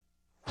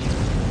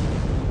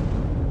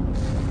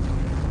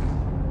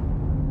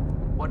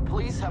but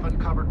police have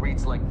uncovered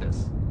reads like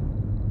this.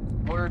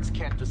 Words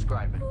can't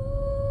describe it.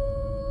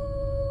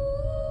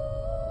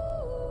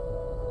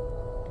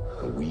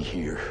 We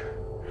here.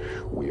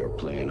 We are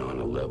playing on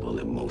a level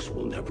that most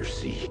will never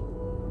see.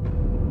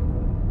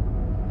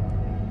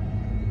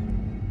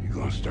 You're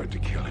gonna start the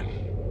killing.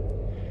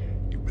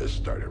 You best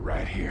start it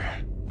right here.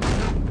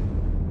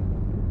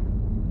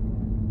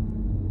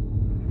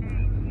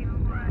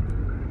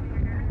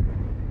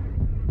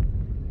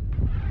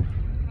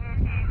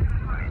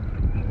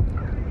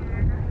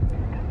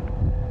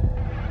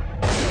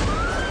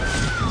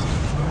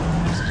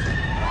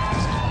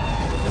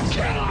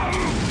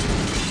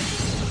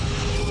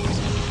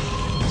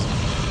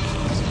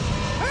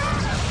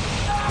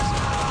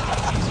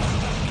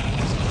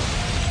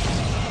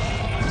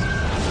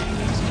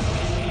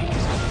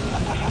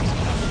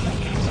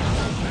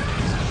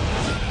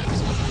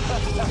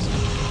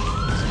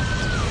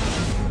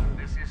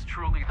 This is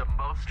truly the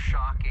most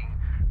shocking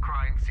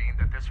crime scene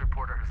that this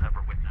reporter has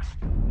ever witnessed.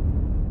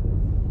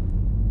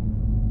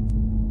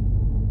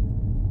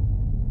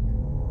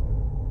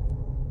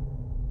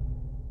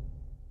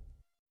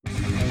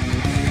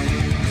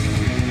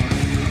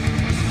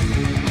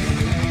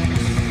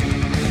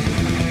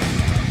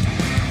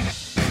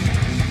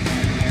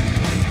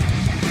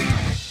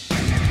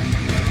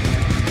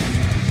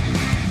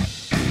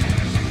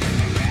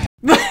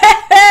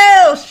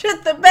 Hell,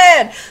 shit the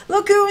bed.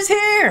 Look who's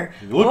here.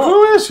 Look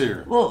who is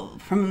here. Well,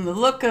 from the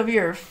look of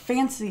your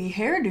fancy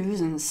hairdos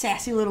and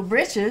sassy little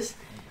britches,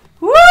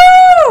 woo!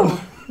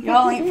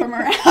 Y'all ain't from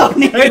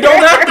around here. Hey,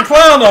 don't act the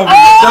clown over me,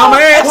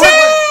 dumbass!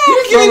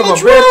 You get in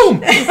the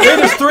room! Hey,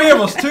 there's three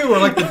of us, too. We're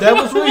like the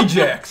devil's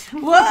rejects.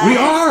 What? We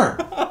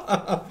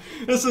are.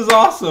 This is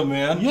awesome,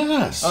 man.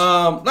 Yes.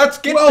 Let's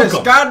get this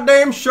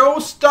goddamn show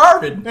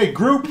started. Hey,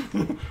 group.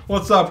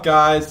 What's up,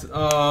 guys?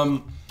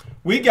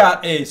 We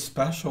got a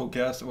special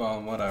guest.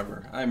 Well,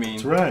 whatever. I mean,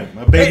 That's right.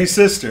 My baby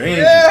sister, Angie.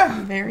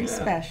 yeah. Very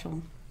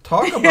special.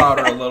 Talk about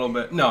her a little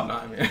bit. No,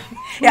 I mean.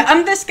 Yeah,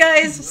 I'm this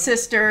guy's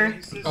sister.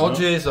 Oh,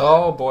 jeez.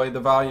 Oh, boy. The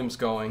volume's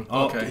going.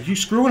 Oh, Okay. are you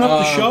screwing up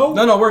the show?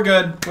 No, we're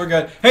good. We're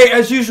good. Hey,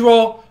 as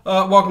usual,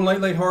 welcome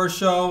Late Horror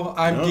Show.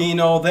 I'm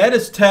Dino. That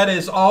is Ted,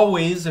 as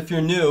always, if you're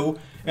new.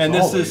 And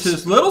this is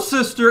his little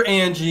sister,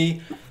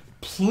 Angie.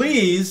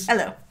 Please.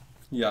 Hello.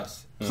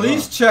 Yes.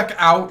 Please check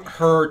out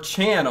her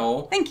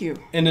channel. Thank you.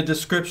 In the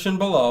description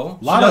below.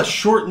 A lot of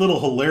short, little,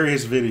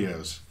 hilarious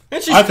videos.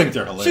 And I think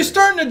they're hilarious. She's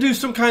starting to do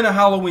some kind of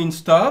Halloween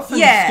stuff and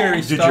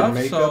scary Did stuff. your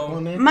makeup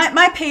on there?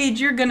 My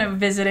page, you're going to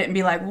visit it and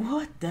be like,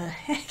 what the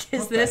heck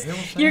is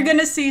this? You're going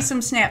to see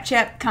some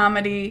Snapchat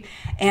comedy.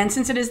 And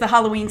since it is the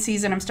Halloween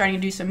season, I'm starting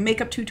to do some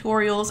makeup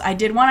tutorials. I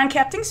did one on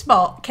Captain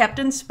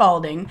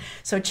Spaulding,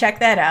 so check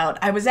that out.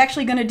 I was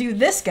actually going to do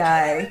this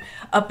guy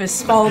up as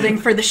Spaulding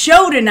for the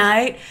show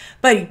tonight,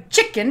 but he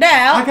chickened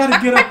out. I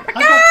gotta get up.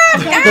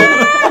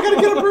 I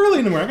gotta get up early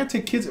in the morning. I gotta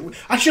take kids.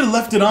 I should have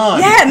left it on.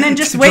 Yeah, and then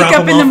just wake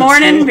up in the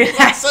morning and be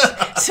like,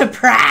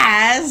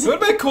 surprise. It would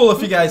have been cool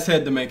if you guys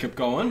had the makeup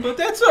going, but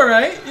that's all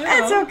right.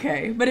 That's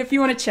okay. But if you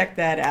want to check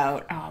that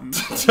out,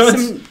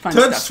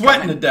 Ted's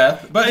sweating to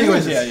death. But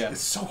anyways, yeah. It's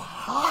so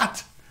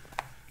hot.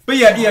 But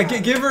yeah.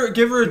 Give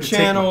her a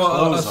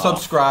channel, a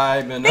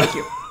subscribe, and thank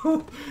you.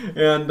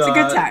 And it's a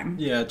good time.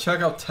 Yeah,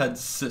 check out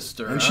Ted's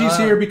sister. And she's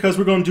here because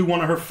we're going to do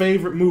one of her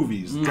favorite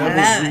movies,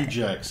 Devil's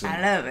Rejects.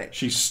 I love it.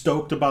 She's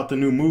stoked about the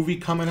new movie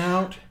coming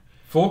out.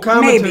 Full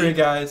commentary, Maybe.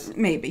 Guys.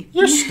 Maybe.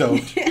 You're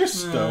stoked. You're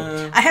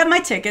stoked. I have my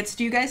tickets.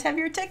 Do you guys have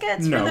your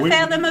tickets for the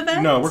Fathom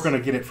event? No, we're going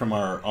to get it from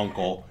our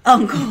uncle.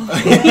 Uncle.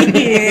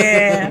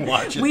 Yeah.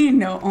 Watch it. We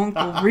know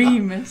Uncle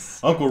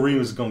Remus. Uncle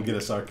Remus is going to get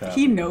us our copy.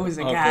 He knows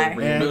a guy.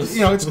 And,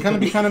 it's going to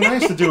be kind of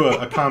nice to do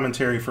a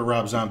commentary for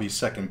Rob Zombie's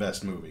second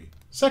best movie.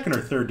 Second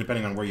or third,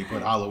 depending on where you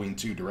put Halloween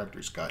 2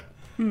 director's cut.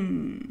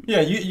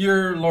 Yeah,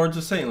 you're Lords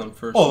of Salem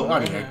first. Oh,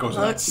 I mean, it goes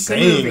without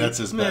saying that's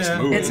his best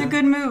movie. It's a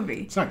good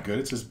movie. It's not good.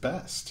 It's his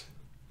best.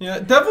 Yeah,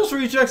 Devil's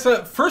Rejects,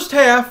 first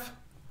half,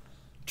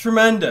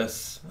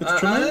 tremendous. It's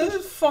tremendous.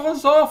 It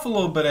falls off a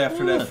little bit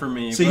after that for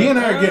me. See, he and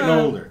I are getting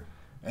older.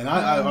 And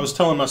I was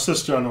telling my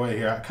sister on the way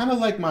here, I kind of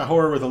like my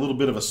horror with a little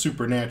bit of a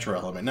supernatural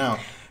element. Now,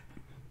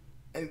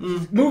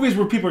 movies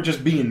where people are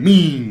just being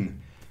mean.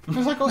 I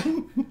was like,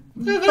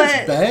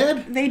 that's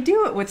bad. They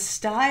do it with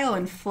style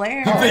and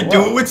flair. They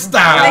do it with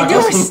style. They do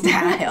it with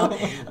style.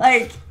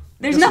 Like,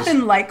 there's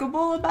nothing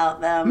likable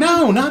about them.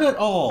 No, not at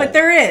all. But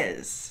there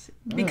is.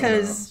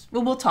 Because,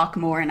 well, we'll talk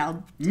more and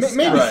I'll discuss.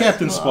 Maybe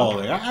Captain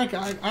Spaulding.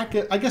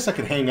 I guess I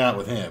could hang out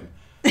with him.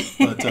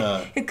 But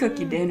he'll cook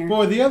you dinner.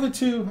 Boy, the other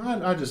two,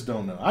 I just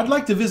don't know. I'd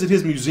like to visit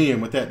his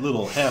museum with that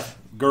little half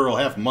girl,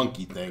 half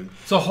monkey thing.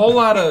 It's a whole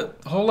lot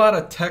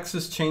of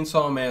Texas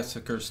Chainsaw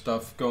Massacre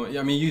stuff going.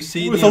 I mean, you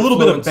see with the a little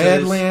bit of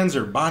influences. Badlands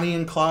or Bonnie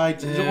and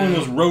Clyde. It's one of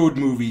those road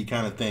movie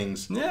kind of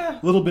things. Yeah,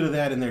 a little bit of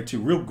that in there too.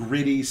 Real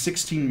gritty,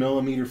 16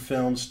 millimeter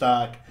film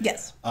stock.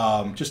 Yes.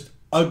 Just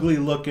ugly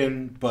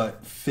looking,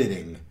 but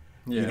fitting.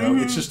 Yeah. You know,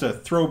 it's just a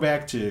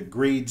throwback to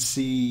grade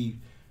C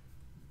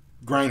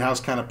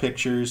grindhouse kind of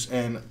pictures,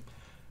 and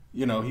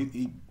you know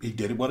he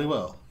did it really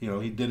well. You know,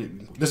 he did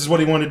it. This is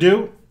what he wanted to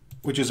do.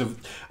 which is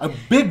a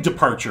big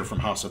departure from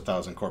House of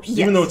Thousand Corpses.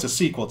 Yes. Even though it's a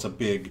sequel, it's a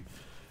big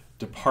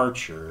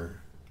departure.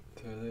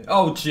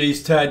 Oh,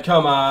 jeez, Ted,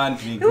 come on.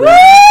 Woo!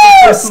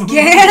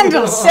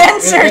 Scandal,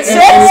 censored, censored.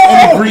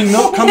 Any green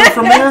milk coming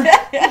from there?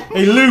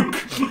 Hey, Luke.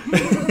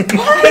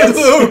 Hey,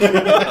 Luke.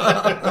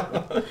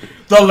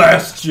 The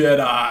Last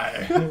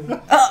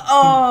Jedi.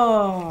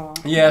 Oh.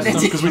 Yes,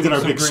 Because we did our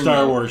some big green Star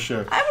milk. Wars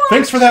show.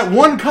 Thanks for that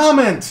one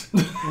comment.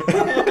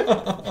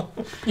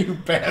 You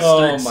bastards.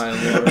 Oh, my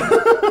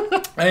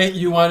Lord. Hey,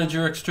 you wanted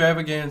your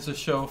extravaganza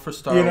show for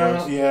Star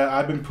Wars. Yeah,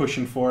 I've been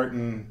pushing for it,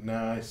 and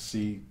now I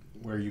see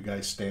where you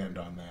guys stand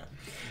on that.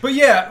 But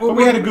yeah, But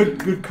we had a good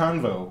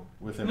convo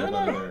with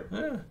everybody there.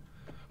 Yeah.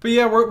 But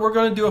yeah, we're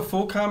going to do a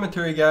full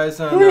commentary, guys,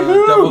 on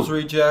Devil's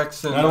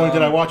Rejects. And, Not only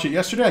did I watch it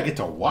yesterday, I get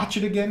to watch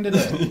it again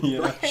today.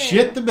 Yeah.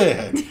 Shit the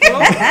bed.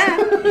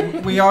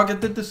 Well, we all get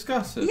to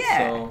discuss it. Yeah.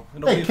 So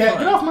it'll Hey, be cat,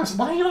 fun. get off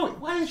my...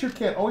 Why is your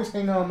cat always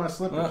hanging on my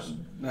slippers?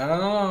 I don't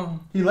know.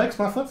 He likes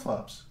my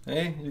flip-flops.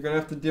 Hey, you're going to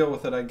have to deal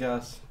with it, I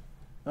guess.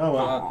 Oh,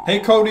 well. Hey,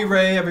 Cody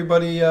Ray,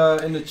 everybody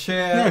in the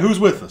chat. Yeah, who's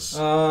with us?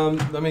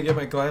 Let me get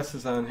my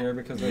glasses on here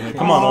because I can't.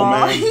 Come on, old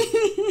man.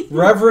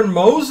 Reverend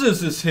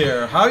Moses is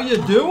here. How you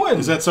doing?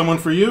 Is that someone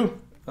for you?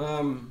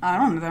 I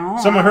don't know.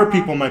 Some of her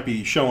people might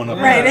be showing up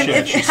Right, in the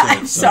chat, she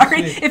I'm said.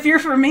 sorry. If you're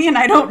for me and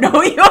I don't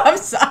know you, I'm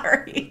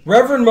sorry.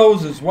 Reverend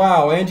Moses,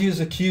 wow, Angie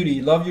is a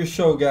cutie. Love your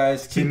show,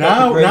 guys. Keep See,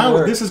 up the great now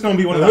work. this is going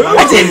to be one of the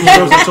highest rated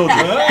shows I told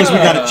you, because we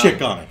got a chick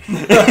on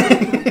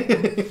it.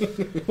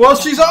 Well,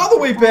 she's all the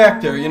way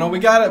back there. You know, we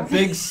got a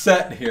big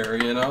set here.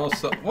 You know,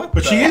 so what?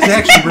 But she is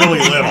actually really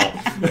little.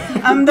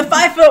 I'm the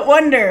 5 foot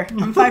wonder.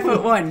 I'm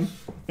 5'1".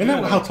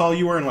 Isn't that how tall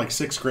you were in like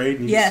 6th grade?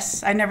 And you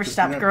Yes, I never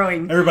stopped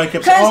growing. Everybody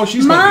kept saying, "Oh,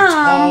 she's gonna be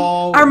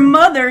tall." Our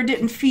mother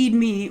didn't feed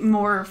me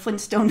more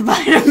Flintstone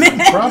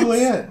vitamins. Probably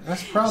it.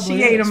 That's probably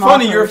She it. ate It's them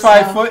funny. off You're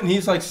herself. 5 foot and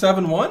he's like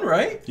 7'1",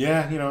 right?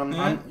 Yeah, you know,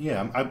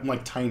 I'm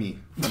like tiny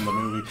from the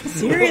movie.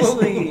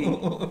 Seriously.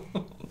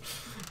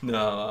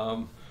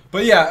 No.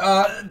 But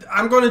yeah,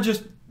 I'm going to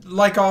just,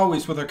 like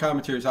always with our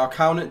commentaries, I'll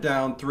count it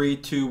down 3,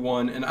 2,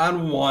 1, and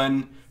on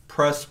 1,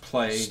 press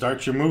play.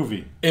 Start your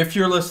movie. If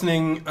you're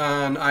listening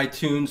on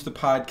iTunes, the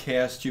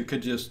podcast, you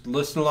could just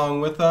listen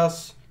along with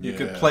us. You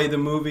could Yeah. play the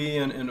movie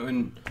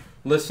and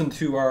listen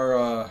to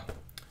our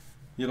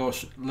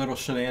little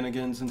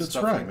shenanigans and That's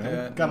stuff right, like man.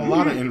 that. Got a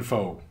lot of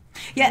info.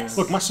 Yes.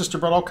 Look, my sister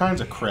brought all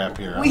kinds of crap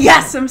here. We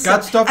got some.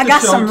 Got stuff I to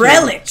got show, some too.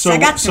 relics. So, I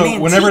got some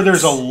antiques. whenever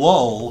there's a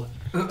lull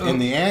in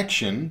the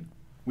action,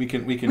 we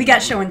can We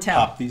got show and tell.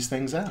 pop these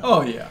things out.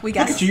 Oh, yeah. we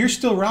got. Look at you, you're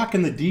still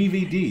rocking the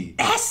DVD.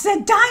 That's a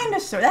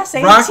dinosaur. That's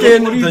antique.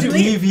 Rockin' What are you the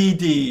doing?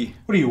 DVD.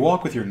 What do you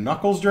walk with your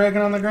knuckles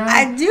dragging on the ground?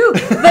 I do,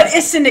 but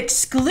it's an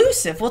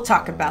exclusive. We'll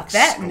talk about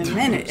that in a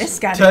minute. It's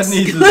got Ted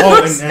needs his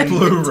exclusive and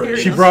Blu-ray. materials.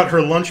 She brought her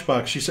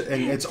lunchbox. She said,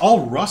 and it's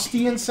all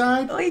rusty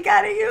inside. We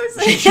gotta use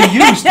it. She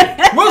used it.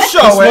 We'll This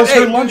show it. was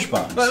her Hey,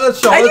 lunchbox. let's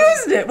show I it.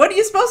 used it. What are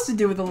you supposed to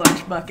do with a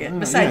lunch bucket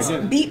besides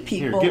Yeah, beat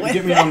Here, people with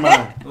get me it? on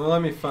my. Well,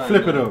 let me find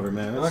Flip it over,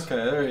 man. Okay,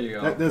 there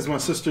you go. That's my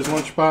sister's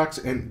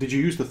lunchbox. And did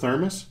you use the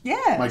thermos?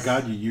 Yes. My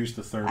God, you used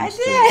the thermos. I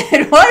too.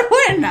 did. Why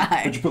wouldn't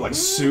I? Did you put like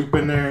soup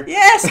in there?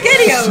 Yeah,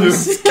 SpaghettiOs.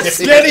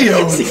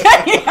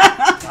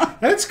 Spaghettios.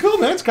 That's cool,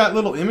 man. It's got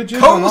little images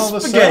Cold on all the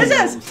spaghetti.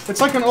 sides.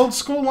 It's like an old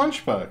school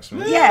lunchbox,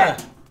 man. Yeah.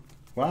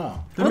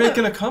 Wow. They're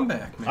making a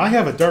comeback, man. I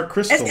have a dark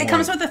crystal. It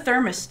comes one. with a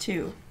thermos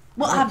too.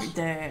 Well,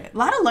 a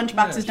lot of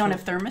lunchboxes don't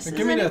have thermoses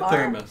Give me that anymore.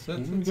 thermos. There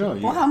you go.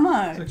 Well, how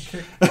much? That's a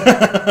kick.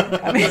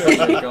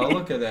 There you go.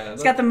 Look at that.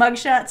 It's got the mug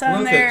shots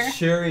on Look there. at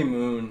Sherry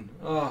Moon.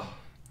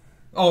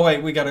 Oh,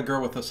 wait, we got a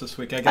girl with us this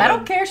week. I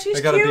don't care. She's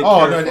I gotta cute. Be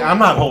Oh, careful. no, I'm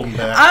not holding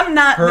back. I'm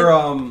not. Her,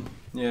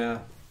 yeah.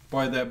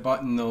 Boy, that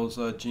button, those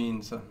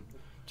jeans.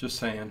 Just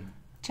saying.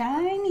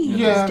 Chinese,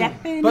 Yeah.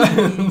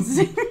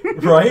 Japanese.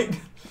 Right?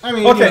 I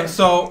mean, Okay, you know,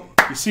 so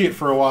you see it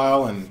for a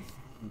while and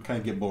you kind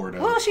of get bored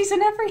of Well, it. she's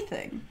in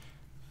everything.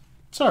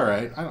 It's all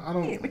right. I Yeah,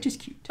 don't. which is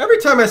cute. every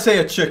time I say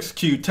a chick's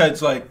cute,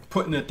 Ted's like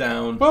putting it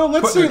down. Well,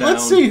 let's putting see. her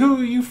Let's down. see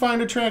who you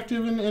find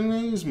attractive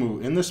in this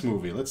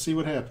movie. Let's see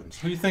what happens.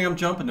 Who do you think I'm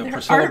jumping to? There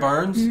Priscilla aren't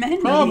Barnes? Many.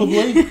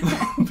 Probably.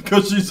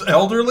 Because she's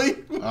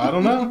elderly? I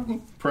don't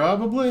know.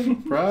 Probably.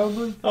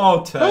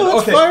 Oh, Ted. Oh,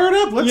 let's okay. fire it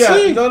up. Let's yeah,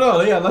 see.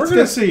 yeah. We're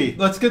gonna see.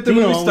 Let's get the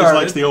Dino movie always started.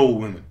 likes the old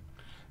women.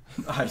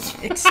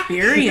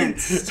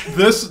 Experienced.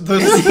 This is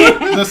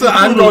an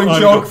ongoing Little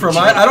joke ongoing from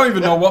joke. I don't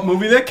even know what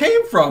movie that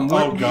came from.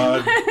 Oh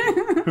God.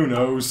 Who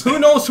knows? Who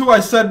knows who I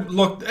said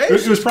looked? Hey, It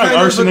was she's probably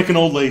kind of Arsenic and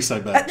Old Lace. I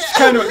bet.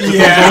 kind of Old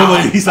yeah.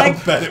 ladies. I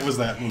bet it was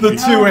that movie. The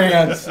two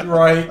ants,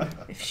 right?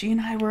 If she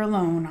and I were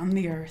alone on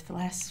the earth, the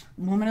last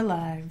woman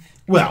alive,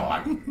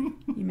 Well, you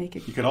make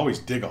it. you could always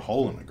dig a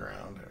hole in the ground.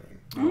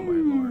 I mean, oh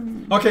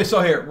my Lord. Okay,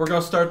 so here we're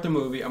gonna start the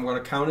movie. I'm gonna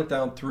count it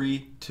down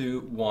 3, 2,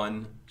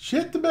 1,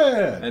 Shit the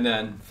bed. and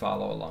then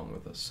follow along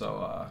with us.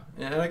 So,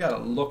 and I gotta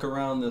look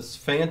around this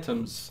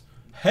Phantom's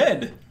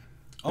head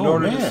in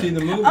order to man. see the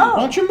movie. Oh. Why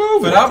don't you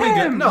move But it? I'll be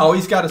good. No,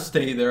 he's got to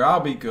stay there.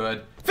 I'll be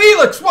good.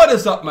 Felix, what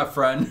is up, my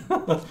friend?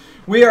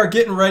 We are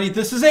getting ready.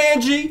 This is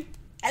Angie.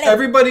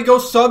 Everybody go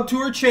sub to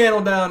her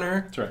channel down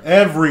there. That's right.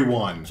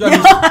 Everyone.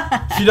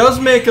 She does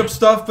makeup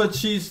stuff, but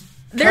she's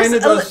kind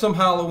of does some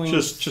Halloween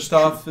just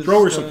stuff.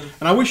 Throw her some.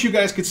 And I wish you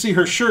guys could see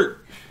her shirt.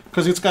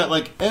 Because it's got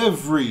like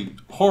every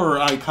horror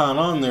icon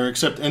on there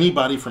except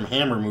anybody from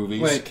Hammer movies.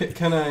 Wait,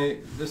 can I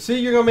see?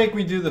 You're gonna make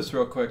me do this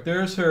real quick.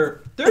 There's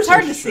her. It's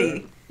hard to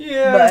see.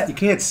 Yeah, you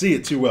can't see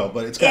it too well,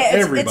 but it's got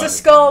everybody. It's a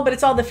skull, but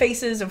it's all the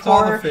faces of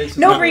horror.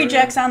 No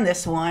rejects on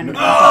this one.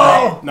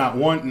 No, not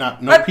one. No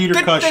Peter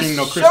Cushing.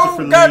 No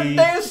Christopher Lee.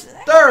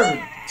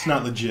 It's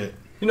not legit.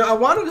 You know, I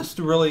wanted us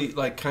to really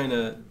like kind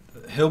of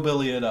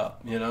hillbilly it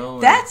up, you know.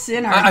 That's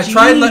in our I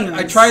tried.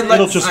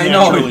 It'll just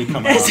naturally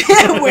come out.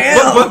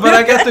 But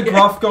I got the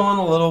gruff going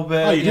a little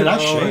bit. Oh, you did. I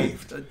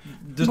shaved.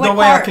 There's no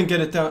way I can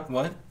get it down.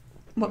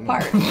 What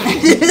part?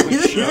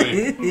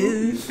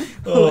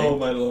 Oh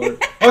my lord.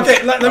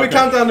 Okay, let me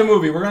count down the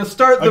movie. We're gonna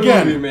start the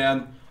movie,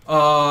 man.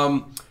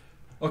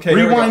 Okay.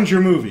 Rewind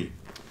your movie.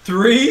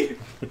 3,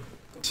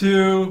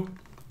 2,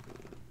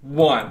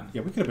 1.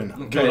 Yeah, we could have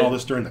been doing all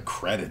this during the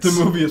credits. The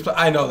movie is.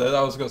 I know that.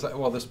 I was going to say.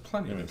 Well, there's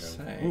plenty to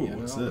say. Ooh,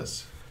 what's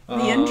this? The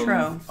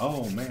intro.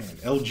 Oh man,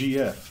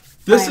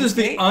 LGF. This is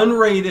the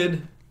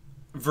unrated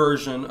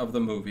version of the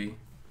movie.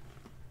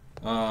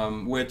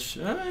 Which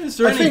is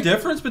there any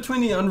difference between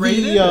the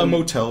unrated? The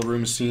motel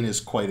room scene is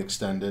quite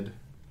extended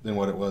than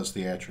what it was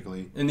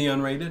theatrically. In the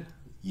unrated?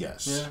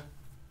 Yes. Yeah.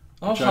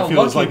 Which I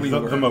feel is like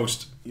the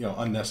most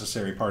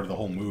unnecessary part of the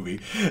whole movie.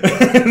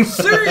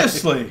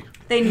 Seriously.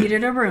 They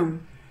needed a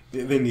room.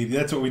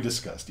 That's what we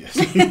discussed. Yes,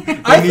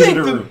 I think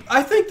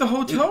the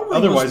hotel room.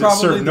 Otherwise, it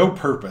served no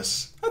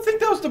purpose. I think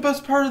that was the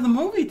best part of the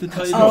movie. To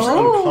tell you the most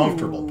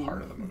uncomfortable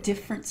part of the movie.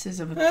 Differences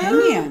of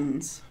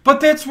opinions.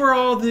 But that's where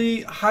all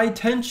the high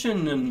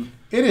tension and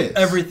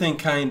everything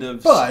kind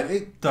of. But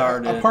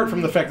started. Apart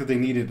from the fact that they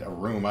needed a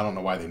room, I don't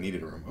know why they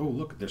needed a room. Oh,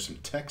 look, there's some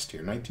text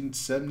here.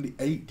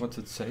 1978. What's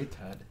it say,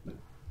 Ted?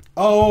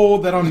 Oh,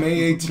 that on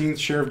May 18th,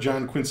 Sheriff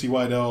John Quincy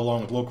Wydell,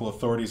 along with local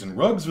authorities in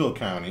Rugsville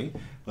County,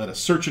 led a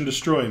search and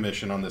destroy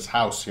mission on this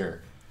house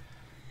here.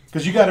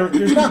 Because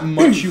there's not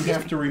much you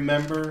have to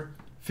remember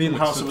from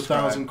House of a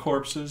Thousand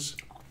Corpses.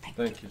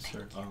 Thank you,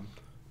 sir.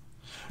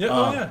 You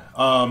don't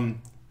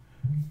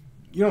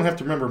have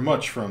to remember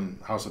much from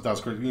House of a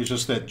Thousand Corpses. It's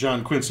just that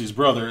John Quincy's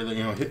brother,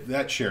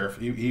 that sheriff,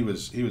 he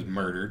was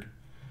murdered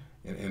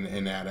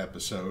in that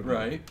episode.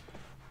 Right.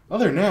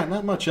 Other than that,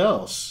 not much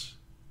else.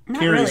 Not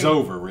carries really.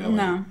 over, really.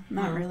 No,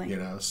 not really.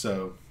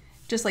 So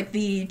just like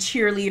the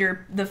cheerleader,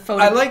 the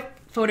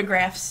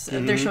photographs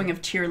they're showing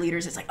of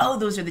cheerleaders. It's like, oh,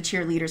 those are the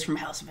cheerleaders from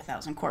House of a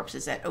Thousand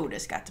Corpses that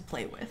Otis got to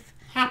play with.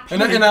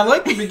 And I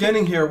like the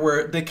beginning here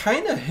where they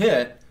kind of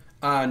hit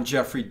on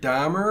Jeffrey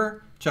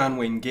Dahmer, John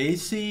Wayne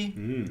Gacy,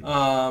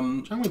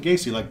 John Wayne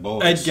Gacy, like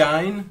both. Ed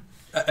Gein.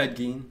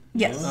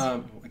 Yes.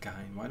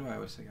 Gein. Why do I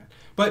always say Gein?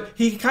 But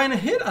he kind of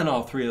hit on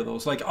all three of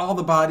those, like all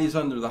the bodies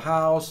under the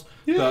house,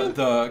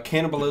 the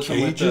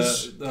cannibalism with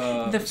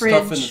the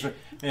fridge, stuff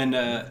in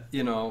the,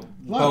 and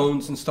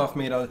bones and stuff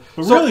made out of it.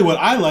 But really what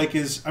I like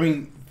is,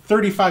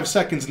 35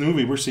 seconds in the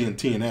movie, we're seeing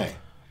TNA.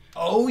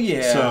 Oh,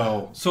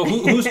 yeah. So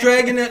who's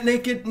dragging that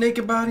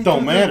naked body?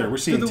 Don't matter. We're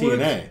seeing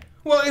TNA.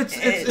 Well, it's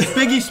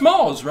Biggie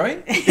Smalls,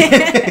 right?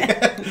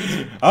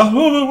 I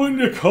love it when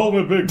you call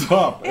me Big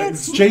Pop.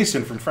 It's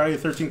Jason from Friday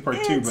the 13th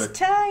Part 2. It's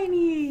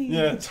tiny.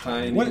 Yeah, it's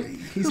tiny.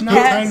 He's not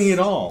tiny at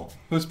all.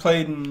 Who's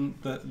played in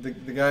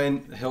the guy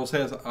in Hills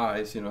Has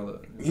Eyes? He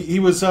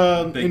was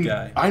big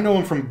guy. I know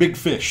him from Big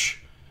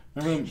Fish.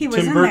 Remember he was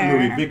Tim in Burton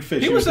there. movie Big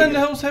Fish? He was in the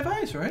Hills Have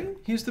Eyes, right?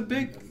 He's the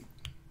big.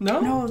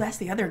 No, that's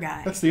the other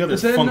guy. That's the other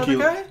Is that funky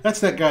another guy?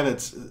 That's that guy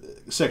that's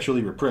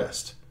sexually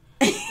repressed.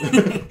 He's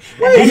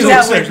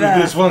sexually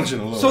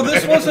dysfunctional. So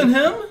this wasn't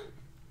him?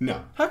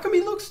 No. How come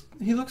he looks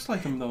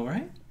like him though,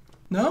 right?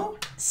 No?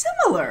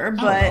 Similar,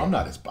 but I'm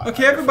not his body.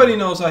 Okay, everybody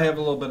knows I have a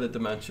little bit of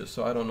dementia,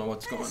 so I don't know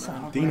what's going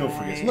on. Dino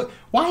forgets. Look,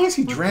 why is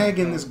he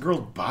dragging this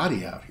girl's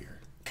body out here?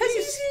 Because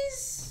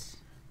he's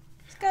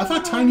I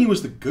thought Tiny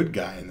was the good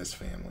guy in this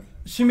family.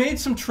 She made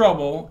some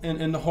trouble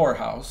in the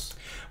whorehouse.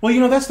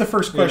 Well, that's the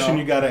first question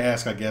you got to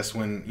ask, I guess,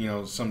 when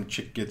some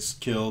chick gets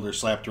killed or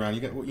slapped around.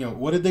 You got,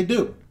 what did they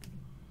do?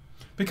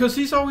 Because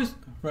he's always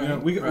right.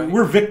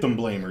 We're victim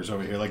blamers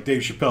over here, like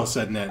Dave Chappelle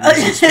said in that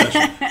recent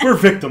special. We're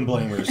victim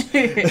blamers.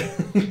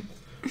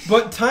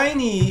 But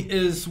Tiny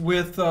is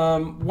with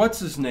what's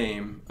his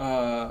name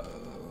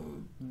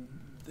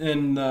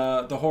in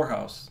the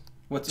whorehouse?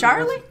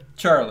 Charlie?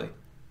 Charlie.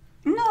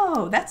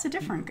 No, that's a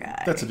different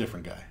guy. That's a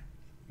different guy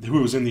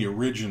who was in the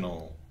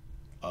original.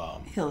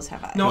 Hills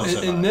Have Eyes. No,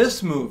 in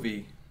this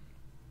movie,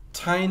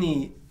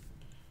 Tiny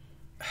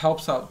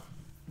helps out.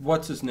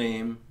 What's his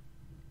name?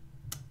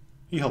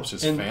 He helps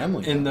his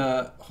family in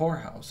the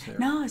whorehouse. Here.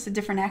 No, it's a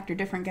different actor,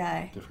 different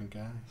guy. Different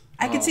guy.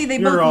 I could see they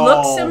both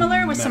look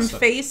similar with some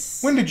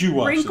face. When did you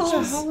watch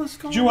wrinkles. this?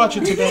 Did you watch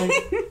it today?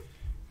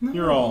 No,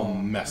 you're all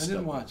messed up. I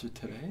didn't watch it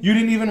today. You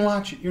didn't even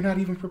watch it. You're not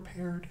even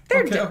prepared.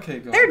 They're go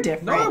They're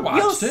different. No, I watched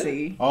You'll it.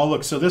 see. Oh,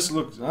 look. So this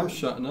looks. I'm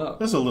shutting up.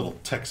 This is a little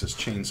Texas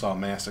Chainsaw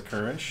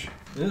Massacre-ish.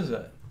 Is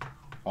it?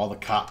 All the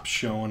cops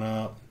showing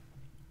up.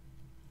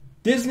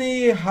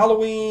 Disney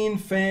Halloween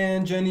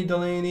fan Jenny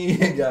Delaney.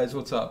 Hey guys,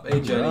 what's up?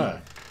 Hey Jenny, Right.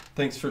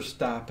 thanks for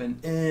stopping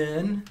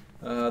in.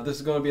 This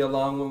is going to be a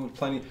long one with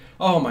plenty.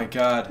 Oh my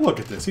God! Look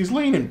at this. He's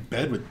laying in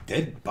bed with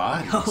dead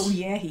bodies. Oh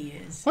yeah, he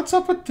is. What's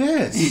up with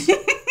this?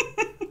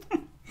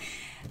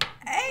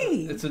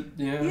 Hey, It's a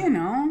yeah. you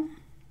know,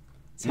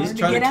 it's He's hard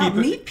trying to to get out keep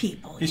and it- meet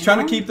people. He's you trying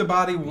know? to keep the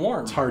body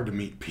warm. It's hard to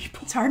meet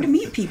people. It's hard to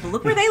meet people.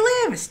 Look where they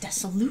live. It's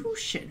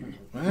dissolution.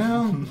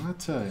 Well, I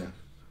tell you.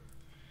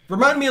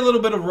 Reminded me a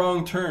little bit of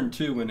Wrong Turn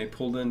too when they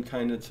pulled in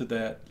kind of to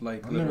that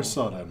like. I little, never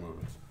saw that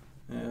movie.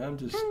 Yeah, I'm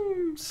just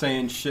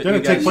saying shit. Didn't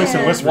You it take guys place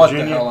in know West What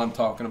Virginia? the hell I'm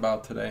talking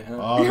about today, huh?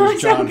 Oh, No, there's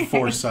it's John okay.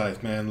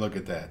 Forsythe, man. Look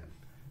at that.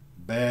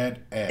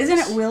 Badass. Isn't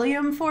it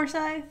William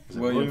Forsythe? Is it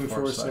William William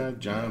Forsythe? Sorry.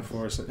 John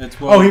Forsythe. It's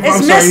Oh, William- It's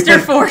I'm sorry.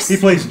 Mr. Forsythe.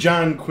 He plays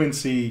John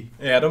Quincy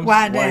Adams.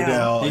 Wydell.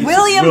 Wydell. He's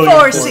William William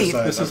Forsythe.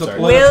 This I'm is a sorry.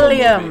 political movie.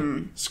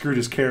 William. Screwed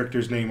his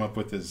character's name up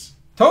with his.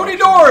 Tony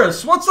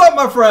Doris, what's up,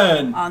 my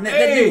friend?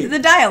 The, the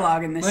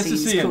dialogue in this Nice to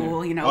scene's see you.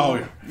 cool, you know. Oh,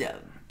 yeah. Yeah.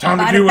 Time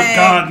to Bada do what bang.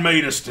 God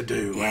made us to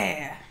do.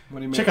 Yeah. What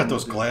do you mean? Check out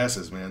those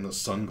glasses, man. Those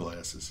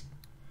sunglasses.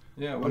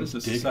 Yeah, what is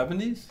this? Dig-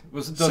 70s?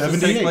 Does it take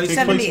 78. place?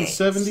 Take place in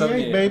 78.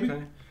 78, baby.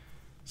 Okay.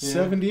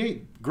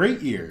 78.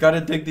 Great year. Got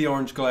to dig the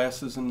orange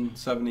glasses in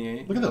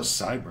 78. Look at those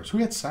sideburns. Who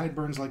had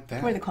sideburns like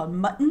that? What are they called?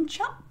 Mutton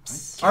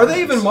chops? Are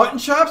they even mutton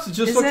chops? It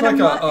just Is looks it like a a.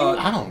 mutton?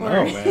 I don't know,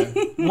 Or-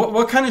 man.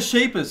 What kind of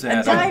shape is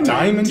that? diamond.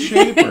 Diamond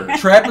shape or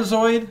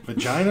Trapezoid?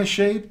 vagina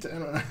shaped? I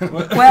don't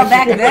know. Well,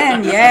 back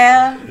then,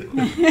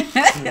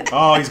 yeah.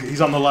 Oh,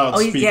 he's on the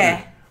loudspeaker.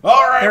 yeah.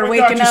 All right, They're we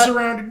got waking you up.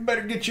 surrounded.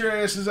 Better get your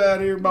asses out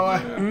of here, boy.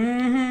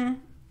 Mm-hmm.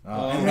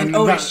 And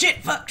Oh, not- shit,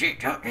 fuck, shit,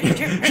 fuck,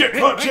 Shit,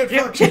 fuck, shit,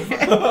 fuck, shit,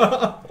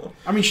 fuck.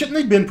 I mean, shouldn't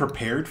they have been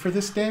prepared for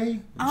this day?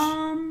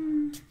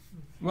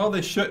 Well,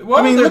 they should. Well,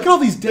 I mean, they're- look at all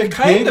these they dead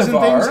kind pigs of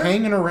and things are.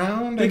 hanging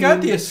around. They I got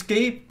mean- the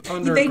escape They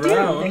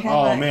underground. do. They have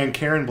Oh like, man,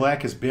 Karen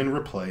Black has been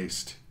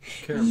replaced.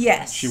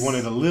 Yes. She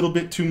wanted a little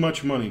bit too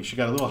much money. She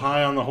got a little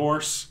high on the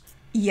horse,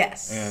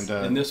 Yes. and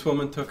And this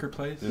woman took her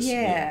place. this-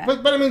 Yeah.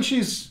 But I mean,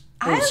 she's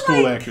I a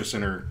school like- actress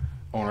in her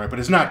own right. But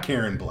it's not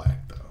Karen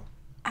Black though.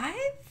 I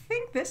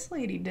think this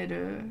lady did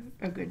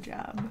a good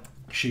job.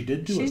 She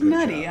did do She's a good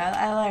nutty. job.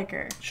 I like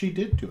her. She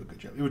did do a good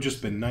job. It would just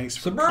been nice.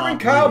 For Suburban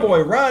continuity. Cowboy,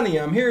 Ronnie,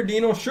 I'm here,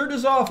 Dino. Shirt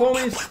is off,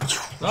 homies.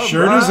 All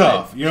Shirt is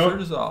off. You know-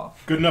 Shirt is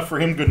off. Good enough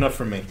for him. Good enough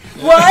for me.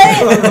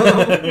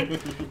 What?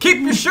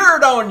 Keep your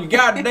shirt on, you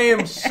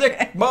goddamn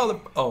sick mother.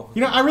 Oh,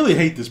 You know, I really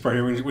hate this part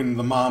here when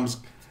the moms,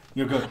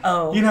 go.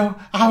 Oh. You know,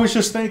 I was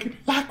just thinking,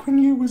 like when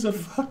you was a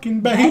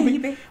fucking baby.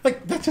 Baby.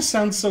 Like that just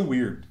sounds so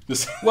weird.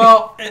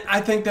 well,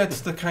 I think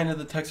that's the kind of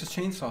the Texas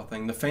Chainsaw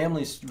thing. The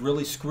family's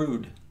really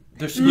screwed.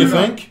 They're screwed You up,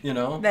 think? You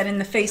know. that in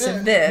the face Yeah,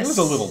 of this. It was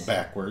a little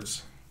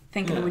backwards.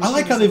 Thinking of when I she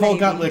like how was a they've all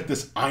got baby.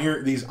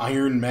 like these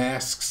iron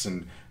masks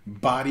and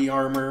body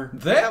armor.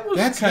 That was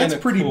That's kind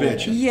of pretty cool.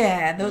 bitchin'.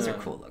 Yeah, those are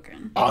cool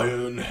looking.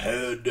 Iron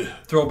head.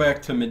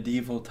 Throwback to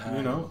medieval times.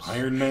 You know,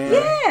 Iron Man.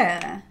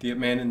 Yeah. The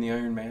man in the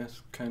iron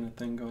mask kind of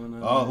thing going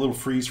on. Oh, a little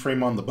freeze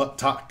frame on the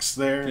buttocks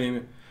there.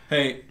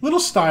 Hey, Little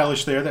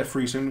stylish there, that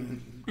freeze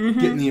frame.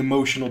 Getting the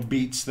emotional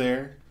beats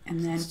there.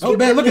 And then Oh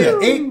man, look at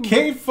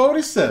that.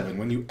 AK-47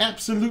 when you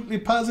absolutely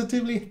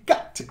positively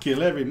got to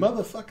kill every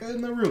motherfucker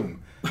in the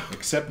room.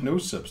 Except no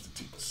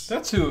substitutes.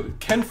 that's who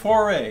Ken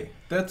Foray.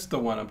 That's the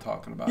one I'm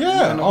talking about.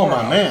 Yeah, In the oh horror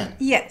my house. man.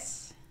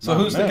 Yes. So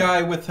My who's man. the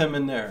guy with him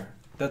in there?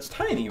 That's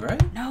Tiny,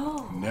 right?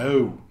 No.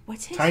 No.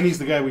 What's his Tiny's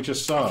the guy we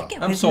just saw. forget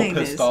what I'm his so name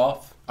pissed is.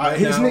 off. Right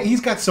now.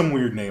 He's got some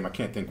weird name. I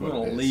can't think I'm what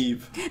gonna it is.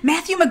 leave.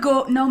 Matthew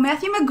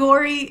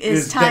McGorry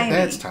is Tiny.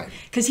 That's Tiny.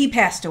 Because he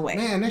passed away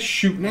Man, they're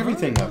shooting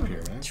everything up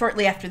here, man.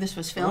 shortly after this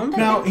was filmed. I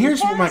Now, think he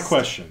here's my passed.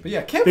 question. But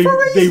yeah, Ken They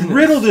Foray's in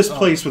riddle this. this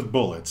place with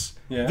bullets.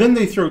 Yeah. Then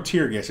they throw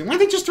tear gas in. Why don't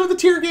they just throw the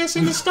tear gas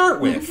in to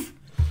start with?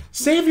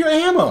 Save your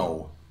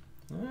ammo.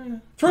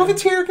 Throw the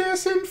tear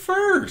gas in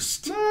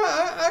first. No,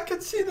 I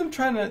could see them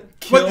trying to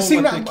kill what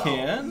now- they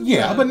can.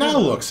 Yeah, but now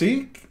look,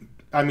 see?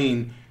 I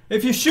mean,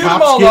 if you shoot them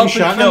cops all getting up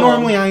shot. and Now, kill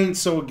normally them, I ain't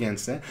so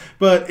against that.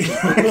 But,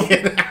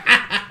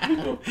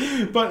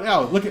 but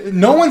no, look,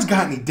 no one's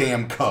got any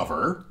damn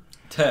cover.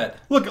 Ted.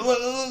 Look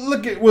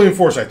at William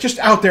Forsythe, just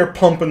out there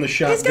pumping the He's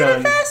got a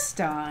shotgun.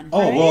 vest on.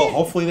 Oh, right? well,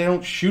 hopefully they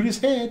don't shoot his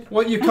head.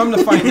 Well, you come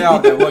to find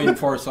out that William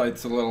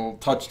Forsythe's a little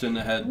touched in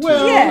the head too.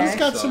 Well, Yeah. he's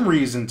got So- some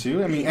reason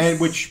to. I mean, and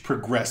which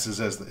progresses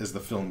as the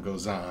film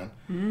goes on.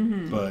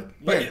 But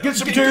yeah, get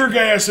some tear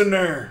gas in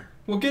there.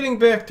 Well, getting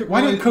back to Why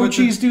didn't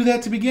Cochise do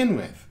that to begin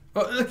with?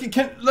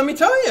 let me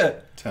tell you,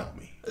 Tell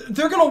me.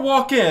 they're gonna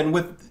walk in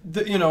with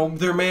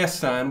their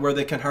masks on where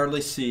they can hardly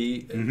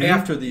see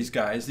after these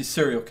guys, these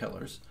serial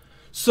killers.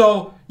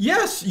 So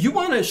yes, you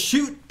want to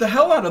shoot the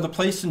hell out of the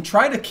place and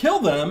try to kill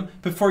them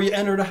before you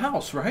enter the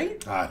house,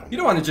 right? I don't You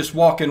don't want to just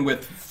walk in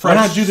with Why fresh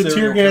not do the tear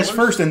serial gas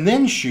killers? first and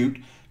then shoot?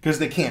 Because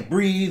they can't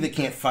breathe, they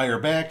can't fire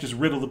back. Just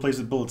riddle the place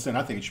with bullets. Then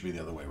I think it should be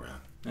the other way around.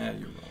 Yeah,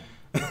 you're wrong.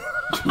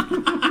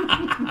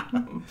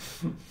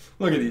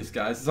 Look at these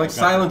guys. It's like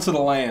Silence of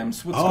the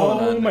Lambs. What's going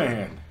on? Oh there?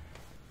 man,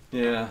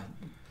 Yeah.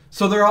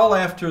 So they're all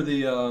after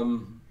the.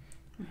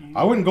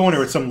 I wouldn't go in there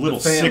with some little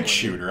family.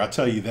 6-shooter. I'll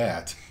tell you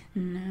that.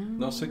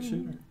 No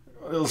 6-shooter.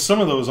 Well, some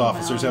of those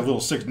officers have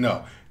little six.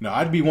 No,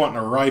 I'd be wanting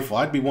a rifle.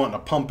 I'd be wanting a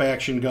pump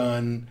action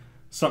gun,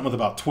 something with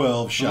about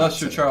 12 shots.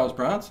 Unless you're in it. Charles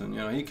Bronson,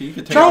 he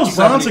could take Charles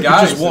out 70 Bronson could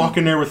guys just walk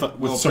in there with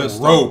some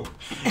pistol. rope,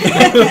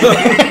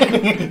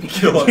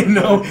 Kill him.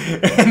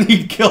 and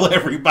he'd kill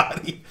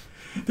everybody.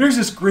 There's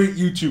this great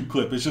YouTube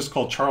clip. It's just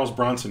called Charles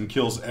Bronson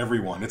Kills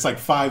Everyone. It's like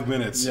 5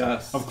 minutes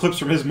of clips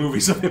from his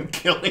movies of him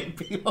killing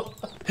people.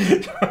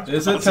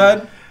 Is it,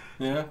 Ted?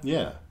 Yeah.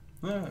 Yeah.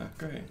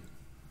 Great.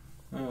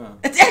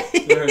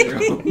 There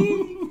you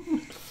go.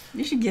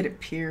 You should get it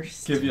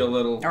pierced. Give you a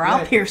little. Or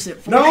I'll pierce it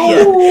for you.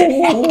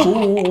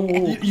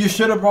 No! You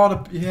should have brought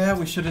a. Yeah,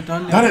 we should have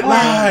done that. Done it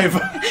live!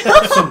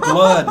 Some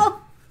blood.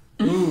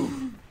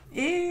 Ooh.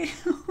 Ew.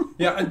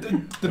 Yeah,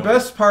 the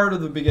best part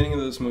of the beginning of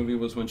this movie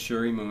was when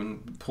Sherry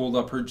Moon pulled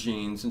up her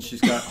jeans and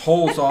she's got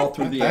holes all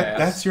through the ass.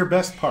 That's your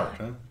best part,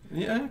 huh?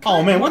 Yeah.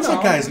 Oh, man, what's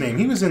that guy's name?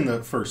 He was in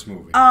the first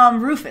movie.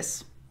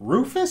 Rufus.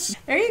 Rufus?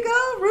 There you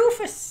go,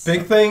 Rufus.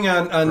 Big thing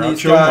on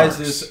these Groucho guys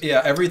Marx. is,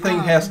 everything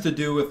has to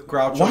do with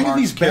Groucho Why do Marx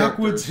these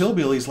backwoods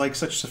characters. hillbillies like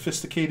such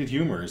sophisticated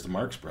humor as the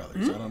Marx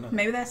Brothers? I don't know.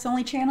 Maybe that's the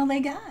only channel they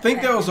got. I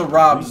think that was a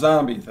Rob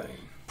Zombie thing.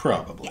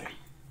 Probably.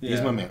 He's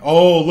Yeah. my man.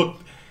 Oh, look.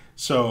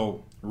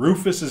 So,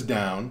 Rufus is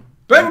down.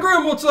 Ben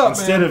Grimm, what's up,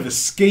 Instead man? of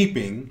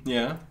escaping,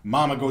 Yeah.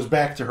 Mama goes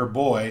back to her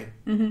boy.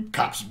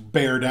 Cops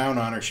bear down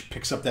on her. She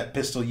picks up that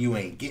pistol. You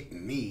ain't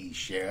getting me,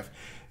 Sheriff.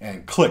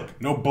 And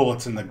click. No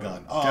bullets in the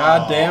gun. Oh,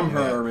 God damn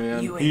her,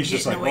 man. You ain't He's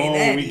just like, getting away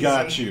that we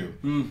got easy."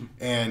 you.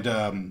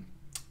 And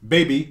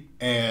Baby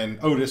and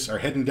Otis are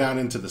heading down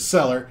into the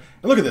cellar.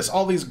 And look at this.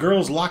 All these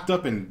girls locked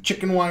up in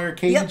chicken wire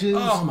cages.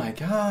 Oh, my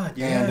God.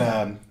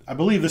 Yeah. And I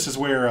believe this is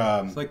where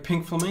it's like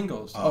Pink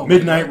Flamingos.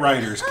 Midnight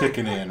Rider's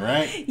kicking in,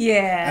 right?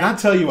 Yeah. And I'll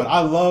tell you what, I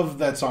love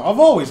that song. I've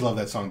always loved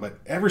that song, but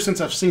ever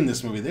since I've seen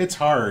this movie, it's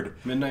hard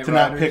Midnight to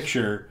not Riders?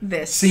 picture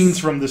This. scenes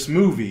from this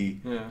movie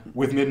Yeah.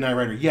 with Midnight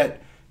Rider.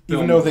 Yet,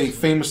 even Films. though they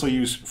famously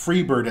use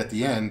Freebird at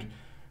the end,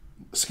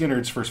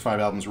 Skinner's first 5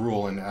 albums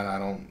rule, and I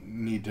don't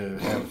need to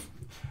have...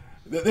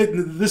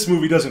 This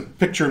movie doesn't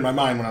picture in my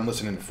mind when I'm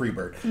listening to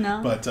Freebird.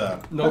 No. But,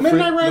 No, but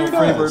Midnight Rider no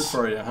Freebird does.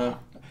 for you, huh?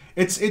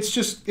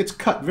 It's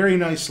cut very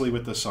nicely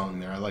with the song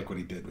there. I like what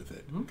he did with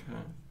it. Okay.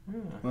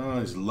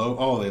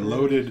 Oh, they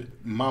loaded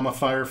Mama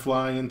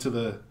Firefly into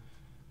the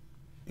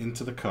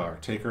car.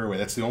 Take her away.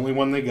 That's the only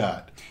one they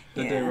got.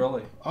 Did they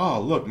really? Oh,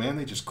 look, man,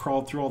 they just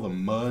crawled through all the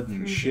mud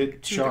and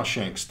shit,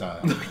 Shawshank style.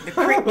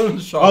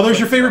 Oh, There's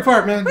your favorite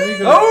part, man. There you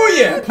go. Oh,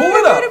 yeah. Pull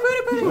it up.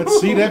 Let's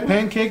see that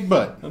pancake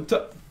butt.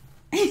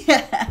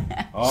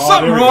 Oh,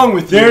 Something there we wrong go.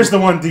 with you. There's the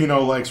one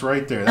Dino likes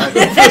right there.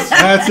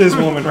 That's his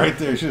woman right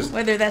there. She's just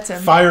Whether that's a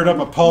fired up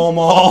a Pall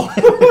Mall.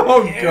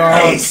 Oh,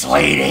 God. Hey,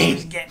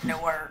 sweetie. getting to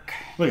work.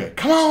 Look at it.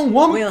 Come on,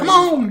 woman. Willie.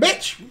 Come on,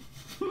 bitch.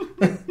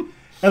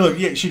 And look,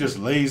 yeah, she just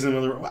lays in the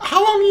room.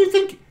 How long do you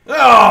think? Oh,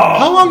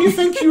 How long do you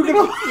think you're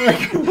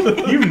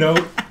gonna? you know,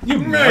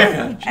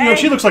 Man.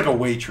 she looks like a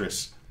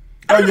waitress.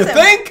 Oh, you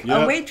think?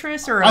 Yeah. A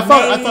waitress or a I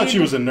thought she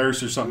maid. was a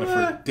nurse or something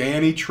for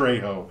Danny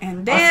Trejo.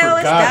 And I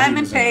Dallas forgot he Diamond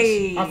was in this.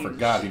 Page. I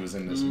forgot he was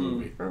in this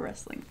movie. For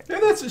wrestling.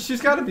 Yeah,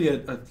 she's got to be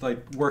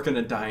like working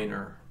a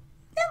diner.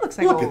 That looks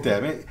like Look old. at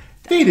that, man.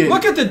 They did.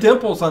 Look at the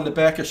dimples on the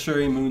back of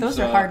Sherry Moon's Those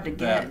are hard to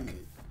back. get.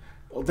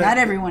 Well, Not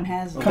everyone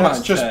has them. Come on,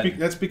 That's just Ted.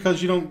 that's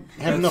because you don't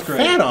have That's enough great.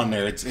 fat on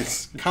there.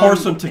 It's Pour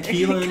some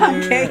tequila in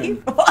there.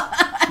 Concave.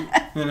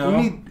 and, you know,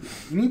 You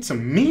need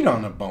some meat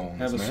on the bones.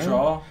 have a man.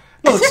 straw.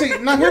 Look, see,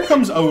 now here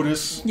comes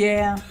Otis.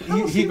 Yeah.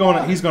 He's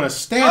gonna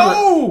stab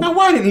Oh! her. Now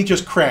why didn't he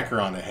just crack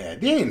her on the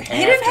head? He didn't have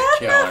He didn't to have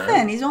kill nothing.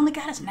 her. He's only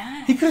got his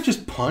knife. He could have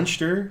just punched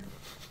her.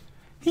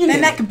 He Then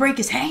didn't- that could break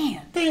his hand.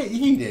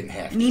 He didn't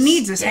have to. And he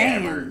needs his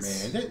stab her,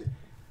 hands. man.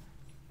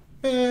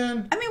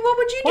 Man, I mean, what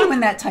would you do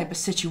in that type of why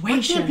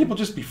situation? can't people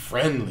just be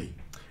friendly?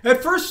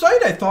 At first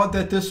sight, I thought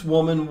that this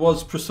woman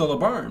was Priscilla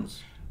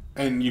Barnes.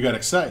 And you got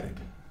excited.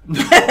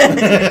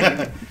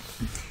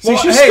 See, Well,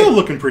 she's hey, still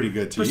looking pretty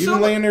good too, Priscilla-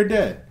 even laying there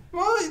dead.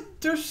 Well,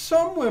 there's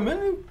some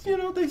women,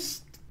 they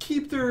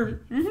keep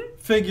their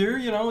figure,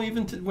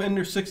 even when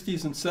they're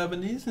 60s and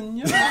 70s, and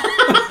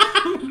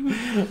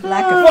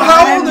Like a Well,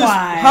 fine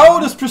wine. how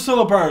old is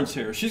Priscilla Barnes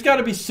here? She's got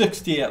to be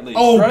 60 at least.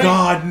 Oh right?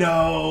 God,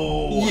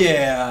 no.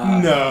 Yeah.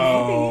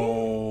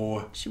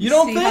 No. Should You we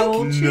don't see think? How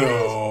old she is?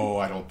 No,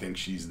 I don't think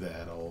she's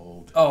that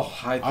old. Oh,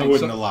 I think I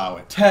wouldn't so. allow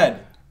it.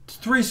 Ted, it's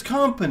Three's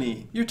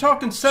Company. You're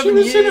talking She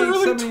 78, was in her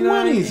early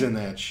 79. 20s in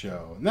that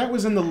show. And that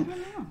was in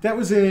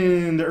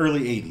the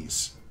early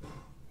 80s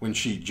when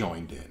she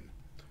joined in.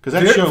 Because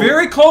that Very, show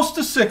very close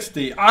to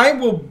 60. I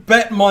will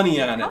bet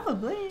money on it.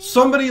 Probably.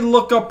 Somebody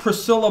look up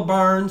Priscilla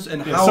Barnes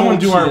and Yeah, how someone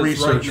old do she our is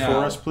research right for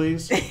now. us,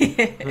 please.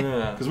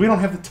 Yeah. Because we don't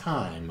have the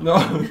time.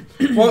 No.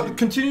 Well,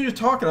 continue to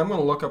talk, and I'm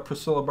going to look up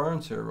Priscilla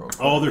Barnes here real quick.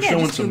 Oh, they're Yeah,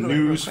 showing just some Google it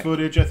real news quick.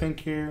 footage, I think,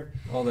 here.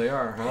 Oh, they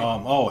are,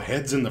 huh?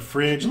 Heads in the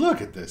fridge.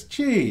 Look at this.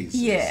 Jeez.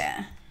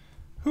 Yeah.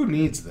 Who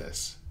needs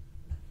this?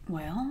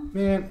 Well,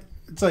 Man,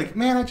 it's like,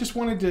 man, I just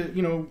wanted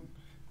to,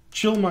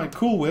 chill my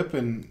Cool Whip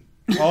and,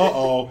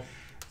 uh-oh.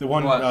 The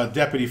one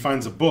deputy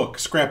finds a book,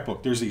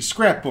 scrapbook. There's these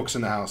scrapbooks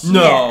in the house.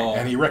 No.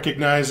 And he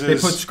recognizes... They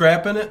put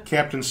scrap in it?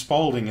 Captain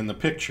Spaulding in the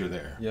picture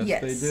there. Yes,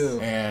 they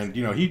do. And,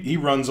 he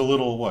runs a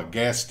little,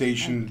 gas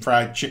station,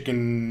 fried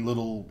chicken,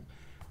 little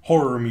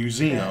horror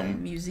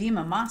museum. Museum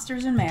of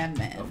Monsters and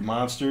Madmen. Of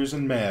Monsters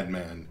and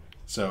Madmen.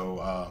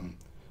 So,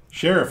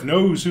 Sheriff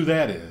knows who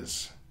that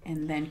is.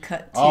 And then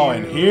cut to... Oh,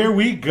 and here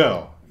we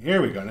go. A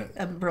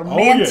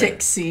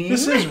romantic scene.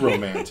 This is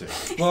romantic.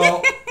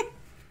 Well,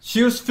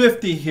 she was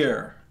 50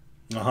 here.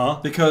 Uh-huh.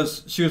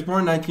 Because she was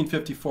born in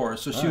 1954.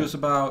 So she was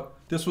about...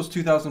 This was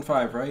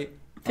 2005, right?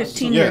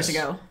 15 years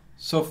ago.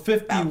 So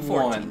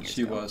 51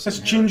 she ago. was. That's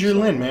Ginger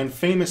Lynn, man.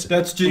 Famous.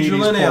 That's Ginger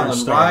Lynn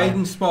Allen,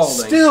 riding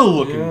Spaulding. Still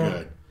looking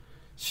good.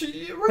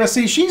 Now,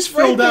 see, she's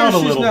filled out a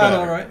little better.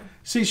 All right.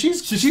 See,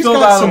 she's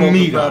got some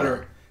meat on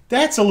her.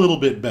 That's a little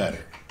bit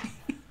better.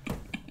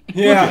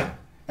 Yeah.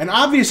 And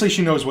obviously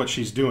she knows what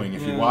she's doing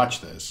if you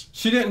watch this.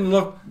 She didn't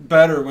look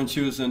better when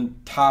she was in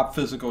top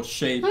physical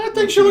shape. I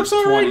think she looks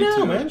all right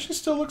now, man. She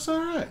still looks all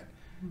right.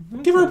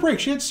 Give her a break.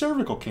 She had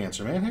cervical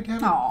cancer, man. Had to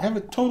have a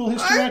total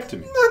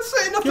hysterectomy. I'm not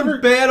saying nothing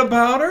bad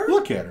about her.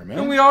 Look at her, man.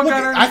 And we all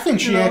got her. I think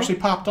she actually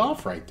popped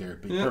off right there,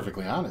 to be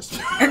perfectly honest.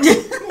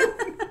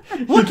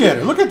 Look at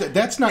her. Look at that.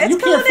 That's not... It's you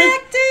can't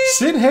acting.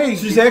 Sid Haig.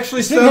 She's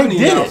actually Sid 70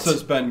 Haig now,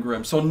 says Ben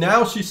Grimm. So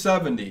now she's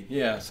 70.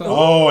 Yeah. So.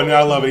 Oh, and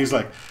I love it. He's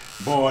like,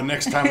 boy,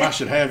 next time I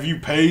should have you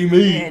pay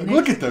me.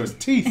 Look at those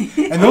teeth.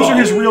 And those are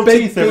his real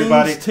teeth,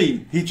 everybody.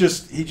 Teeth. He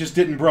just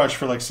didn't brush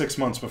for like 6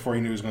 months before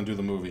he knew he was going to do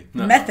the movie.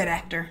 No. Method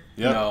actor.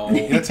 Yep.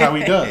 No. That's how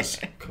he does.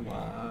 Come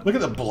on. Look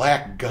at the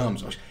black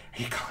gums.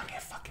 He calling me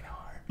a fucking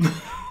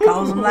whore.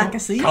 Calls him like a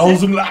Caesar.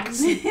 Calls him like a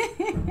Caesar.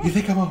 You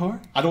think I'm a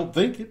whore? I don't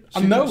think it.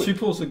 I know She it.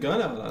 pulls a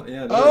gun out on it.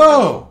 Yeah.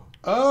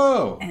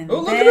 Oh,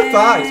 look at her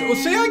thighs. Well,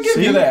 see, I give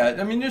you that.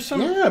 I mean, there's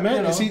some... Yeah, man.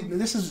 You know. See,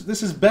 this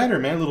is better,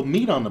 man. A little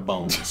meat on the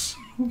bones.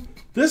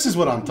 This is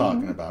what I'm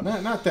talking about.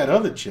 Not that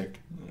other chick.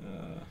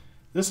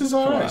 This is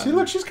all right. See,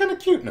 look, she's kind of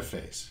cute in the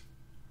face.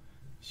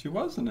 She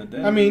was in a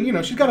day. I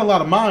mean, she's got a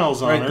lot of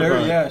miles on her. Right there,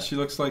 but yeah. She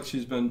looks like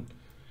she's been,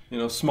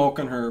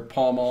 smoking her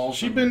Pall Malls.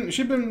 She's been,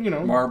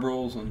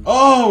 Marlboros and...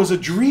 Oh, it was a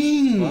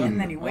dream. And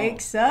then he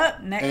wakes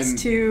up next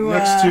to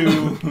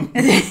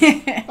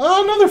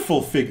another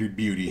full-figured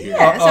beauty here.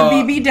 Yeah, it's a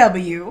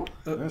BBW.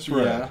 That's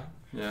right.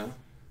 Yeah.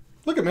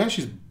 Look at, man,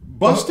 she's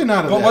busting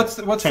out of that.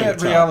 But what's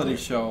that reality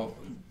show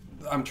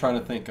I'm trying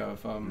to think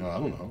of? I don't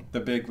know.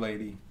 The big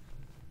lady.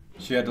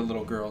 She had the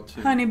little girl,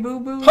 too. Honey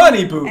Boo Boo.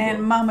 Honey Boo Boo.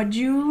 And Mama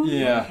June.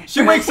 Yeah.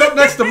 She wakes up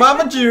next to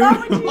Mama June.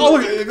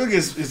 Oh, look,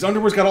 his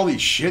underwear's got all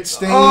these shit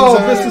stains Oh,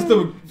 on this it. is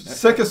the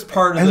sickest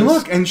part of And this.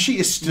 look, and she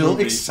is still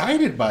movie.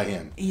 excited by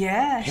him.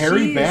 Yeah.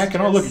 Hairy back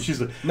and all. Look, she's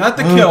like... Not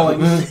the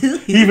killing.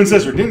 He even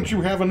says to her, didn't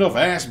you have enough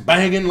ass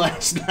banging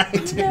last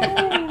night?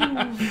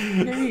 No.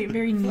 Very,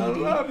 very needy. I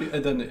love you.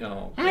 And then,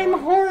 I'm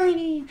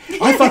horny.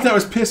 I thought that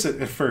was piss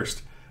at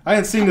first. I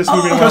hadn't seen this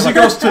movie in a while. Because he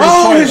goes to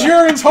the his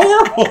urine's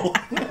horrible.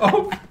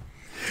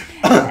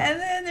 And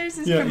then there's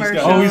this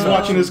commercial. He's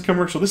watching his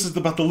commercial. This is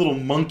about the little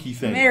monkey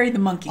thing. Mary the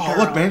monkey girl.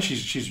 Oh, look, man,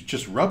 she's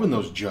just rubbing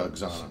those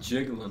jugs on him.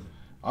 Jiggling.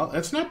 Oh,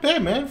 that's not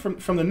bad, man.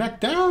 From the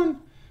neck down,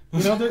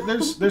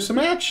 there's some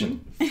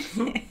action.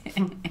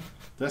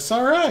 That's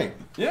all right.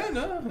 Yeah,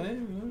 no.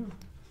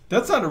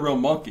 That's not a real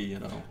monkey,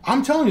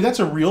 I'm telling you, that's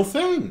a real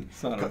thing.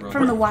 It's not a real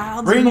From the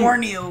wilds of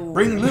Borneo.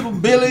 Bring little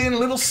Billy and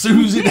little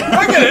Susie down.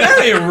 Look at it.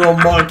 That ain't a real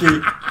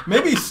monkey.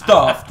 Maybe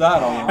stuffed. I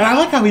don't know. And I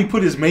like how he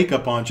put his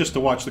makeup on just to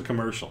watch the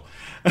commercial.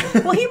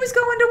 Well, he was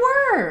going to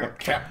work.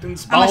 Captain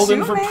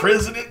Spaulding for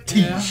President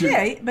T-shirt.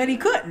 Yeah, but he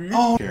couldn't.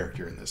 Oh,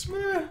 character in this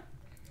movie.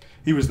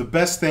 He was the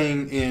best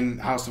thing in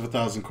House of a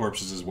Thousand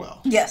Corpses as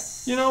well.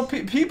 Yes.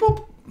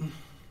 People...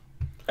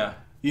 Yeah.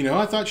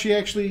 I thought she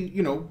actually,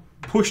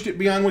 pushed it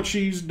beyond what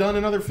she's done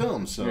in other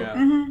films. So. Yeah.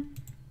 Mm-hmm.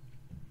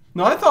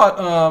 No, I thought...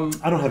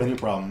 I don't have any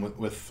problem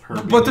with her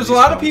being But there's in a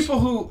lot these of people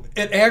who...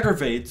 It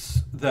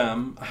aggravates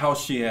them how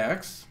she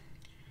acts.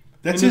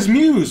 That's his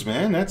muse,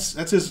 man. That's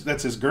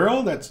his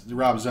girl. That's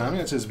Rob Zombie.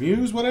 That's his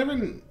muse, whatever.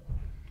 And,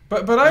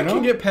 but I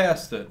can get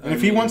past it. And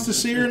if he wants to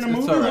see her in a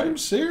movie, right. let him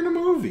see her in a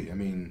movie. I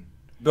mean...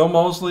 Bill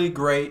Moseley,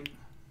 great.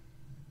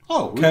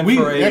 Oh, Ken we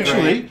Foray,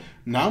 actually... great.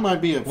 Now might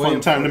be a fun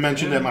time to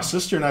mention that my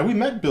sister and I, we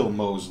met Bill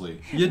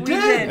Moseley. You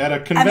did? At a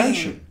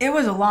convention. I mean, it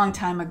was a long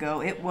time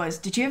ago. It was...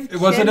 Did you have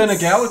kids? Was it in a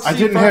galaxy? I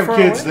didn't far, have far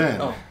kids away?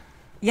 then. Oh.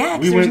 Yeah,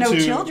 because there's no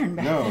children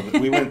back then. No,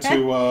 we went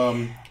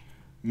to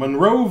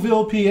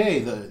Monroeville,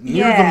 PA,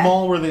 near the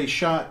mall where they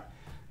shot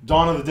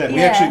Dawn of the Dead.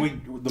 Yeah.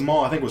 The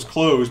mall, I think, was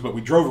closed, but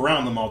we drove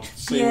around the mall just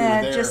to see we were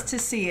there. Just to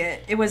see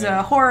it. It was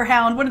a horror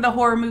hound, one of the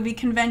horror movie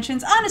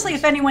conventions. Honestly,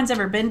 if anyone's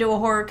ever been to a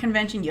horror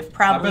convention, you've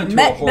probably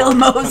met Bill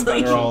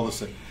Moseley. They're all the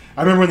same.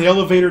 I remember when the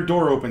elevator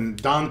door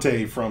opened,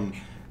 Dante from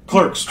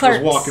Clerks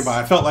was walking by.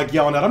 I felt like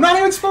yelling out, I'm not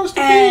even supposed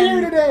to be here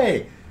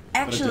today.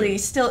 Actually,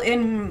 still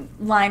in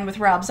line with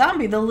Rob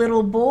Zombie, the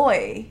little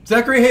boy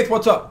Zachary Haith,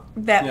 what's up?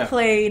 that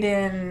played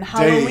in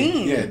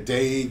Halloween.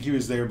 Dave, he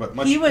was there, but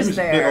He was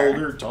there. a bit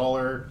older,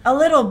 taller. A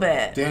little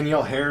bit.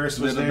 Danielle Harris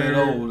was A little there.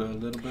 bit older, a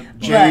little bit.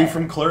 Jay But-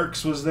 from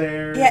Clerks was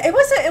there. Yeah, it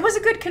was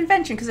a good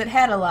convention because it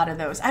had a lot of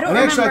those. I don't And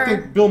remember. actually, I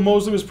think Bill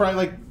Moseley was probably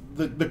like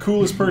the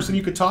coolest person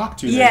you could talk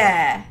to. there.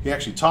 Yeah. He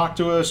actually talked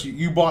to us.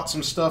 You bought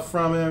some stuff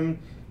from him.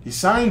 He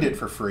signed it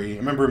for free. I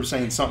remember him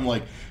saying something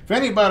like, if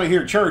anybody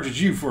here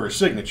charges you for a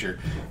signature,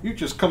 you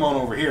just come on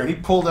over here. And he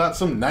pulled out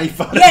some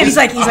knife out of Yeah, his he's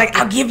like,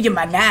 I'll give you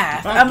my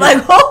knife. I'm like,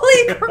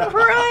 holy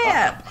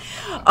crap.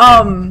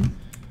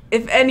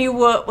 If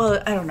anyone,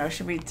 well, I don't know.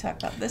 Should we talk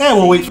about this? Yeah,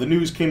 well, wait. The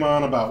news came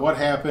on about what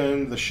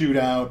happened, the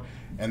shootout,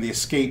 and the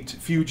escaped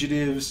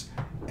fugitives.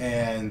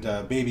 And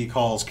Baby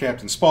calls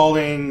Captain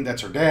Spaulding.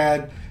 That's her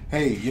dad.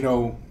 Hey,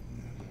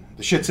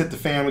 the shit's hit the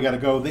fan. We got to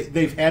go.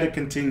 They've had a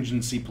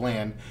contingency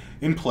plan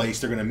in place.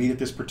 They're going to meet at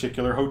this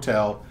particular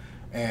hotel.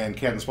 And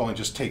Captain Spaulding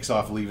just takes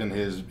off, leaving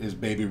his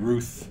baby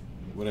Ruth,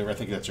 whatever, I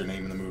think that's her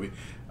name in the movie,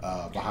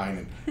 behind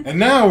him. And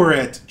now we're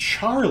at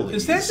Charlie's.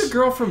 Is that the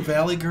girl from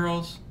Valley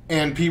Girls?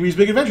 And Pee-wee's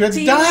Big Adventure. That's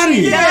Pee-wee. Dottie.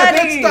 Yeah,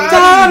 that's Dottie.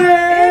 Dottie. It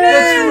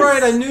That's is.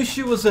 right. I knew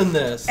she was in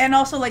this. And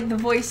also like the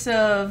voice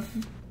of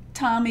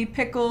Tommy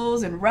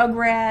Pickles and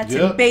Rugrats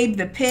Yep. and Babe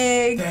the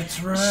Pig.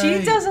 That's right.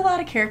 She does a lot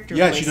of character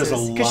Yeah, voices. she does a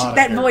 'cause lot of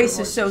that character voice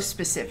is so voices.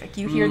 specific.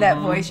 You hear that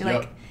voice, you're Yep.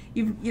 like,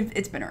 you've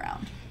it's been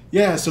around.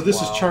 Yeah, so this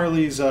is Wow.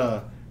 Charlie's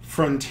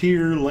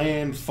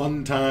Frontierland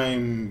Fun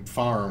Time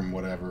Farm,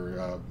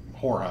 whatever,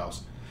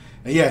 whorehouse.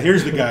 And yeah,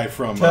 here's the guy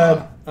from...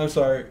 Ted, I'm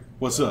sorry.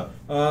 what's up?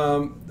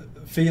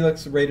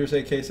 Felix Raiders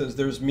AK says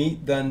there's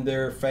meat, then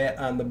they're fat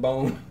on the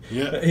bone.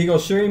 Yeah. He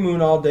goes Sherry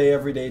Moon all day,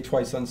 every day,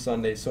 twice on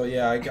Sunday. So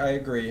yeah, I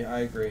agree.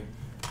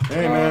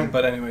 Hey, man.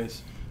 But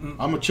anyways,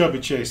 I'm a chubby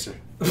chaser.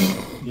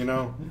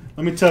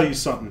 Let me tell you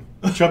something.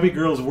 Chubby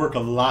girls work a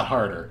lot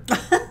harder.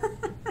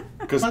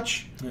 Because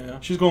Yeah.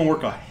 she's going to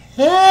work a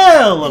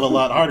hell of a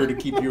lot harder to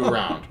keep you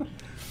around.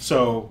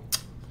 So,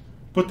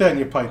 put that in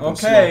your pipe and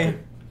smoke Okay.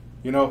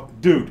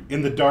 it. Dude,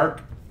 in the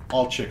dark,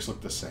 all chicks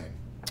look the same.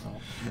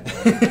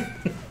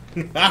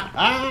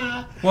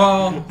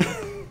 well,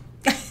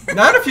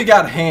 not if you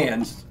got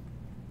hands.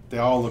 They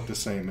all look the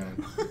same,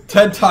 man.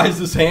 Ted ties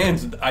his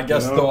hands. I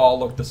guess You know? they'll all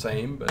look the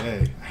same. But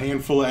Hey,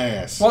 handful of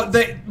ass. well,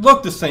 they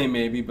look the same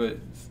maybe, but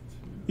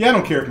Yeah, I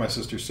don't care if my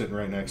sister's sitting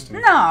right next to me.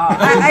 No,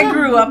 I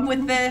grew up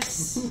with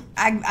this.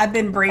 I've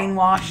been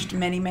brainwashed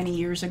many, many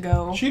years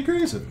ago. She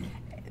agrees with me.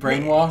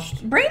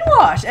 brainwashed.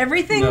 Brainwashed.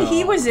 Everything No.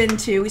 he was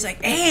into. He's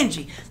like,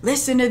 Angie,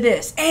 listen to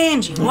this.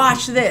 Angie,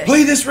 watch this.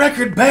 Play this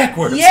record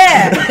backwards.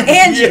 Yeah,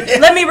 Angie,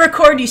 let me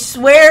record you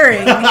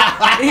swearing.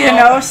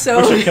 So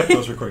Wish I kept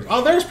those recordings.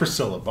 Oh, there's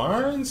Priscilla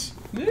Barnes.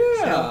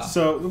 Yeah.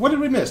 So, what did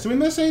we miss? Did we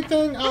miss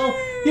anything?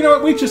 Oh, you know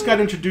what? We just got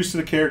introduced to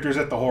the characters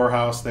at the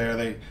whorehouse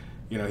there.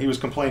 He was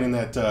complaining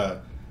that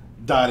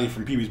Dottie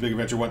from Pee-wee's Big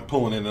Adventure wasn't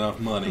pulling in enough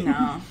money.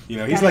 No. He's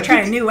Gotta like,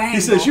 try a new he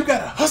angle. says, you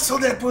gotta hustle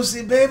that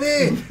pussy,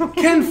 baby.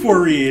 Ken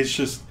Foree is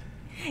just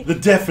the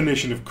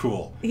definition of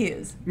cool. he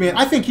is. Man,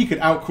 I think he could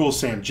outcool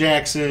Sam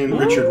Jackson,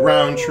 Richard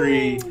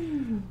Roundtree.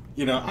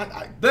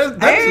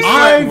 That's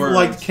I've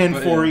liked Ken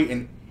Foree,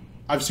 and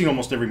I've seen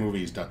almost every movie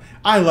he's done.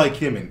 I like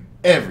him in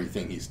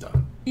everything he's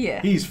done.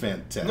 Yeah. He's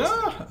fantastic.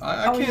 No,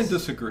 I can't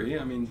disagree.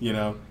 I mean,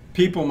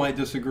 people might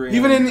disagree.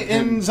 Even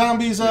in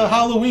Zombies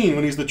Halloween,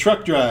 when he's the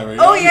truck driver.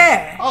 Oh,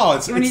 yeah. Oh,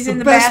 it's When it's he's the in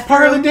the best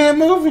part of the bathroom.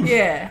 damn movie.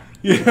 Yeah.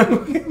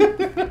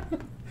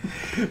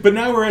 But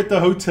now we're at the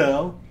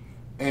hotel.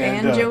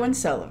 And, Banjo and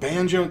Sullivan.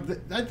 Banjo.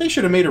 They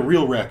should have made a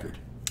real record.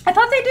 I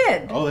thought they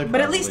did. Oh, they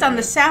but at probably least on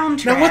the did.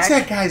 soundtrack. Now, what's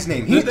that guy's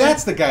name?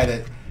 That's the guy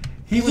that...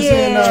 He was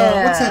in...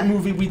 What's that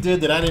movie we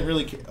did that I didn't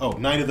really... Oh,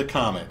 Night of the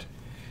Comet.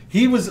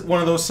 He was one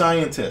of those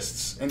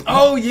scientists. And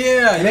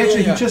yeah. And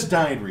actually, he just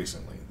died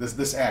recently.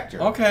 This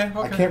actor. Okay.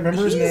 I can't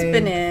remember his He's name.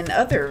 been in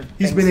other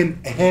He's things. been in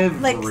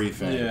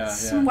everything. Yeah.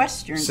 Some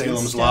westerns and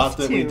Salem's stuff Lot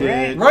that we too,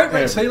 did. right? Right.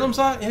 Everything. Salem's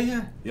Lot.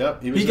 Yeah.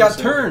 Yep. He was got in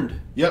Salem.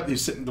 turned. Yep.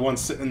 He's the one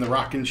sitting in the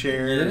rocking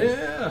chair.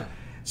 Yeah.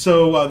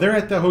 So they're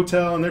at the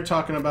hotel and they're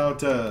talking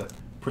about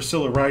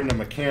Priscilla riding a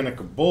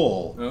mechanical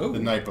bull Oh. the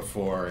night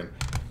before, and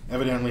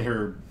evidently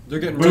her They're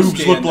getting boobs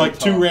risky look and like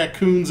they two talk.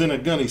 raccoons in a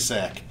gunny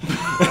sack.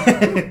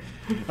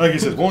 Like he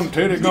says, one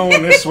titty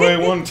going this way,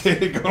 one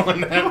titty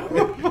going that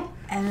way.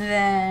 And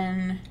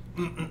then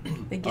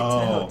they get to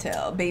the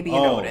hotel. Baby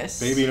and Otis.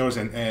 Baby and Otis,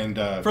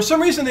 and For some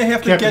reason, they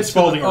have to Captain get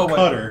Spaulding to the, or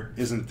Cutter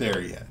isn't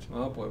there yet.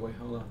 Oh boy, wait,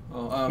 hold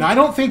on. Now I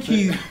don't think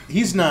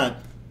he's not.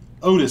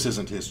 Otis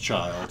isn't his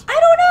child I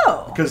don't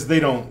know. because they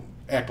don't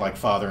act like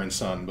father and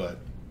son, but.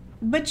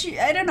 But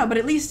I don't know. But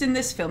at least in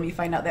this film, you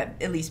find out that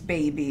at least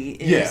Baby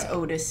is Yeah.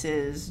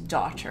 Otis's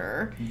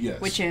daughter.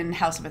 Yes. Which in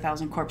House of a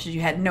Thousand Corpses,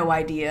 you had no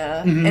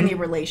idea any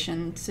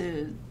relation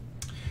to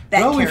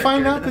that Well, we character,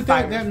 find out to the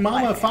that Firefly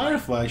Mama family.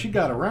 Firefly, she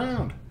got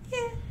around.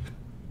 Yeah.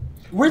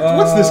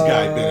 What's this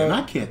guy been in?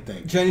 I can't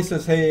think. Jenny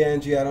says, "Hey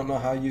Angie, I don't know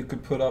how you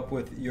could put up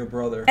with your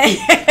brother."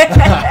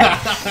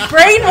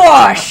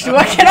 Brainwashed.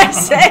 What can I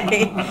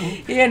say?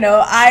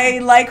 I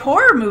like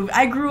horror movies.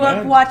 I grew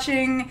up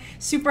watching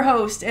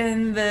Superhost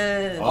and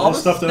all the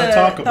stuff that I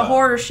talk about. The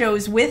horror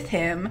shows with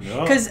him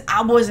because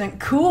I wasn't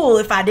cool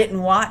if I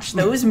didn't watch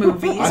those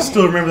movies. I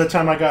still remember the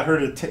time I got her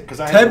to tape because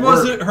Ted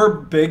wasn't her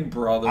big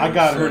brother. I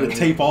got her to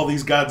tape all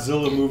these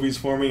Godzilla movies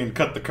for me and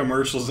cut the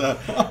commercials out.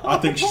 I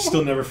think she'll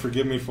still never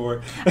forgive me for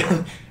it.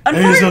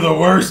 These are the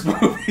worst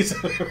movies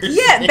I've ever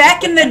seen.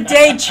 Back in the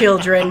day,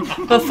 children,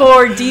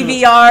 before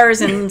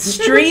DVRs and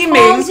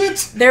streaming,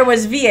 there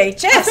was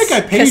VHS. I think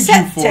I paid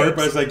you for it,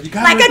 but I was like, you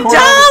got like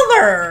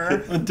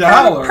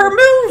 $1 per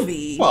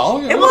movie.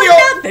 Well, it was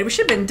nothing. It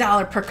should have been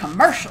 $1 per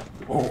commercial.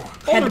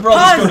 Had to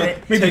pause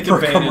it. Maybe for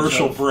a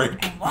commercial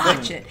break. And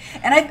watch it.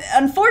 And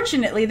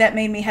unfortunately, that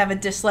made me have a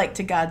dislike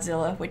to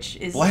Godzilla, which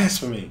is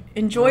blasphemy.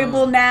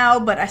 Enjoyable now,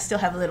 but I still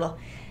have a little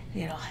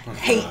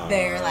hate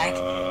there. Like,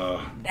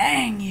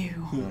 dang you.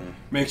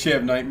 Makes you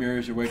have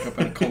nightmares. You wake up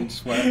in a cold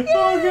sweat.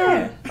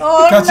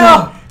 Oh,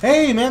 no.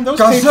 Hey, man, those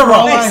tapes were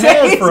all I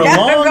had for a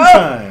long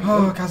time.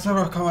 Oh,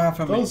 Godzilla, come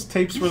after me. Those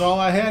tapes were all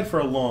I had for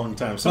a long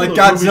time. Like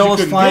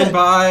Godzilla's flying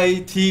by,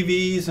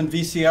 TVs and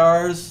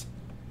VCRs.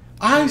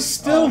 I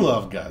still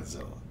love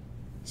Godzilla.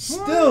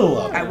 Still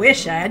love it. I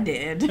wish I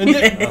did. And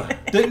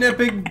didn't that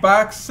big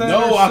box set?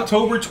 No,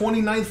 October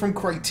 29th from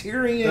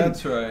Criterion.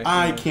 That's right.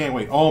 I can't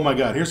wait. Oh my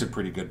God, here's a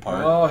pretty good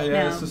part. Oh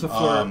yeah, this is a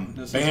flirt.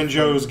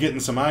 Banjo's getting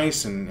some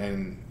ice,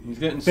 and he's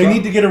getting. They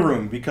need to get a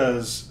room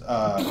because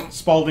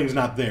Spaulding's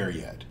not there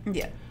yet.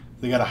 Yeah.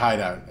 They got to hide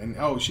out, and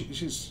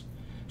she's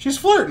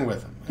flirting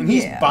with him, and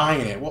he's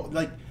buying it. Well,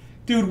 like,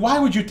 dude, why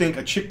would you think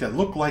a chick that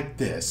looked like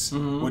this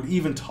would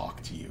even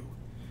talk to you?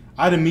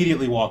 I'd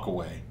immediately walk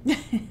away.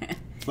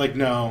 Like,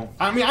 no.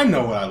 I mean, I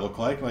know what I look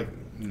like. Like,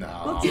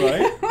 no.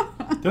 Right?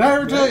 Did I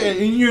ever tell you?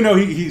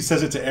 He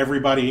says it to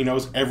everybody he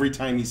knows every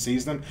time he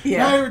sees them.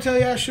 Yeah. Did I ever tell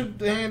you I shook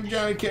the hand of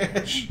Johnny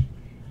Cash?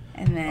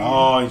 And then,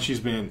 and she's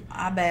been.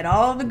 I bet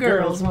all the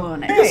girls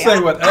want it. You can say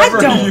whatever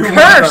I don't you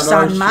curse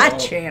want on my show.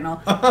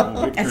 Channel.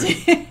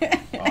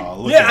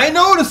 Yeah, I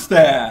noticed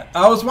that.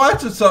 I was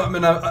watching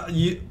something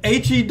and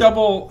H-E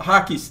double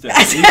hockey stick.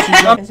 No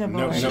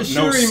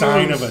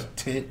sign of a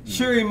tit.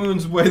 Shuri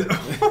Moon's way.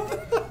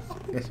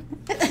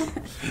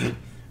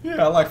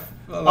 Yeah, I like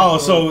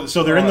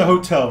so they're in the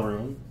hotel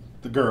room,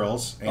 the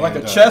girls. And, I like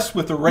a chest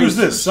with a razor. Who's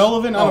this?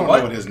 Sullivan? I don't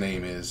know what his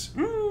name is.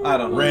 I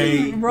don't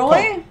know.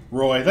 Roy?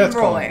 Roy. That's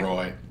called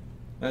Roy.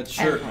 That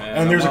shirt, man.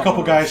 And there's a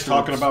couple guys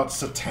talking about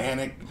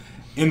satanic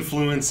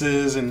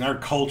influences in our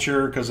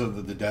culture because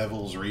of the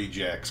devil's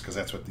rejects, because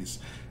that's what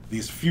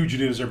these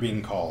fugitives are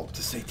being called.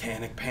 The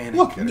satanic panic.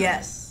 Look at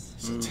yes.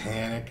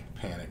 Satanic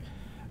panic.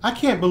 I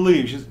can't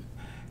believe she's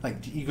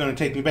like, you gonna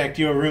take me back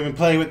to your room and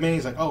play with me?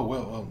 He's like, oh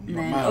well,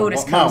 my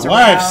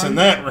wife's in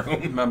that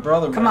room. My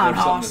brother. Come on,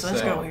 Hoss,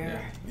 let's go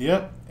here.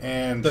 Yep,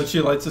 and then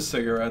she lights a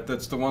cigarette.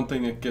 That's the one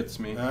thing that gets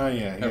me. Oh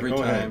every go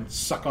time. Ahead.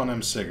 Suck on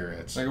them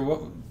cigarettes. Like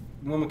what?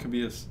 Woman can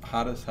be as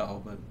hot as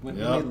hell, but when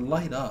they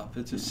light up,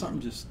 it's just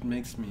something just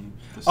makes me.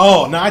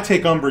 Oh, now I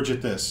take umbrage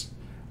at this.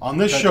 On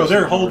this show,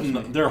 they're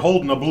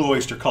holding a Blue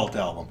Oyster Cult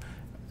album.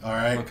 All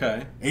right.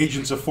 Okay.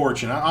 Agents of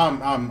Fortune.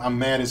 I'm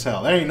mad as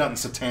hell. There ain't nothing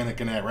satanic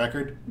in that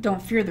record.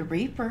 Don't fear the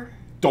Reaper.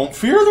 Don't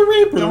fear the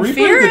Reaper. Don't the Reaper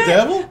fear is the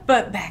devil.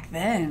 But back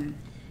then.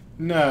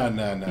 No.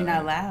 You're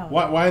not allowed.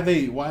 Why are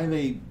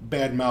they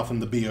bad mouthing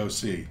the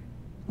BOC?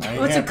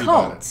 Well, it's a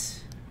cult.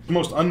 The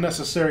most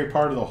unnecessary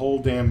part of the whole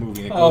damn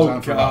movie. It goes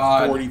on for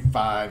about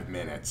 45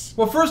 minutes.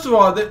 Well, first of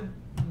all,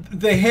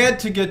 they had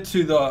to get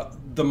to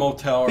the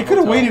motel. They could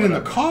have waited in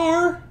the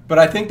car. But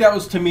I think that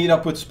was to meet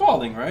up with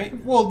Spaulding, right?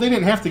 Well, they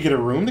didn't have to get a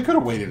room. They could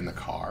have waited in the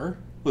car.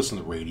 Listen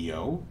to the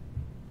radio.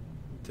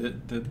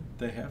 Did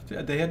they have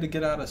to? They had to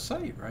get out of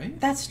sight, right?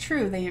 That's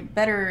true. They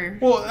better.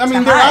 Well, I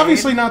mean, they're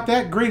obviously not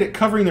that great at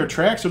covering their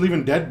tracks. They're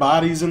leaving dead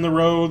bodies in the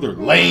road. They're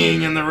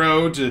laying in the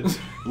road to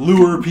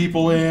lure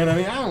people in. I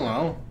mean, I don't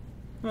know.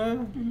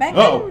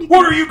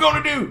 What are you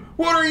going to do?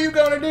 What are you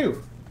going to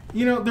do?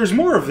 You know, there's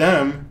more of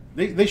them.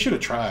 They should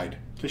have tried.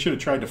 They should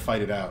have tried to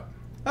fight it out.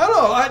 I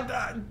don't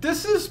know.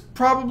 This is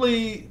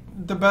probably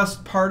the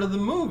best part of the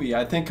movie,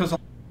 I think, because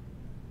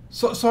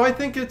so I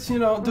think it's,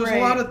 there's a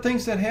lot of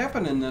things that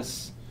happen in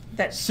this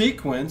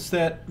sequence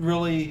that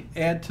really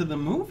add to the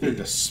movie.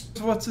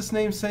 What's his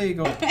name say? You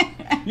go,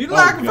 you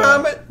like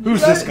vomit?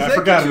 Who's this guy? I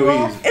forgot who he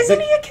is. Isn't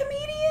he a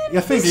comedian?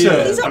 I think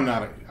so. I'm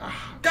not a...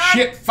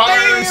 Shit,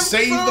 fire,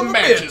 save the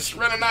matches.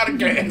 Running out of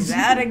gas. He's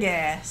out of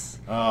gas.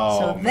 Oh.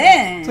 So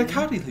then... It's like,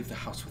 how did he leave the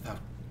house without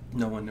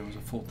knowing there was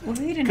a full tank? Well,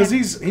 because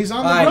he's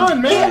on the run,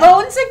 man. He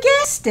owns a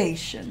gas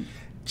station.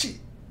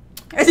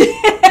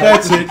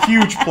 That's a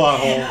huge plot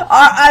hole.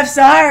 I'm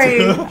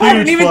sorry. I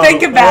didn't even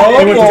think about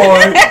it.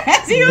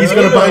 He's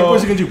going to buy...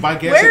 What's he going to do? Buy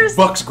gas at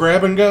Buck's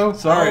Grab and Go?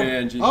 Sorry,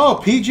 Angie.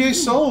 Oh, PJ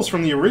Souls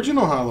from the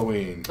original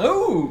Halloween.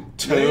 Oh.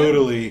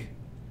 Totally. Man.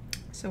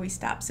 So he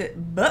stops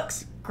at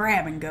Buck's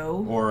Grab and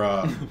Go.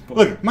 Or,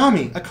 look,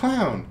 Mommy, a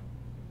clown.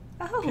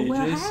 Oh,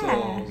 PJ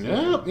Souls.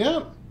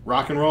 Yep.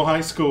 Rock and Roll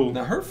High School.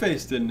 Now her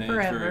face didn't age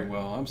Forever. very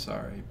well. I'm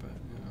sorry, but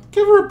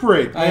Give her a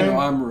break, I man. know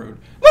I'm rude.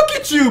 Look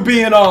at you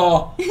being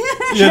all. She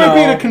might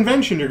be at a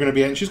convention you're going to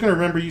be at, and she's going to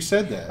remember you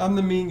said that. I'm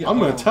the mean guy. I'm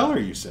going to tell her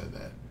you said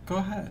that. Go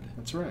ahead.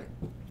 That's right.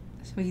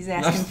 So he's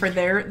asking for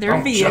their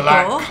Don't vehicle. you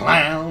like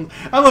clown?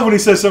 I love when he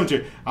says something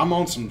to you. I'm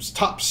on some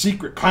top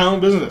secret clown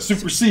business that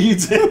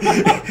supersedes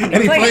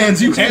any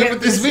plans you have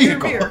with this here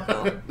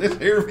vehicle. This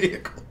here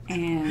vehicle.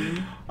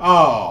 And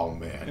Oh,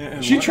 man.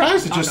 And She what-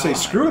 tries to just say, God.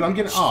 screw it. I'm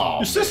getting... Oh,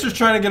 Your sister's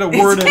trying to get a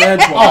word in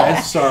edgewise.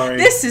 oh, sorry.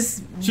 this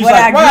is She's what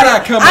like, "Why'd I I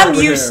grew come I'm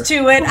over used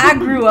here?" to it. I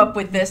grew up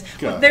with this.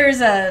 God.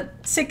 There's a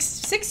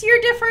six-year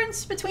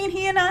difference between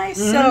he and I.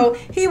 Mm-hmm. So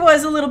he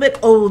was a little bit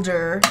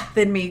older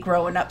than me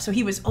growing up. So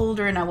he was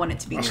older, and I wanted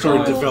to be I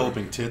started cool.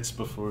 developing tits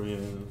before you...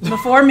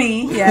 Before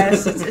me.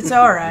 Yes, it's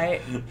all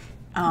right.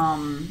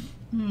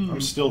 I'm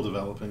still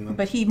developing them.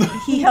 But he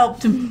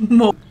helped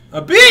more.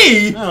 A B?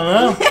 I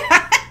don't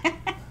know.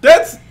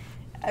 That's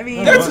I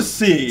mean, that's a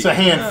C. It's a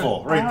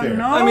handful right I there. don't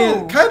know. I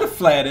mean, kind of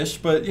flattish,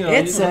 but you know.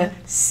 It's a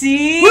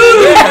C.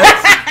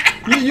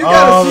 You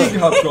got a C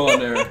cup going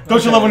there.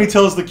 Don't you love when he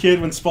tells the kid,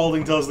 when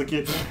Spalding tells the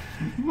kid,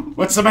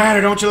 what's the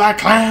matter? Don't you like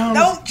clowns?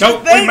 Don't you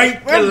we think make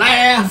you we're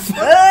laugh?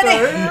 Funny.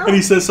 And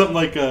he says something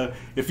like, I'm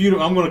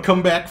going to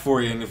come back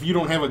for you, and if you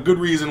don't have a good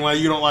reason why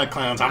you don't like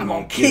clowns, I'm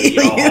going to kill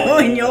Kill your you whole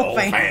and your whole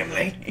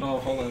family. Oh,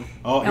 hold on.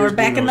 Oh, Now we're here's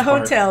back in the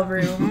Dino's part. hotel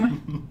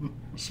room.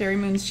 Sherry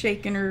Moon's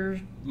shaking her.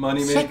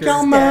 Moneymaker.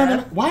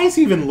 Stuff. Why is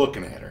he even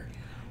looking at her?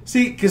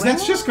 See, because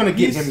that's Well, just going to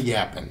get he's- him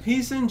yapping.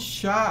 He's in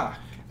shock.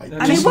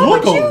 Just what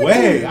look would you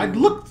away. do? I'd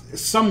look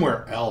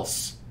somewhere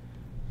else.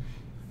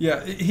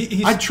 Yeah,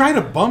 he's. I'd try to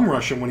bum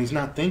rush him when he's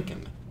not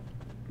thinking.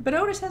 But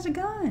Otis has a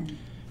gun.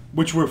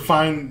 Which we're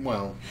fine.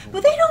 Well,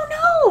 Well, they don't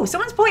know.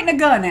 Someone's pointing a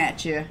gun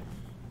at you.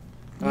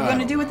 You're I going to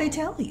don't do what know. they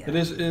tell you. It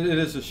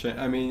is a shame.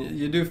 I mean,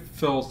 you do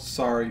feel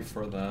sorry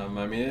for them.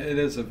 I mean, it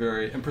is a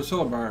very and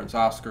Priscilla Barnes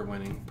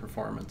Oscar-winning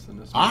performance in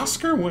this movie.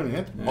 Oscar winning.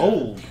 That's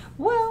bold.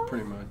 Well,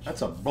 Pretty much.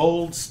 That's a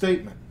bold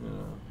statement.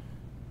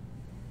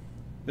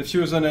 If she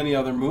was in any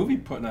other movie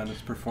putting on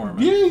this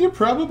performance, Yeah, you're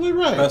probably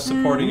right. best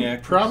supporting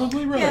actress.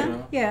 Probably right. yeah,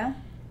 know. yeah.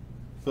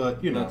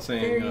 But, you know. Not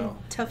saying, Very you know.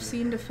 tough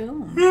scene to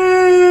film. Yeah?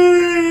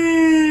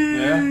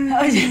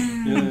 Oh,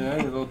 Yeah, you're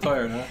a little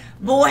tired, huh?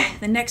 Boy,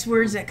 the next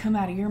words that come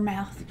out of your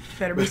mouth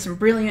better be some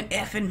brilliant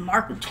effing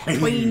Mark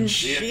Twain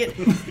shit.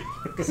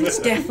 'Cause it's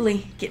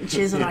definitely getting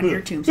chiseled on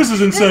your tombstone. This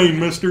is insane,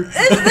 mister.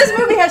 This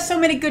movie has so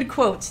many good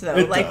quotes, though.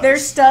 It Like, does.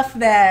 there's stuff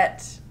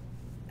that,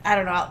 I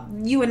don't know,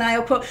 you and I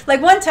will quote.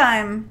 Like, one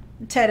time,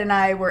 Ted and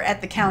I were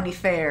at the county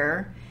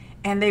fair,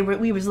 and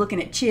we was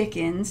looking at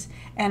chickens,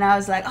 and I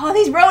was like, "Oh,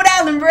 these Rhode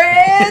Island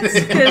breads,"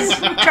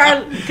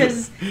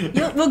 because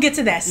we'll get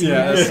to that scene in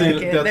Yeah, a that scene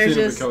second. will There's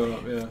be just, coming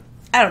up, yeah.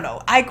 I don't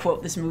know. I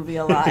quote this movie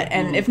a lot,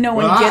 and if no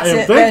one Well, gets I am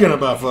it, thinking then,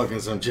 about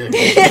fucking some chicken.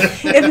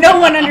 if no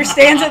one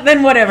understands it,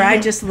 then whatever. I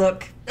just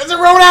look. Is it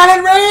Rhode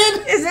Island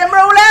red? Is it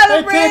Rhode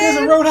Island Hey, Ted, is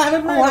bread? it Rhode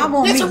Island red? Oh, I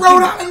won't it's a meet Rhode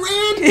you. Island red.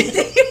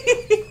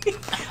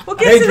 We'll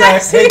get Hey, to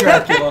that hey, scene.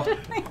 Dracula.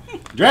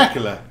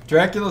 Dracula.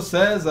 Dracula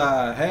says,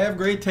 "Have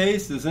great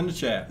taste" is in the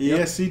chat.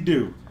 Yes, he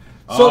do.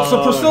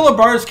 So Priscilla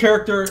Barnes'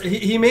 character,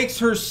 he makes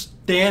her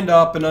stand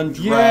up and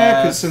undress.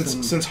 Yeah, because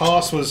and- since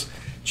Hoss was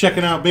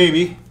checking out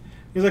baby,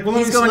 he's like, well,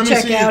 He's going to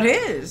check out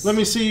his. Let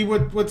me see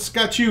what's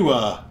got you,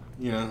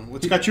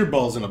 what's got your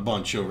balls in a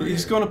bunch over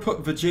he's here. going to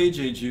put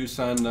vajayjay juice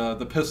on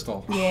the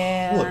pistol.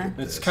 Yeah. Look at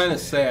It's this. kind of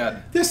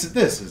sad. This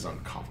is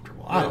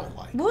uncomfortable. I don't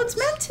like. Well, it's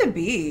meant to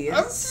be.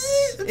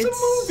 It's a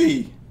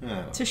movie.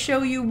 it. To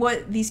show you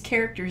what these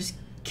characters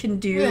can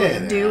do Yeah.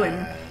 and do,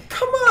 and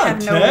Come on,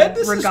 Have no Ted.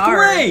 This regard.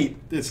 is great.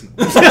 It's,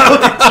 this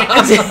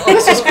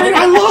is great.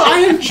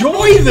 I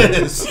enjoy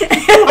this.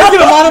 I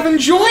get a lot of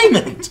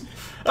enjoyment.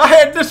 I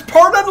had this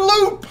part on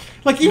loop.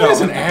 Like even No. as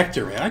an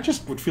actor, man, I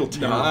just would feel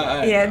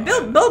terrible. yeah.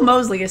 Bill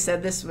Moseley has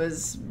said this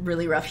was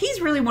really rough.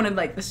 He's really one of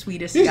like the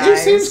sweetest He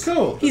guys. seems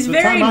cool. He's The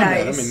very time I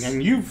met nice. him,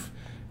 and you've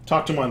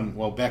talked to him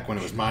on back when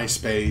it was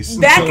MySpace.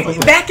 Back in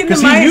the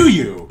because he knew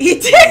you. He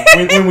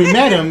did. when we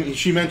met him,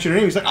 she mentioned her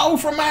name. He's like, "Oh,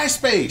 from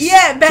MySpace."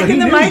 Yeah, back So in he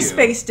the knew you.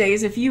 MySpace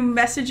days, if you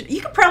message,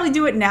 you could probably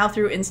do it now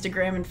through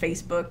Instagram and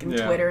Facebook and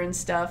Yeah. Twitter and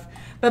stuff.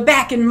 But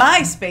back in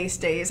MySpace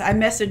days, I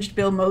messaged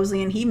Bill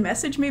Moseley and he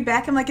messaged me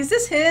back. I'm like, is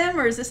this him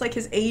or is this like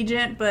his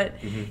agent? But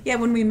yeah,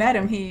 when we met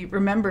him, he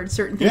remembered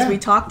certain things Yeah. we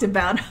talked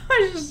about.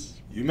 I was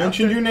just, You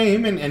mentioned your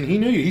name, and he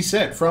knew you. He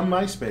said, "From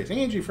MySpace,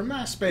 Angie from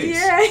MySpace."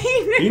 yeah,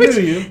 He knew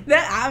you.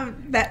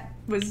 That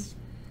was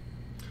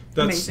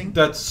amazing.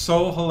 That's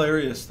so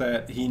hilarious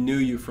that he knew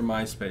you from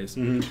MySpace.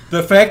 Mm-hmm.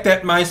 The fact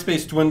that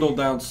MySpace dwindled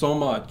down so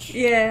much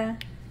yeah.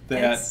 that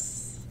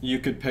It's- you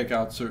could pick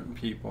out certain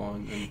people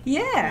and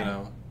Yeah. you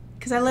know.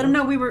 Because I let him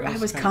know I That's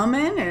was kinda-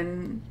 coming,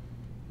 and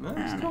I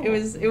That's don't know,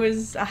 cool. it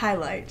was a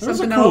highlight, It was a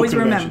something cool to always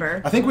convention.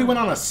 remember. I think we went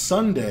on a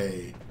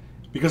Sunday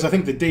because I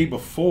think the day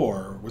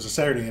before was a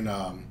Saturday, and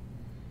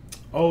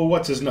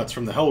what's his nuts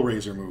from the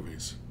Hellraiser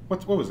movies?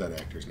 What was that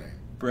actor's name?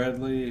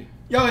 Bradley,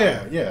 Oh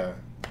yeah.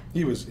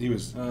 He was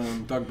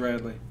Doug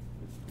Bradley.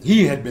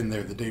 he had been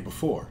there the day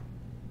before.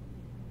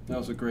 That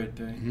was a great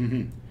day.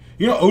 Mm-hmm.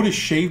 You know, Otis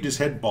shaved his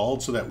head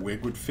bald so that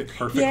wig would fit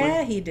perfectly.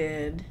 Yeah, he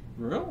did.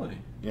 Really?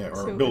 Yeah, or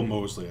So- Bill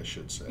Moseley, I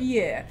should say.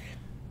 Yeah.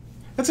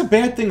 That's a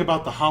bad thing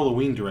about the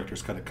Halloween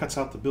director's cut. It cuts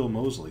out the Bill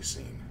Moseley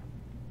scene.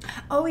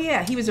 Oh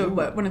yeah, he was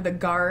one of the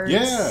guards.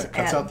 Yeah, it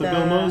cuts at out the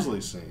Bill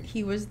Moseley scene.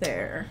 He was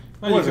there.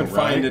 Well, you Wasn't can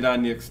find right. it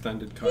on the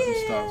extended cut and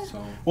Yeah. stuff.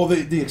 So Well,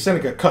 the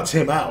extended cut cuts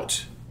him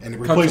out and it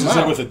Cuts replaces him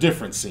it out. with a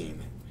different scene.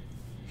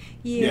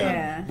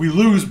 Yeah. We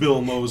lose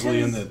Bill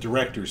Moseley in 'Cause the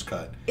director's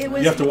cut. it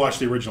was- you have to watch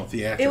the original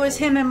theatrical. It was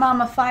him and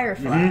Mama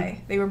Firefly. Mm-hmm.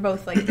 They were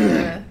both like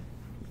the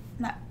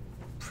not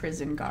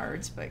prison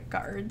guards, but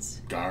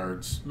guards.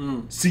 Guards.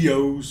 Mm.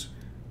 COs.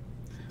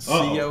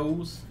 Uh-oh.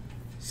 COs.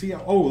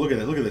 Oh, look at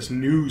that. Look at this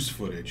news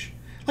footage.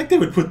 Like they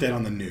would put that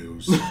on the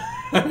news.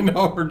 I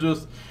know, we're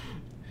just.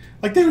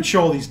 Like they would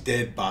show all these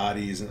dead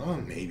bodies, and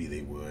maybe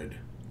they would.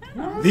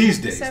 Oh,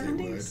 These the days they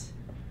 70s.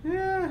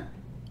 Yeah.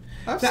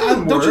 I've Now,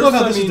 seen don't you love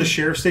how worse. this I is the mean,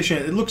 sheriff's station?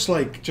 It looks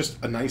like just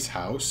a nice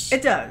house.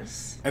 It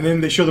does. And then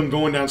they show them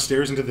going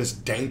downstairs into this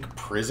dank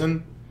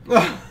prison.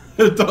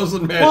 it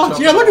doesn't match Well, up.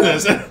 yeah, look at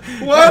this.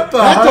 What the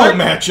That heck? don't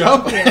match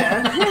up.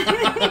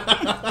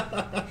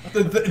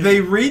 They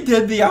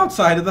redid the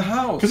outside of the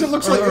house. Because it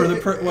looks like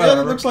it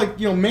whatever. looks like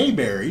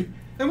Mayberry.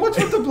 And what's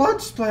with the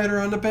blood splatter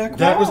on the back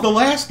That wall? was the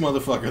last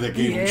motherfucker that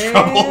gave him Yeah,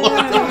 trouble.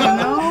 I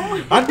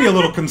know. I'd be a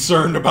little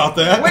concerned about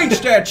that.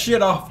 Waste that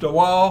shit off the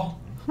wall.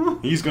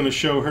 He's gonna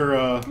show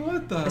her.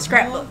 What the? The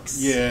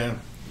scrapbooks. Yeah.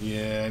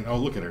 And oh,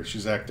 look at her.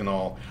 She's acting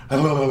all.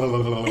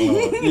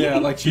 Yeah,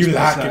 like she's You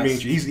like me.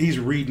 possessed. He's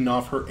reading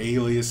off her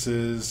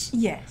aliases.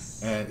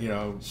 Yes. And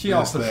She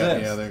all this, that,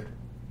 possessed. yeah, they're-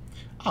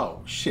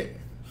 oh shit!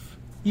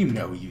 You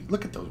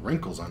look at those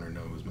wrinkles on her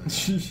nose, man.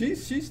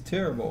 She's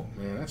terrible.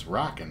 Man, that's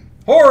rocking.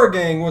 Horror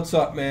gang, what's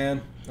up,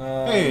 man?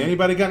 Hey,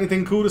 anybody got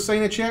anything cool to say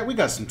in the chat? We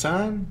got some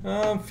time.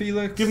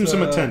 Felix. Give him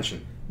some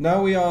attention.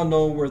 Now we all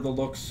know where the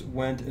looks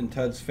went in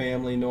Ted's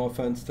family. No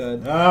offense,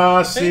 Ted.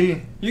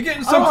 See. You're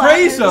getting some Oh,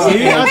 praise, though.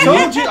 See,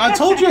 I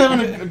told you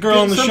having a girl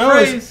on the Get some show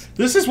praise.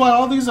 this is why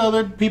all these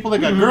other people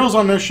that got girls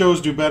on their shows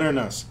do better than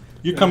us.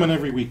 You're coming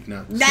every week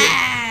now. Nah.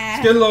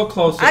 Let's get a little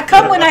closer. I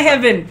come when I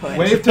have input.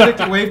 Wave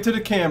to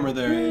the camera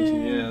there, Angie.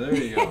 Yeah, there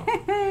you go.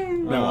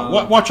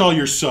 Now, watch all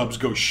your subs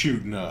go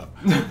shooting up.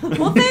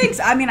 Well, thanks.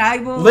 I mean, I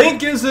will.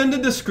 Link is in the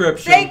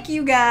description. Thank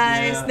you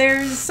guys. Yeah.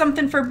 There's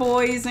something for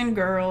boys and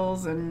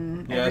girls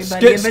and Yeah,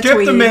 everybody in skip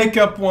between. the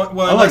makeup one.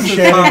 Well, I like unless it's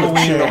Shannon and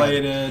Halloween Chad.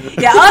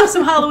 related. Yeah, I'll have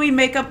some Halloween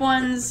makeup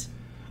ones.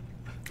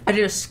 I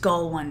did a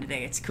skull one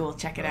today. It's cool.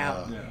 Check it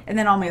out. Yeah. And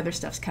then all my other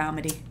stuff's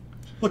comedy.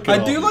 Look at I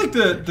all do these like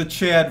people. the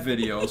Chad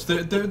videos.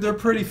 They're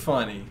pretty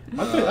funny.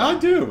 I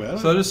do, man.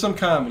 So there's some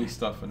comedy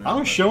stuff in there. I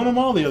was showing them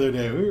all the other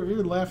day. We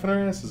were laughing our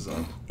asses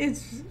off.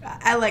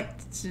 I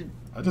like to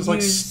I just like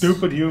use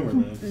stupid humor,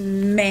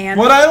 man. man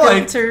What I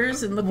liked-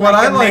 filters and look What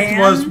like I a liked man.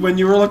 was when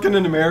you were looking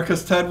in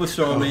America's Ted was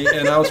showing me,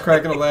 and I was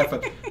cracking a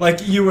laughing.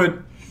 Like you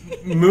would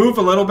move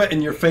a little bit,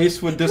 and your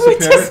face would disappear,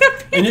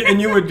 disappear.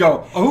 and you would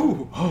go,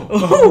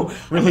 oh.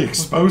 Really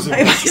exposing.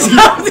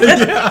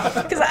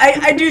 Because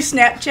I do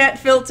Snapchat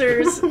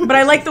filters, but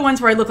I like the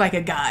ones where I look like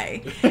a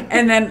guy.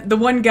 And then the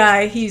one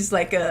guy, he's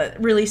like a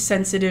really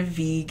sensitive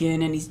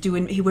vegan, and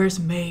he wears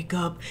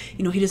makeup.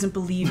 You know, he doesn't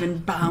believe in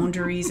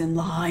boundaries and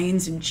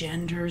lines and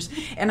genders.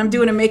 And I'm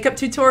doing a makeup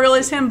tutorial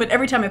as him, but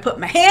every time I put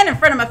my hand in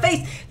front of my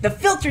face, the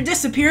filter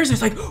disappears.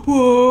 It's like,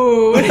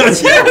 whoa. And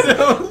it's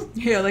just,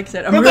 yeah, like I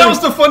said, I'm But really, that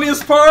was the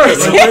funniest part.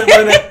 Like,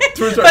 when it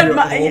turns out but you're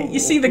like, you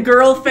see the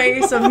girl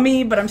face of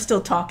me, but I'm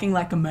still talking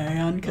like a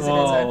man because it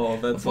Oh, is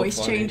a that's so voice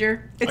funny.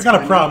 changer. I It's got a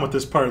funny. problem with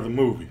this part of the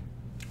movie.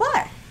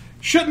 Why?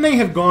 Shouldn't they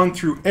have gone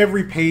through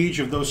every page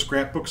of those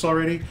scrapbooks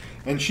already?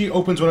 And she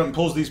opens one up and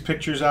pulls these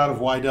pictures out of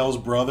Wydell's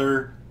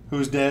brother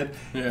who's dead.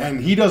 Yeah.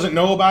 And he doesn't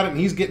know about it and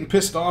he's getting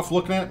pissed off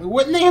looking at it.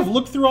 Wouldn't they have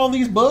looked through all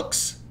these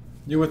books?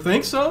 You would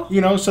think so?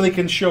 You know, so they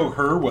can show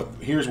her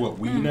here's what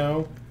we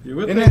know. You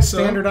would Isn't think that so.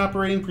 standard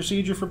operating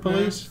procedure for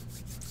police?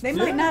 They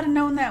might not have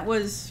known that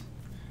was.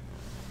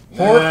 This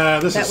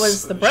That is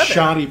was the brother.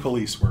 shoddy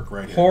police work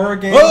right here. Horror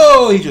gang.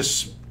 Oh, he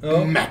just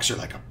Oh. smacks her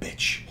like a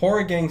bitch.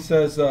 Horror Gang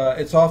says,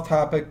 it's off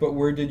topic, but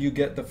where did you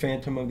get the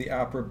Phantom of the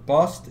Opera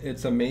bust?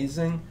 It's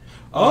amazing.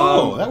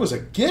 Oh, that was a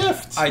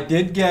gift. I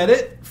did get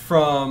it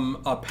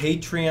from a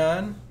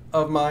Patreon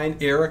of mine,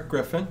 Eric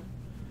Griffin.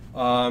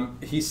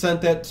 He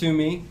sent that to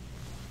me,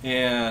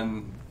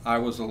 and I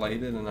was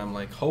elated, and I'm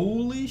like,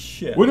 holy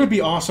shit. Wouldn't it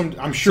be awesome?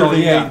 I'm sure So,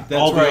 they yeah, made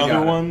that's all where the I got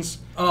other it. ones.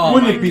 Oh,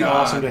 Wouldn't my it be God.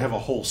 awesome to have a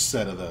whole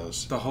set of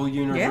those? The whole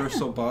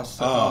Universal bust?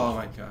 Oh. Oh,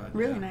 my God.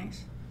 Really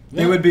nice.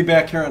 They would be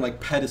back here on,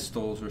 like,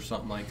 pedestals or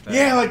something like that.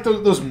 Yeah, like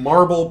those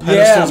marble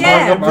pedestals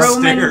Yeah, going up the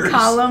Roman stairs.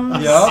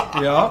 columns.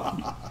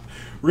 Yup.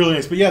 Really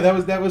nice. But yeah,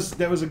 that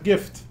was a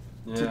gift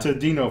Yeah. to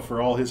Dino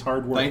for all his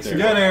hard work Thanks there.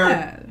 again, Eric.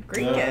 Yeah,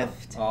 great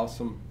gift.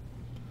 Awesome.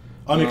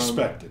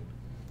 Unexpected.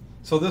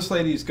 So this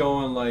lady's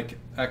going, like,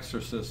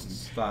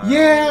 exorcist style.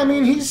 Yeah, I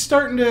mean he's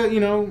starting to,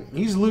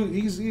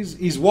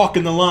 he's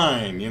walking the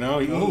line.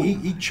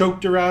 He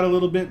choked her out a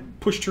little bit,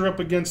 pushed her up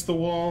against the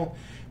wall,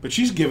 But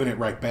she's giving it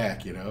right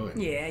back, you know.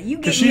 And, Yeah, you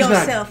 'cause get she's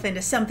yourself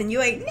into something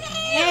you ain't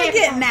never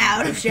getting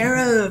out of,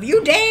 Sheriff.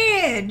 You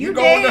dead. You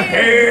going to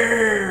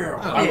dead.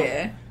 hell.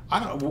 Yeah. I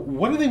don't.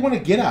 What do they want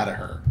to get out of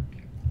her?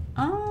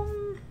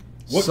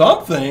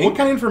 Something. What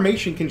kind of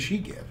information can she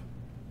give?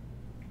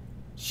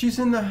 She's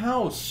in the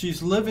house.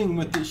 She's living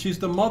with it. She's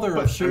the mother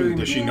But, of I Shirley. mean,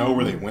 does she know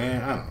where they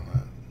went? I don't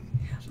know.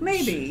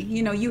 Maybe.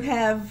 You know, you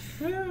have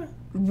Yeah.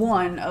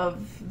 one of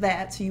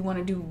that, so you want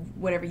to do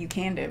whatever you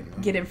can to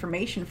get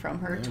information from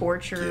her,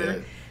 torture,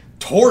 Yeah.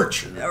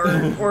 Torture.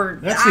 or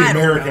That's the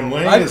American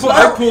way. I'd isn't pull,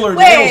 it? I'd pull her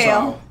Well. nails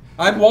out.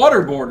 I'd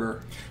waterboard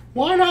her.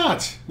 Why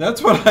not?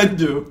 That's what I'd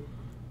do.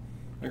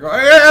 I go, I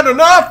had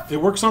enough. It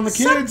works on the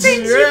Some kids.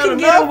 things You you had can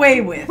enough? get away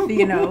with,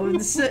 you know.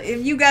 So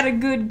if you got a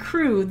good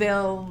crew,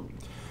 they'll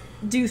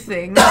do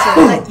things or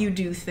let you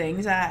do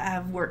things.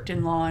 I've worked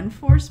in law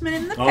enforcement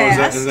in the Oh,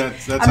 past.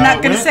 that's I'm how not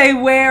it going to went? say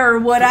where or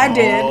what I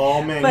did.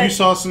 Oh man, but you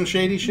saw some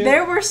shady shit.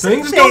 there were some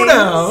Things things go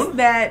down.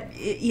 that,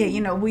 yeah,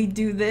 you know, we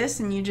do this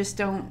and you just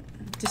don't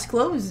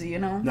disclose, you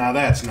know. Now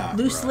that's not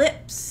Loose right.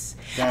 lips.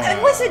 That's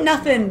It wasn't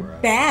nothing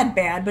not right.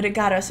 bad, but it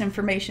got us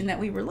information that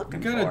we were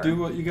looking You for. gotta do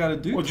what you gotta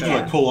do. What did you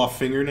Ted. like? Pull off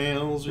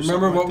fingernails? Or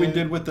Remember something what like we that?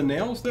 did with the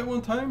nails that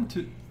one time?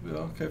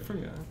 Okay,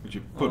 forget. Did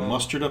you put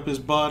mustard up his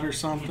butt or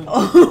something?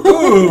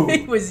 Ooh,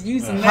 He was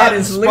using that hot,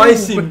 as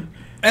spicy lube.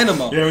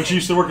 enema. Yeah, when she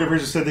used to work over here,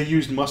 she said they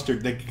used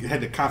mustard. They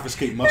had to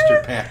confiscate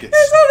mustard packets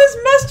There's all this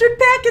mustard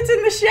packets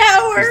in the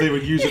shower. because they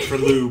would use it for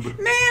lube.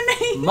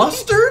 Mayonnaise.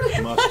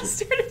 Mustard?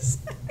 Mustard is...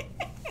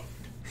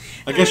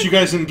 I guess you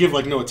guys didn't give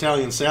like no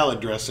Italian salad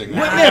dressing.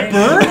 Wouldn't that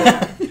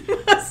burn?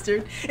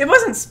 Mustard. It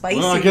wasn't spicy.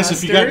 Well, I guess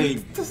mustard.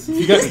 if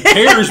you got any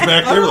tears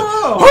back there,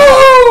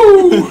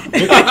 Oh.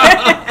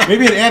 like,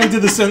 maybe it added to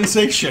the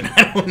sensation.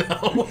 I don't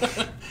know.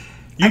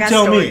 You I got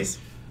tell stories.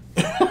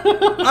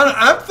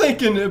 I'm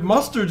thinking if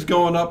mustard's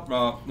going up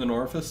an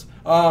orifice.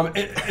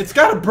 It's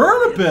got to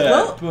burn a bit,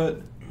 Well, but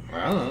me.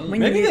 I don't know. When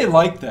maybe you- they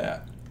like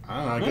that. I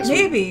don't know. I guess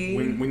Maybe.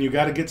 when you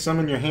got to get some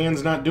in your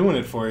hands, not doing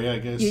it for you. I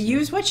guess You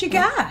use what you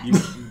got.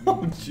 Oh,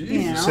 jeez.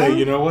 You know? say,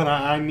 you know what?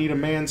 I need a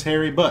man's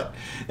hairy butt.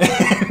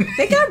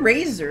 They got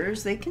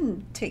razors. They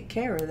can take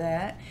care of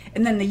that.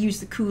 And then they use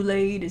the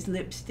Kool-Aid as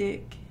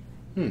lipstick.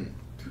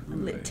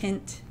 Lip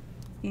tint.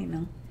 You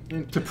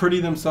know. To pretty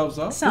themselves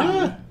up. Some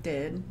Yeah.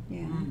 did.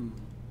 Yeah.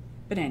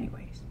 But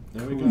anyways.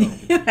 There we go.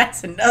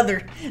 That's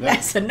another.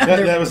 That's That,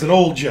 another. that was an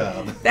old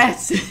job.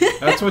 That's.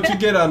 That's what you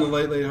get on the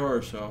Late Late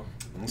Horror Show.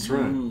 That's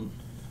right.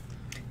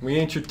 We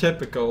ain't your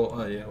typical.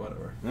 Yeah,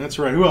 whatever. That's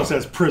right. Who else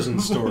has prison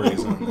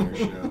stories on their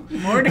show?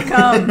 More to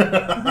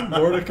come.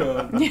 More to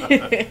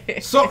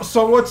come.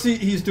 So what's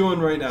he's doing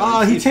right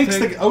now? He He's takes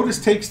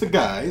Otis takes the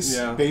guys.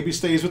 Yeah. Baby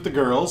stays with the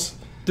girls.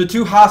 the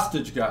two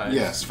hostage guys.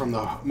 Yes, from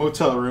the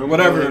motel room.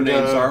 Whatever their And,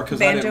 names are, because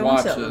I didn't Banjo and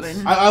watch Sullivan.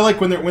 this. I like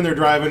when they're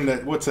driving.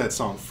 What's that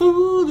song?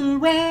 Fool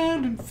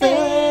around and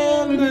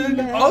fell in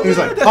love. Oh, He's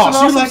yeah, like, that's Boss,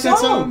 an you awesome like that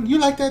song. song? You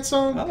like that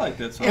song? I like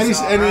that song. And he's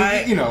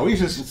alright. you know, he's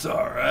just It's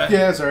all right.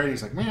 yeah, it's alright.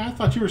 He's like, man, I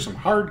thought you were some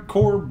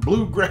hardcore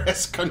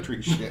bluegrass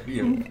country shit.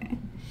 You know,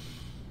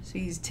 So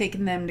he's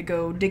taking them to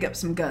go dig up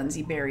some guns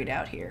he buried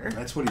out here.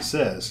 that's what he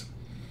says.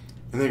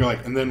 And they go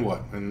like, and then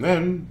what? And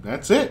then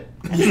that's it.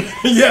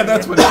 Yeah,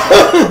 that's what.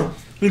 It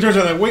He turns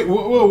out like, wait,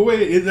 whoa,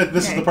 wait.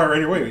 This is the part right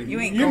here. Wait, You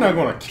ain't you're not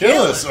going to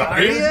kill us,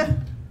 are you?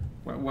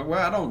 well,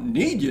 I don't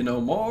need you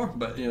no more,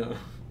 but you know.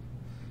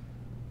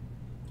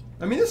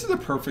 I mean, this is a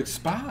perfect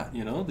spot,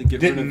 you know, to get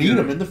rid Didn't of need your,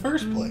 them in the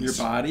first place. your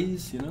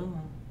bodies, you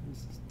know.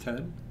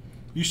 Ted.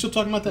 You still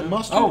talking about that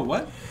mustard? Oh,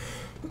 what?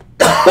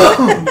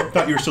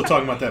 Thought you were still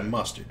talking about that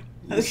mustard.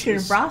 I should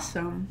have brought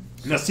some.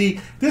 Now, see,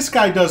 this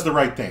guy does the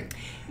right thing.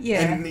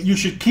 Yeah. And you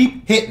should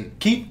keep hitting.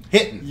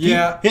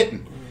 Yeah. Keep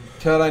hitting.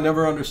 Ted, I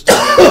never understood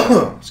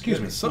that. Excuse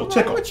me. Something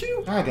Little tickle. wrong with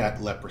you? I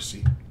got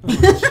leprosy.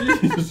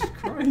 Jesus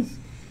Christ.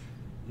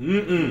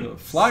 Mm-mm. A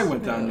fly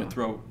went down your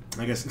throat.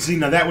 I guess. See,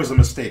 now that was a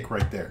mistake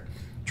right there.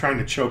 Trying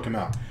to choke him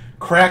out.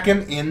 Crack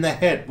him in the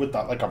head with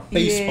like a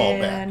baseball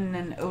yeah, bat. and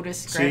then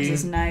Otis grabs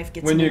his knife,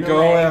 gets When him you in the go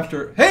leg.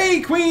 after,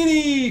 hey,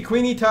 Queenie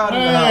Todd in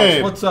the Hey,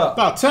 house. What's up?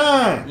 About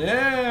time.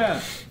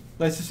 Yeah.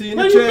 Nice to see you in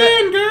Where the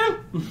you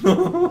chat.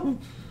 been,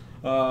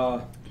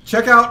 girl?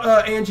 Check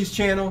out Angie's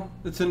channel.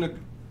 It's in the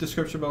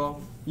description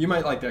below. You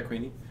might like that,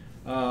 Queenie.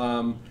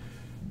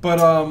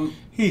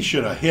 He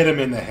should have hit him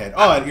in the head.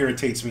 Oh, it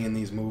irritates me in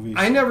these movies.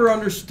 I never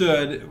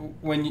understood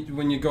when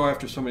you go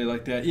after somebody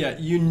like that. Yeah,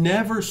 you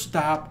never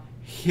stop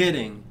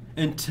hitting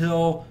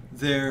until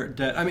they're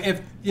dead. I mean,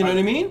 if you know what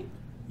I mean.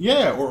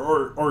 Yeah,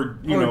 or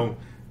you know,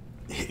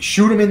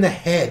 shoot him in the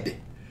head.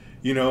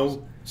 You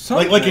know,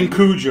 like in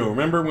Cujo.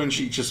 Remember when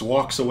she just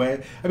walks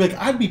away?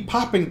 I'd be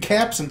popping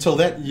caps until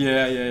that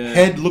Yeah.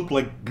 head looked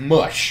like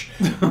mush.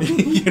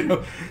 You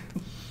know,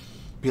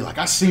 be like,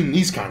 I've seen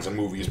these kinds of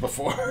movies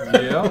before.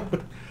 Yeah.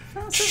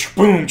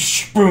 Boom,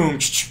 boom,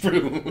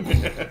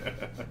 boom.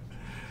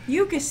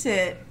 You can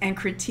sit and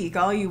critique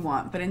all you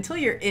want, but until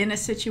you're in a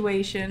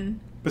situation...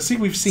 But see,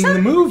 we've seen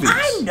the movies.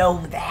 I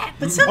know that,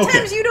 but sometimes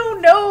Okay. you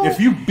don't know. If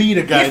you beat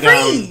a guy You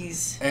down,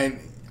 freeze. and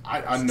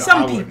I know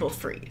Some I people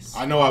wouldn't. freeze.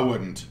 I know I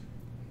wouldn't.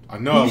 I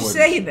know I You wouldn't.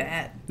 say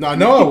that. No, I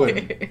know I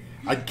wouldn't.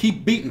 I'd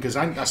keep beating because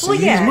I see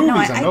these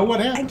movies. I know what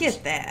happens. I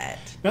get that.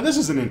 Now, this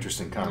is an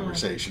interesting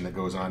conversation that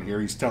goes on here.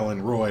 He's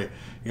telling Roy,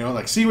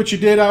 like, see what you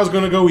did? I was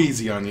going to go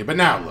easy on you. But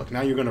now, look,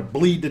 now you're going to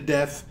bleed to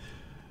death.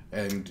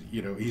 And,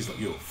 he's like,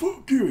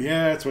 fuck you.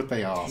 Yeah, that's what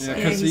they all say.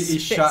 Yeah, because he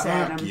shot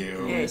at him.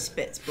 you. Yeah, he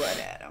spits blood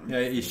at him.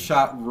 Yeah, he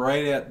shot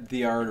right at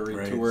the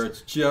artery to where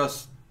it's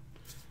just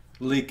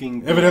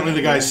leaking. Evidently,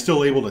 the guy's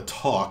still able to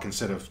talk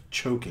instead of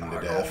choking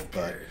to death.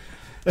 But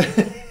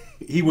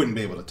he wouldn't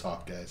be able to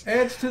talk, guys.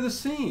 Adds to the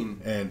scene.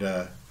 And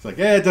it's like,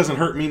 it doesn't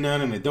hurt me none,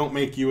 and it don't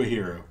make you a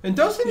hero. And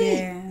doesn't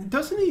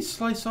he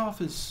slice off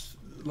his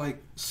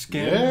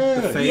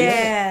skin, the face?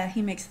 Yeah,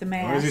 he makes the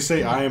mask. Or does he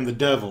say, I am the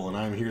devil, and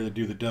I am here to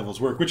do the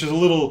devil's work, which is a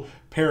little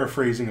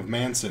paraphrasing of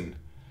Manson.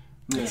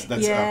 That's a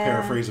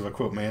paraphrase of a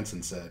quote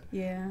Manson said.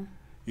 Yeah.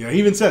 He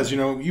even says,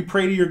 you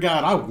pray to your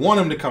God. I want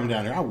him to come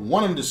down here. I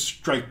want him to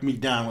strike me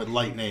down with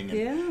lightning.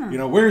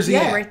 And, where's he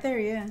at? Yeah, right there,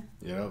 yeah.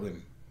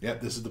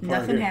 This is the part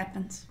Nothing here.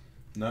 happens.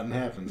 Nothing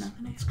happens.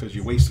 It's because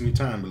you're wasting your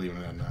time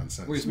believing that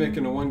nonsense. Well, he's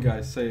making the one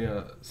guy say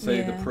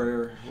the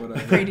prayer,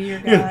 whatever. Pray to your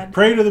God.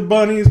 Pray to the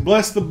bunnies,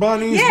 bless the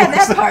bunnies. Yeah,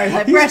 that part.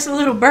 Like, bless the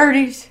little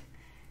birdies.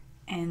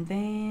 And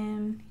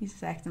then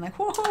he's acting like,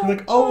 whoa.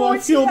 Like, I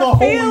feel the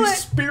Holy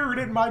Spirit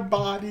in my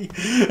body.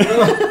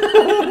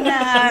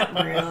 Not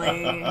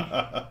really.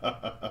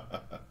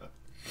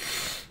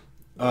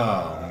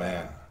 Oh,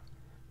 man.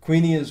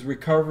 Queenie is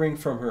recovering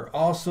from her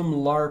awesome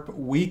LARP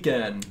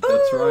weekend.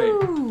 That's right.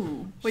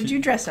 What'd you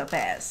dress up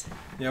as?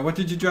 Yeah, what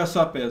did you dress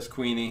up as,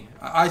 Queenie?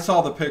 I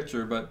saw the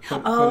picture, but put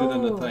it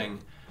in the thing.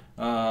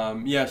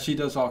 She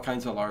does all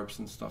kinds of LARPs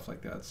and stuff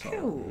like that.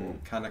 So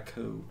kind of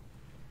cool.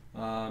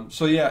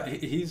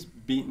 He's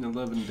beating the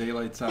living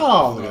daylights out.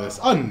 Oh, look at this.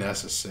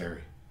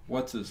 Unnecessary.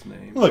 What's his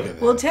name? Look at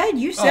that. Well, Ted,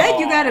 you said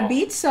you got to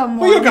beat someone.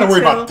 Well, you don't got to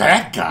worry about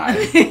that guy.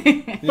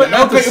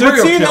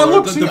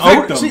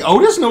 See,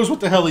 Otis knows what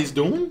the hell he's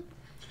doing.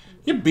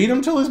 You beat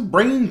him till his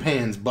brain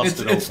pan's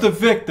busted open. It's the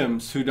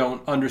victims who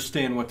don't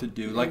understand what to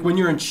do. Like when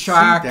you're in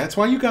shock. See, that's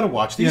why you got to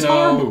watch these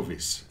horror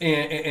movies.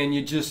 And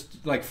you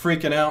just like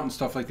freaking out and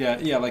stuff like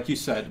that. Yeah, like you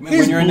said.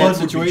 His when you're in blood that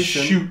situation, would be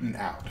shooting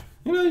out.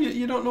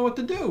 You don't know what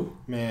to do.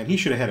 Man, he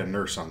should have had a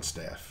nurse on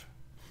staff.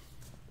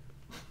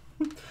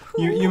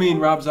 You mean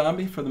Rob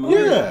Zombie for the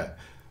movie? Yeah.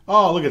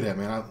 Oh, look at that,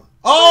 man.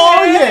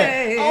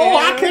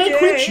 I can't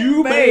quit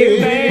you,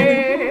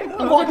 baby.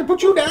 I'm going to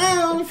put you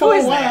down for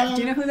a while. That?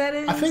 Do you know who that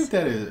is? I think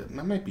that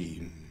might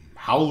be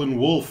Howlin'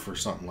 Wolf or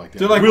something like that.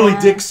 They're like Willie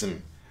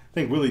Dixon. I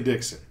think Willie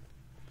Dixon.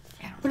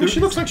 Look,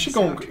 she looks like she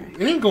going.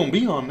 It ain't gonna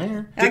be on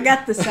there. I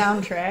got the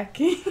soundtrack.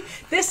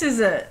 This is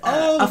a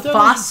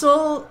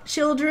Fossil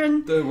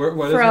Children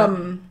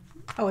from.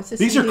 Oh, it's a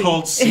These CD. are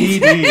called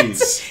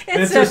CDs.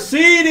 It's a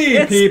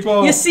CD,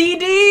 people. Your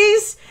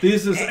CDs.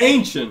 This is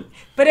ancient.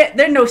 But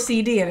there's no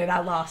CD in it. I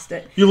lost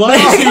it. You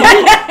lost the CD?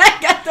 I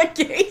got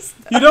the case.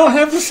 You don't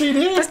have the CD?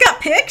 It's got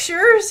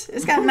pictures.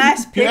 It's got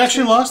nice pictures. You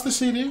actually lost the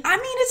CD? I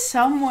mean, it's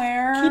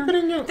somewhere. Keep it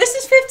in your... This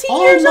is 15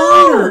 all years mine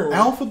old. are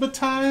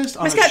alphabetized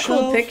on It's got shelf.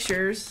 cool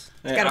pictures.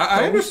 It's got a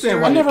I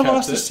understand why I you never kept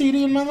lost it. a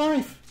CD in my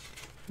life.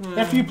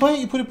 After you play it,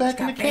 you put it back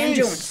in the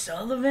Banjo and case.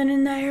 Sullivan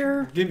in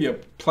there. Give you a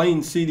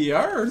plain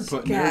CDR and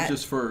put in there got-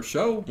 just for a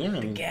show. Yeah, I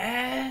mean,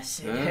 Gas.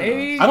 Yeah.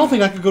 Hey. I don't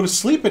think I could go to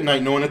sleep at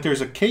night knowing that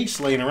there's a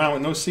case laying around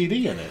with no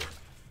CD in it.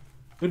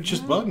 It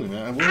just bugged me,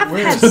 man. I've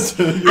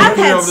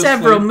had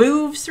several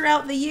moves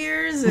throughout the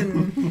years,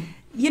 and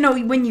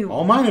when you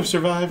All mine have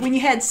survived. when you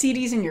had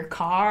CDs in your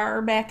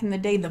car back in the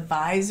day, the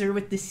visor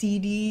with the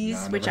CDs,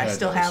 Yeah, I which never I had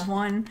still those. have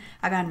one.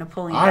 I got a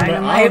Napoleon I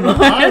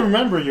Dynamite.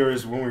 remember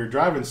yours when we were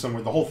driving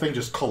somewhere. The whole thing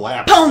just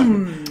collapsed.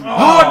 Boom!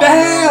 Oh,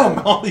 damn!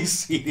 All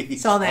these CDs.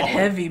 It's all that Oh,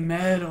 heavy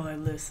metal I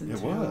listened It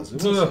to.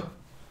 was. Ugh.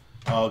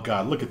 Oh,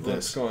 God, look at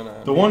this. What's going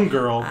on? The one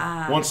girl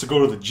wants to go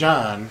to the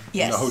John in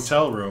Yes. the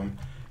hotel room,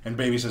 and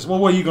Baby says, well,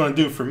 what are you going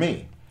to do for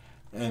me?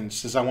 And she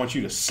says, I want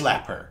you to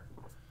slap her.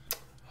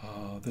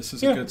 Oh, this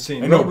is a good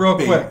scene. And Real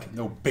quick.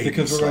 No baby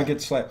Because we're going to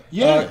get slapped.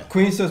 Yeah.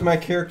 Queen says, my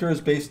character is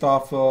based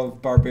off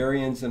of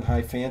barbarians in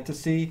high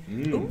fantasy.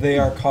 They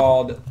are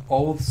called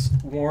Oaths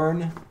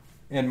Worn,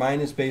 and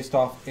mine is based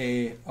off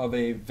of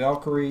a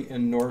Valkyrie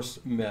in Norse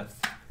myth.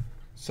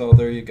 So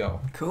there you go.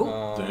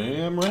 Cool.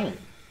 Damn right.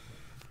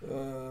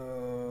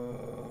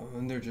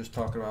 And they're just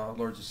talking about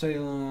Lords of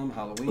Salem,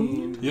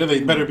 Halloween. Yeah,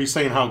 they better be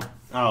saying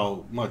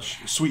how much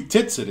sweet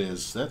tits it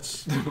is.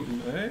 That's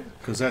Right?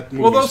 because that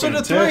movie Well, those are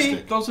fantastic. the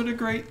three. Those are the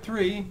great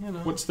three.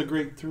 What's the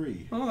great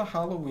three? Well, the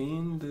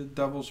Halloween, the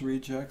Devil's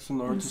Rejects, and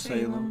Lords of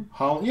Salem.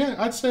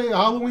 I'd say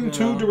Halloween Yeah.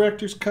 2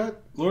 director's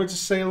cut, Lords of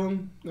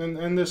Salem,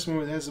 and this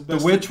one has the The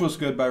best. Witch was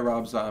good by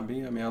Rob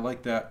Zombie. I mean, I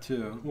like that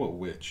too. What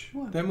witch?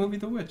 That movie,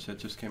 The Witch, that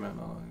just came out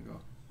not long ago.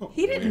 What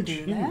He didn't witch? do He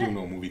didn't that. do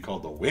no movie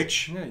called The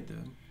Witch. Yeah, he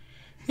did.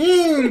 He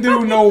didn't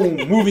do no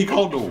movie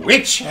called The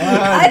Witch.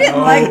 I didn't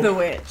like The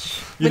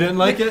Witch. You didn't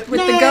like it? With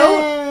the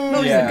goat? What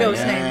was Yeah, the goat's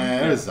Yeah,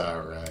 name? it was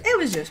alright. It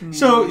was just me.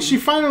 So she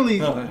finally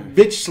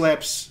bitch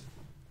slaps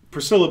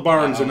Priscilla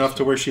Barnes Wow. enough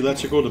to where she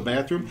lets her go to the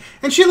bathroom,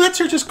 and she lets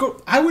her just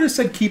go. I would have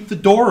said keep the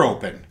door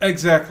open.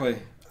 Exactly.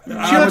 She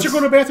lets her go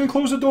to the bathroom,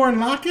 close the door, and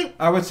lock it?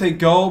 I would say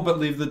go, but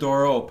leave the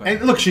door open.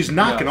 And look, she's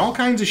knocking all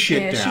kinds of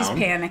shit down. She's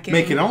panicking.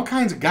 Making all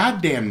kinds of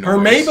goddamn noise. Her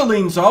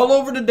Maybelline's all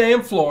over the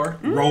damn floor.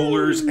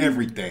 Rollers,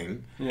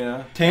 everything.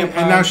 Yeah. And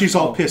now she's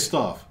all pissed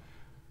off.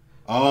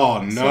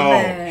 Oh, no.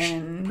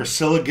 then-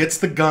 Priscilla gets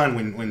the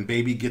gun when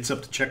baby gets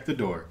up to check the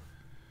door.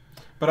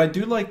 But I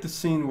do like the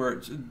scene where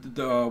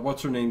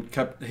what's her name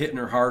kept hitting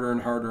her harder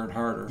and harder and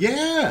harder.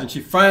 Yeah. And she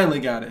finally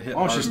got it hit.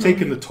 Oh, she's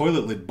taking the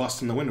toilet lid,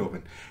 busting the window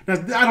open. Now,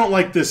 I don't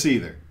like this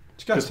either.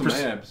 She got some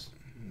abs.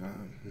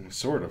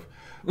 Sort of.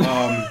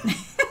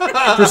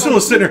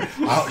 Priscilla's sitting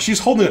there. She's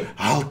holding it.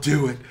 I'll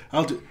do it.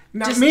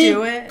 Now, Just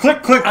do it.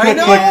 Click, click, I click,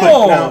 know. click,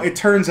 click. Now, it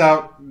turns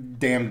out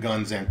damn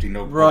gun's empty.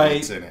 No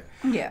bullets in it.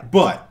 Yeah.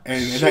 But,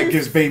 and that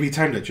gives baby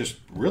time to just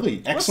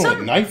really excellent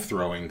some- knife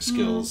throwing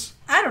skills.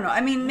 I don't know.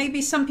 I mean,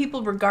 maybe some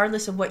people,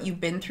 regardless of what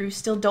you've been through,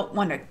 still don't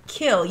want to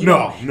kill.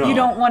 No. You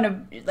don't want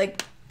to,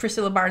 like,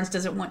 Priscilla Barnes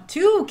doesn't want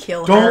to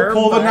kill Don't her.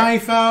 pull the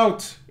knife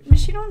out. But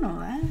she don't know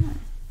that.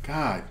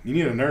 God, you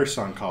need a nurse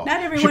on call.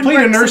 Not everyone She played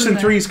a works nurse in in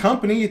the- Three's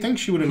Company. You'd think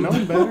she would have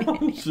known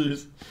better.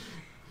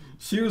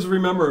 She was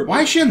remembered.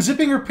 Why is she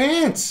unzipping her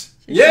pants?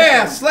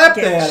 Yeah, slap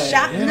Get that.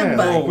 shot in the Yeah.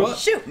 butt. What?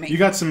 Shoot me. You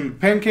got some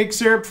pancake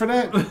syrup for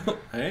that?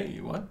 Hey,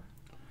 what?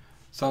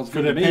 Sounds For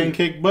good that to me.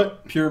 pancake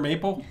butt? Pure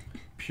maple.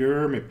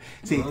 Pure maple.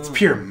 See, it's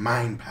pure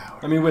mind power.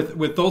 I mean,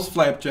 with those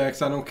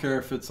flapjacks, I don't care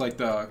if it's like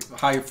the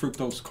high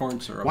fructose corn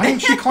syrup. Why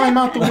didn't she climb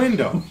out the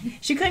window?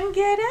 She couldn't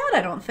get out,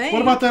 I don't think.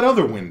 What about that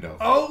other window?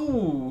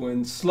 Oh,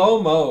 in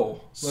slow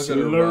mo. Look at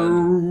her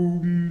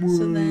run.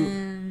 So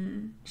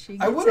then she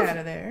I gets would've- out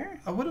of there.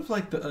 I would have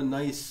liked a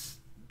nice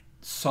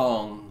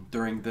song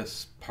during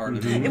this part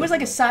of the movie. It was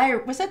like a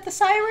siren. Was that the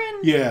siren?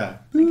 Yeah.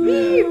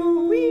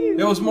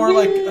 It was more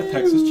like a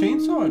Texas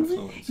Chainsaw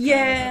influence.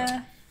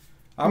 Yeah.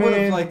 I would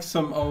Man. have liked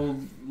some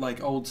old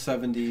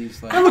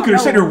 70s. Like, I look at her know.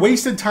 sitting there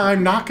wasted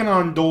time knocking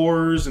on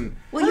doors and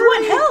Well, you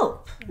want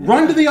help.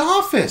 run to the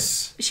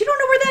office. She don't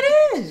know where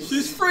that is.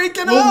 she's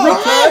freaking Well,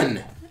 out.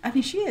 run. I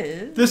mean, she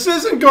is. This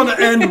isn't going to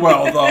end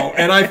well, though,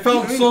 and I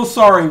felt so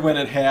sorry when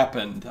it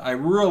happened. I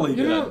really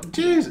You did. know,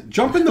 geez,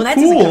 jump in the Well,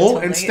 that doesn't count pool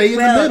totally. and stay in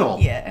Well, the middle.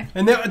 Yeah.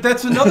 And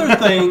that's another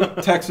thing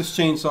Texas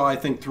Chainsaw, I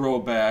think, throw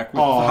back.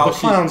 With Oh, how the she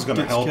clown's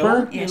gonna gets help killed,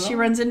 her. Yeah, you she know?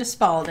 runs into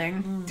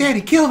Spalding.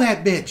 Daddy, kill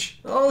that bitch.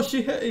 Oh,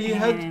 he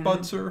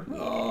headbutts her.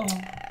 Oh,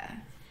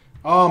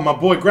 Oh, my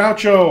boy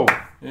Groucho.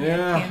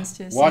 yeah. Hands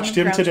to Watched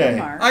Sam him Groucho today.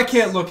 Marx. I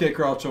can't look at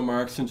Groucho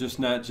Marx and just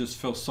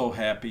feel so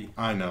happy.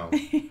 I know.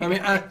 I mean,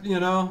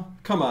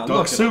 come on, Duck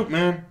look soup, at him.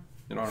 man.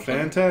 You know what I'm saying?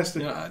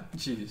 Fantastic.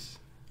 Jeez.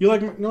 You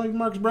like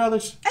Marx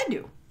Brothers? I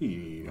do.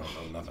 You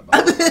don't know nothing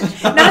about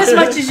it. Not as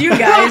much as you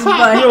guys,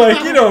 but You're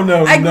like, you don't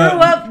know I grew nothing.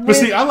 up But with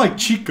see, I like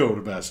Chico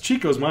the best.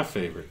 Chico's my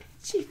favorite.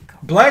 Chico.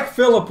 Black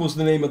Phillip was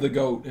the name of the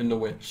goat in The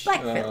Witch.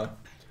 Black Phillip.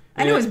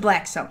 I knew it was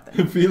black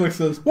something. Felix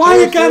says, Why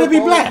it gotta be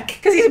black?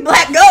 Because he's a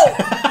black goat.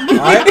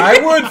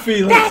 I would,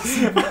 Felix.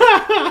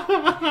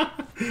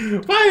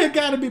 Why it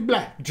gotta be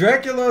black?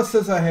 Dracula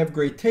says, I have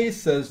great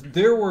taste, says,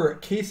 there were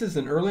cases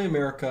in early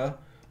America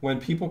when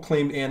people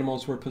claimed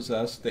animals were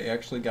possessed. They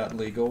actually got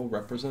legal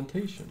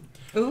representation.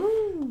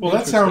 Ooh. Well,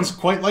 that sounds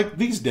quite like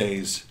these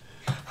days.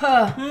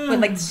 With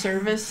like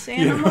service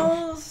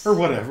animals. Or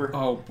whatever.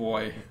 Oh,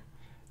 boy.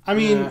 I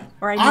mean, Yeah.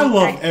 Or I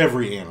love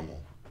every animal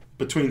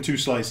between two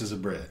slices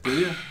of bread. Do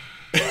you?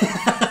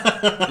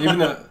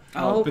 Even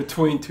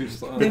between two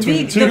slices. The,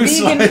 Between the two vegan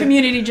slices-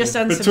 community just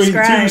Between two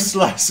unsubscribed.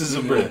 slices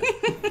of bread.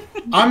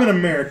 I'm an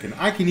American.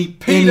 I can eat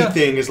PETA.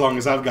 anything as long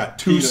as I've got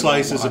two PETA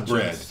slices of watch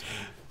bread. us.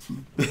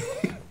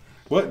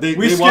 What? They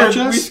We watch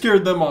us?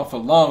 scared them off a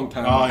long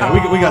time Oh, ago.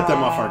 yeah, we got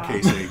them off our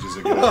case ages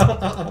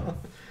ago.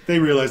 They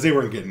realized they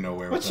weren't getting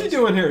nowhere What's with she us.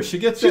 doing here? She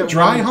gets She's that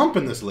dry one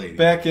humping this lady.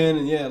 back in,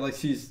 and like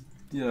she's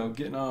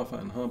getting off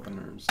on humping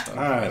her and stuff.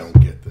 I don't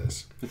get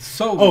this. It's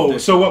so. Oh,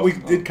 ridiculous. so what we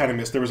did kind of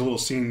miss, there was a little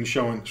scene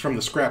showing from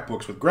the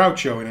scrapbooks with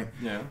Groucho in it.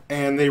 Yeah.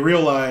 And they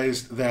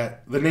realized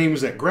that the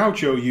names that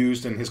Groucho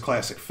used in his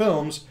classic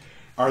films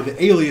are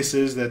the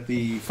aliases that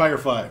the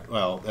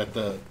that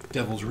the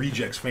Devil's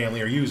Rejects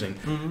family are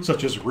using,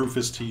 such as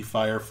Rufus T.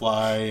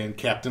 Firefly and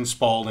Captain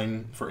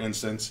Spaulding, for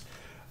instance.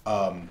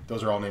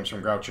 Those are all names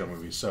from Groucho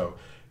movies. So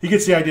he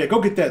gets the idea,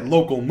 go get that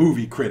local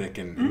movie critic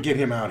and get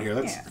him out here.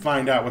 Let's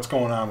find out what's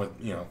going on with,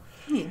 Get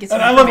And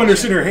some I love when they're information.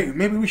 sitting there, hey,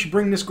 maybe we should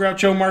bring this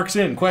Groucho Marx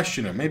in,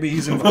 question him. Maybe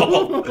he's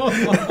involved.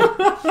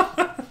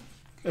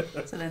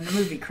 So then the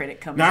movie critic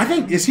comes Now, I in.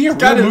 think, is he a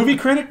got real a- movie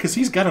critic? Because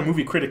he's got a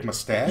movie critic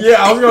mustache. Yeah,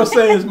 I was gonna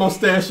say his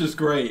mustache is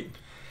great.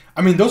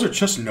 I mean, those are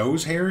just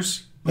nose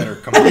hairs that are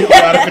completely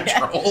out of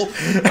control.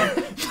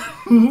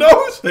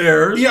 Nose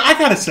hairs. Yeah, I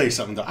gotta say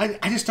something, though.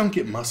 I just don't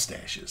get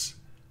mustaches.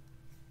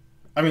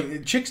 I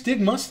mean, chicks dig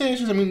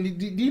mustaches. I mean,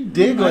 do you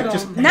dig, like,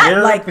 just Not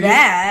hair? like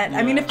that.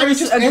 I mean, if I mean, there's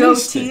just a any goatee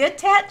stick.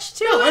 attached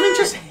to No, it. I mean,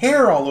 just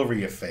hair all over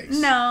your face.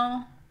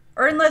 No.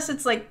 Or unless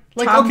it's like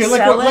Like, Tom okay,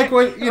 Selleck. like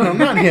what,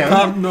 not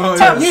him. No,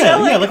 Tom yeah,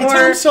 Selleck like a or-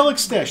 Tom Selleck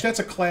stash. That's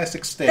a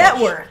classic stash. That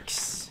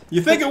works.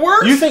 You think it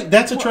works? You think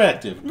that's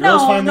attractive? No,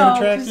 Girls find that no,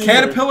 attractive? 'cause-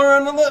 Caterpillar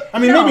on the lip? I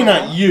mean, maybe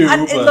not you,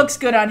 It but... looks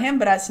good on him,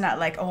 but it's not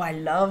like, oh, I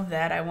love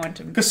that. I want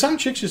to. Because some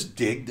chicks just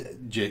dig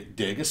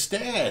a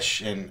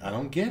stash, and I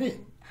don't get it.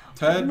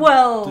 Ted,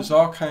 Well, there's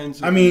all kinds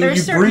of... I mean, There's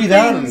you certain breathe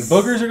out and things-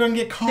 boogers are going to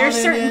get caught There's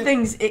in certain it.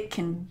 things it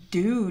can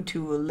do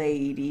to a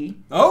lady.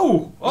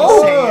 Oh!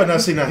 Oh, now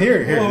see, now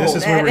here, Whoa. this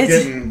is where That we're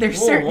is- getting... There's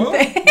Whoa, certain what?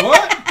 things.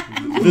 What?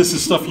 This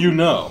is stuff you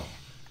know.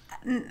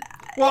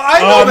 Well, I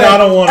know Oh, no, that. I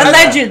don't want to...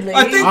 Allegedly.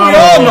 I think we I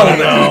all don't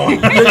know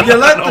wanna that. You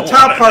let the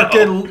top part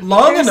get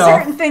long There's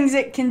enough. certain things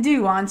it can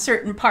do on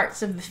certain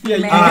parts of the Yeah,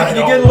 female. you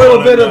don't get a little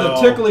wanna bit of the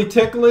know.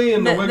 tickly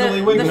and the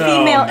wiggly wiggly. the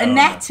female No.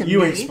 anatomy.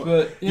 You ain't...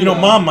 But, You know,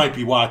 Mom might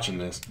be watching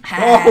this.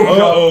 Ah.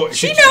 Oh,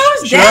 She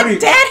knows she Dad. already-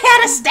 Dad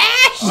had a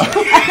stash.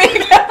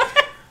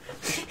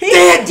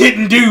 Dad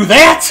didn't do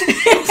that!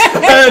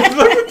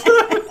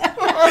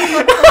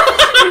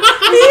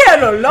 He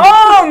had a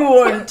long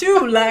one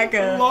too, like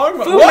a Long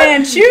one. Fu What?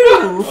 Manchu.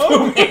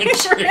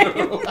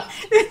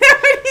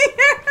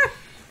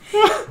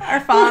 Our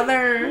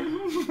father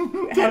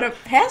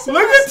has a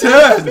Look at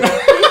mustache. Ted.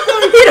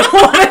 You don't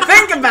want to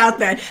think about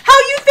that. How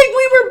you think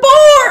we were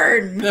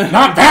born?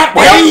 Not that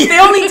They way!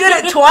 only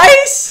did it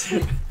twice.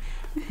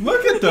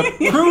 Look at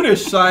the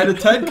prudish side of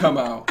Ted come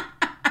out.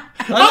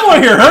 I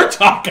want to hear her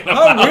talking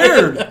about How it.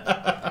 weird.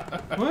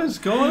 What is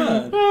going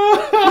on?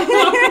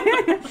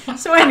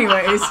 So,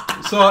 anyways,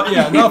 So,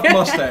 yeah, enough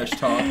mustache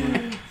talk.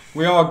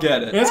 We all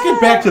get it. Let's get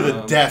back to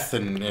the death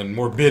and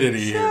morbidity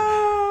here.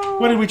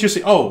 What did we just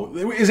see? Oh,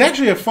 it's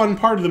actually a fun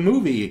part of the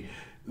movie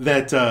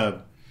that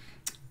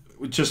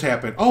just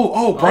happened.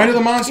 Oh, Bride of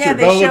the Monster, Yeah,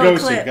 they Bela show a Lugosi.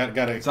 clip.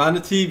 It's Got on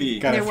the TV.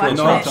 Got they're it watching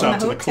from it no in props the out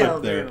to the hotel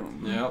clip there.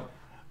 room. Yep.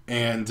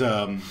 And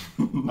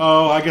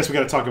I guess we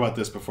got to talk about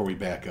this before we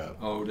back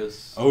up.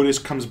 Otis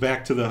comes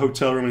back to the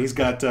hotel room and he's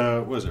got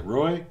what is it,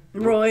 Roy?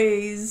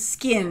 Roy's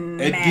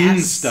skin Ed mask. Gein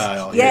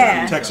style,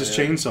 Yeah. Texas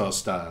Chainsaw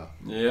style.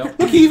 Yep.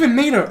 Look, he even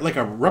made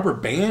a rubber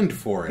band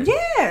for it.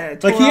 Yeah.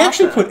 Like he tore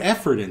actually off a- put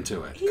effort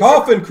into it.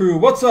 Coffin crew,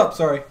 what's up?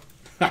 Sorry.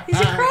 He's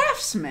a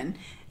craftsman,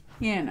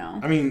 you know.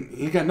 I mean,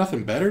 he got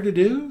nothing better to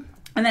do.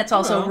 And that's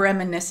also Well.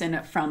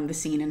 reminiscent from the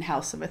scene in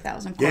House of a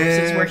Thousand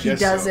Corpses Yeah, where he guess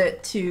does so.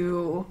 it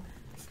to...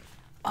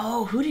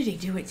 Oh, who did he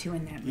do it to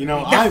in that movie? You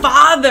know, the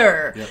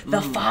father! Yep.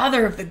 The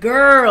father of the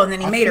girl, and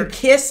then he made her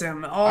kiss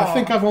him. Oh. I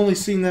think I've only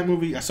seen that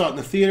movie. I saw it in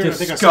the theater. I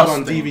think I saw it on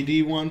Disgusting.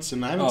 DVD once,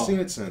 and I haven't seen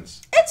it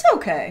since. It's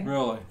okay.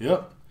 Really?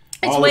 Yep.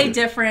 It's All way of it.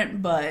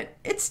 different, but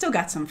it's still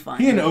got some fun.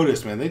 He and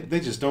Otis, man, they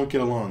just don't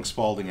get along.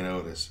 Spalding and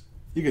Otis,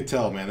 you could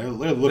tell, man. They're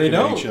looking They at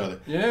don't. each other.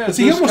 Yeah, but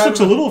see, he there's almost kind looks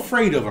of a little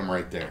afraid of him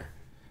right there.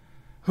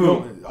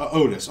 Who?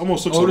 Otis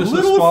almost looks Otis a and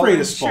little Spalding?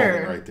 afraid of Spalding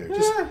Sure. right there.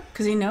 Just,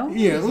 Because he knows.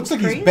 yeah, it looks like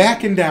he's crazy.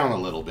 backing down a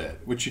little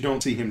bit, which you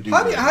don't see him do.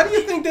 How do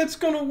you think that's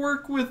going to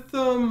work with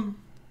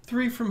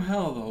Three from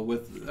Hell,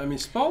 though?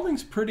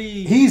 Spalding's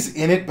pretty... He's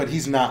in it, but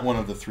he's not one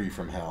of the three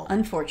from hell.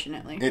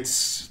 Unfortunately.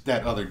 It's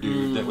that other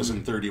dude that was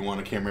in 31.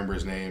 I can't remember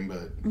his name,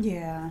 but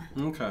Yeah.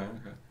 Okay.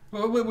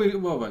 Well,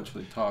 we'll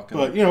eventually talk.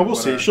 we'll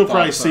see. She'll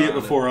probably see it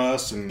before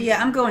us. And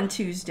Yeah, I'm going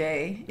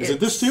Tuesday. Is it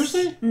this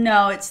Tuesday?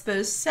 No, it's the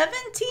 17th,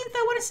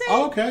 I want to say.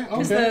 Oh, okay.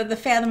 Because the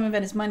Fathom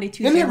event is Monday,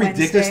 Tuesday, Isn't that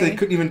ridiculous? Wednesday. They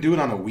couldn't even do it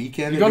on a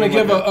weekend. You're going to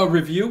They're give doing a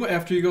review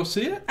after you go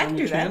see it I on can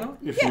your do that. channel?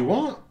 if you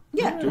want.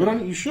 Yeah. Do it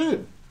on. You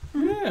should.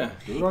 Yeah.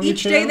 Do it on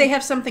Each your day channel. they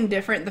have something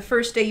different. The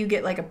first day you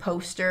get like a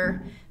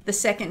poster. The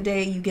second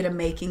day you get a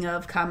making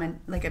of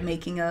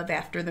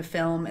after the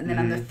film, and then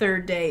on the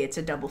third day it's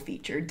a double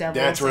feature.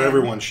 That's where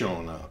everyone's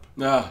showing up.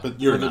 But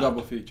you're for the not.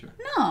 double feature.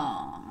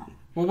 No.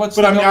 Well, what's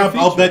But the I mean, double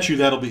I'll feature? bet you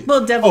that'll be.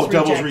 Well, Devil's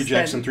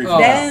Rejects then, and Three from Hell.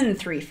 Then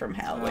Three from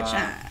Hell, which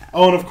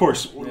Oh, and of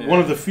course,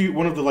 one of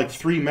the like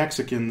three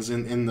Mexicans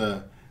in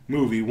the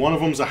movie. One of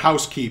them's a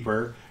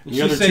housekeeper. And the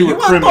She other say, two "You are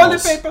want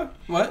criminals. toilet paper?"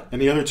 What?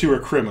 And the other two are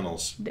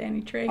criminals.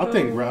 Danny Trejo. I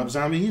think Rob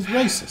Zombie, he's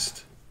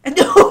racist.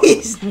 No,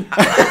 he's not.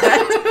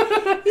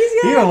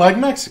 He don't like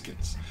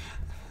Mexicans.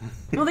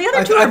 Well, the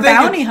other two I are think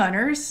bounty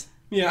hunters.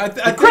 Yeah, I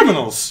The think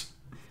criminals.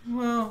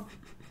 Well,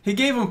 he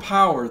gave him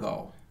power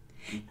though.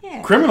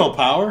 Yeah. Criminal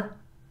power.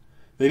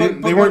 They But-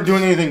 didn't. but They weren't what's-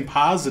 doing anything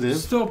positive.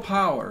 Still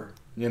power.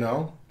 You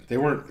know, they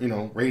weren't.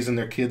 Raising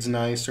their kids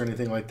nice or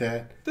anything like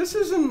that. This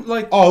isn't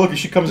like Oh, look,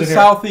 she comes the in here.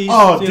 southeast.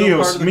 Oh, part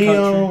Dios of the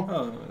mío. country.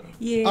 Oh.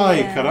 Yeah.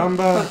 Ay,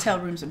 caramba. Hotel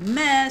room's a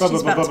mess. Ba-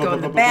 She's ba- about ba- to go ba-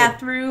 in the ba- ba- ba-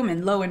 bathroom,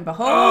 and lo and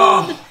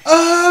behold,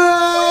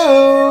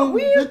 Oh,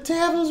 the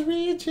devil's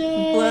reject.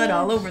 blood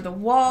all over the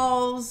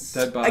walls.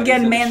 Dead bodies Again,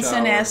 in the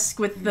Manson-esque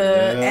with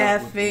the Yeah.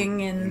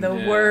 effing and the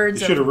Yeah. words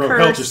You should have of wrote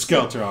curse. Helter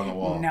Skelter on the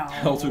wall. No.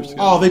 Helter Skelter.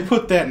 Oh, they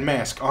put that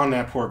mask on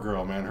that poor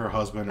girl, man. Her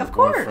husband, her Of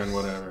course. boyfriend,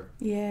 whatever.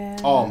 Yeah.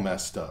 All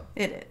messed up.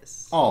 It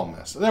is. All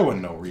messed up. There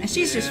wasn't no reason. And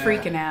she's just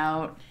freaking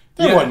out.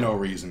 There Yeah. wasn't no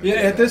reason. To Yeah, do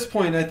at that. this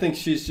point, I think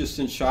she's just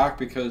in shock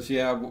because,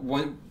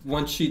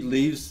 once she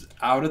leaves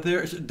out of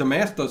there, the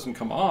mask doesn't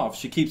come off.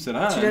 She keeps it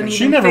on. She doesn't She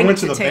even never think went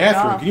to to the take it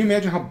bathroom. off. Can you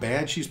imagine how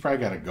bad she's probably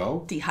got to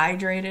go?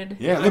 Dehydrated.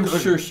 Yeah, I'm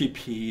look, sure she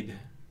peed.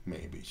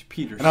 maybe. She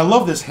peed herself. And I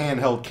love this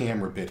handheld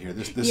camera bit here.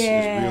 This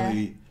Yeah. is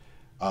really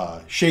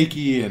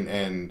shaky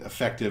and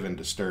effective and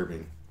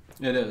disturbing.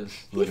 It is.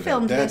 He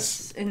filmed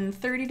this in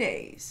 30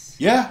 days.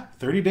 Yeah,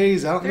 30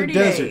 days out in the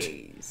desert.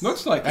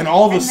 Looks like And it.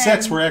 all the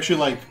sets were actually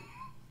like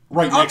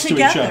right all next to each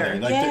together, other.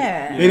 Like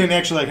yeah. they didn't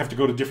actually like have to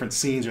go to different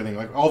scenes or anything.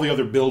 Like all the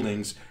other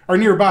buildings are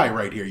nearby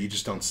right here. You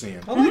just don't see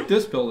them. I like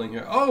this building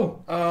here.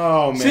 Oh,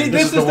 Oh man, see,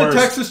 this is the worst.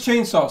 Texas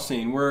Chainsaw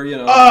scene where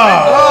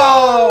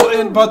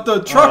but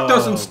the truck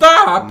doesn't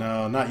stop.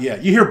 No, not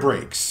yet. You hear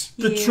brakes.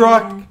 The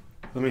truck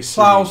Let me see.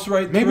 plows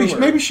right maybe through her.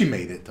 maybe she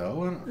made it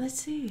though. Let's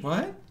see.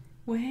 What?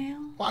 Well,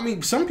 I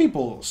mean, some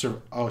people.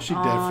 Oh, she's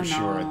dead for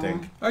sure. I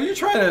think. Are you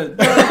trying to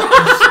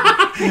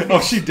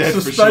Oh, she's dead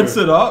for suspense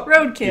sure. it up?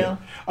 roadkill.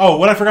 Oh,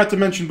 what I forgot to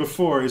mention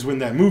before is when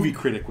that movie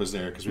critic was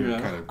there because we were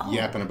kind of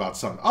yapping about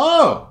something.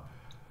 Oh,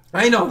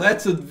 I know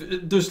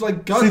there's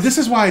like guns. see, this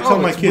is why I tell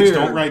my it's kids weird.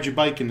 don't ride your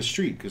bike in the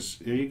street because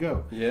there you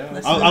go. Yeah.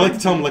 I like to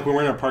tell them like when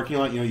we're in a parking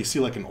lot, you see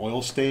like an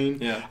oil stain.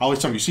 Yeah. I always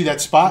tell them, you see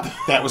that spot?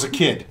 That was a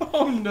kid.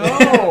 Oh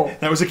no.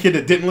 That was a kid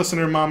that didn't listen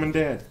to their mom and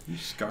dad. You're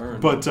scarring.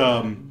 But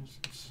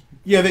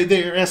yeah,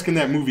 they're asking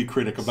that movie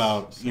critic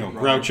about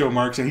Groucho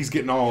Marx, and he's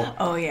getting all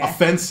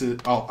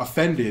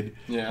offended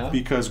Yeah.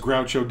 because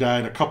Groucho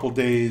died a couple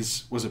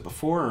days. Was it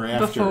before or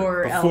after?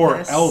 Before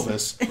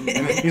Elvis.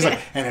 And he's like,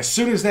 and as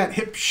soon as that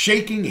hip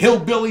shaking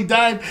hillbilly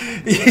died,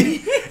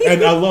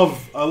 and I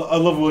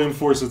love William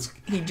Forsythe's.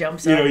 He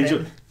jumps up.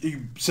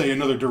 You say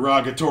another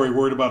derogatory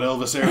word about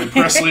Elvis Aaron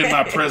Presley in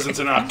my presence,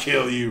 and I'll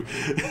kill you.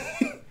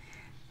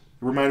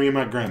 Remind me of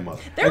my grandmother.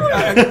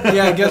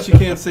 I guess you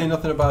can't say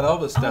nothing about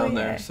Elvis down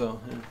there. So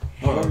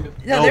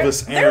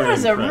Elvis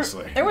Aaron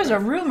Presley. There was a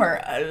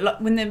rumor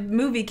when the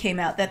movie came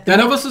out that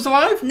Elvis is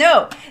alive?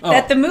 No,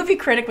 that the movie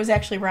critic was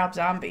actually Rob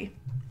Zombie,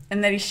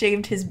 and that he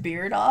shaved his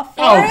beard off.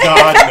 Oh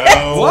God,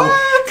 no!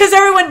 What? Because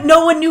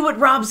no one knew what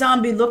Rob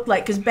Zombie looked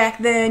like. Because back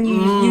then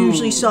you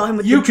usually saw him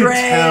with the dreads. You could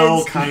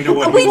tell kind of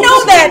what. We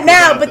know that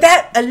now, but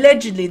that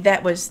allegedly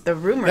that was the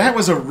rumor. That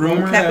was a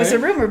rumor. That was a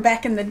rumor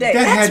back in the day.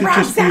 That That's had to Rob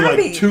just be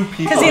Zombie. like two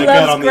people because he that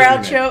got loves on the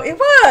Groucho. It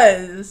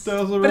was. That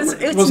was a rumor.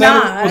 But it's was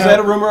not. Was that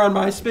a rumor on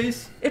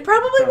MySpace? It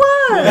probably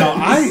was.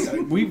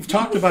 Now we've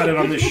talked about it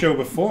on this show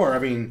before. I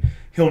mean,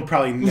 he'll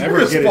probably never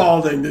Chris get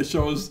Spalding that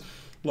shows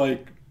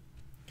like.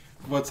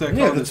 What's that called?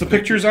 Yeah, that's the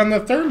pictures on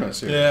the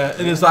thermos here. Yeah,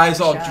 and his eyes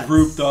all Shots.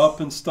 drooped up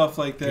and stuff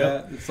like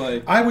that. Yep. It's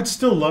like I would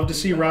still love to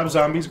see Rob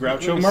Zombie's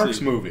Let Groucho me Marx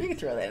see. You movie. can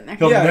throw that in there.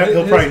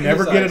 He'll probably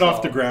never his get eyes it off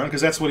all- the ground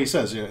because that's what he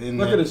says.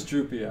 look at his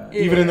droopy eye.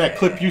 Even in that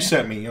clip you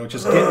sent me,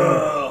 just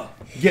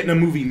getting a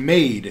movie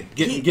made,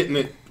 getting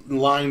it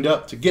lined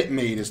up to get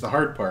made is the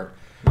hard part.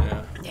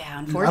 Yeah, I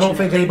unfortunately. don't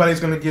think anybody's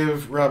going to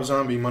give Rob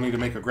Zombie money to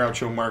make a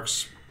Groucho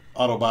Marx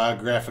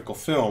autobiographical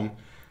film.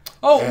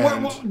 Oh,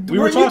 And we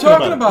were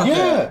talking about yeah,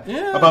 that.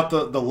 Yeah, about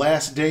the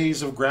last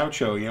days of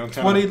Groucho.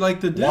 Kind what of he'd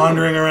like to do.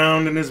 wandering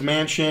around in his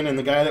mansion, and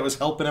the guy that was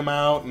helping him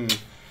out, and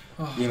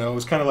it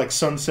was kind of like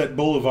Sunset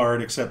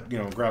Boulevard, except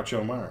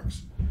Groucho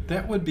Marx.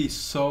 That would be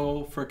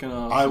so freaking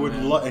awesome. I would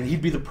man. love, and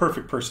he'd be the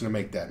perfect person to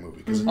make that movie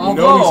because he's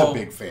Although- a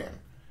big fan.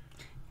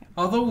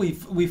 Although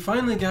we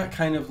finally got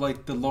kind of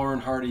like the Lauren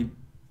Hardy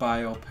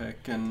biopic,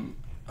 and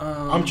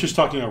I'm just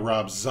talking a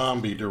Rob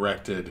Zombie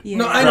directed. Yeah.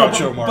 no, I know,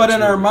 Groucho Marx but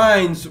in our movie.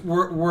 minds,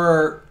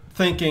 we're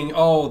thinking,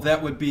 oh,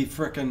 that would be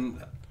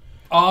freaking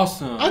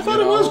awesome. I thought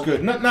you it was know?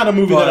 good. Not a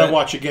movie that I But-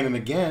 watch again and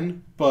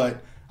again,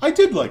 but I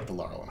did like the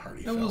Laurel and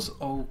Hardy It film. was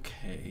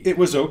okay. It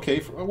was okay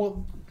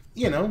for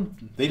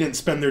they didn't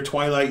spend their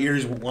twilight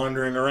years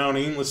wandering around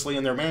aimlessly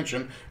in their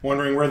mansion,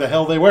 wondering where the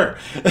hell they were.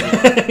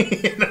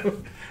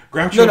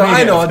 Groucho. No, may I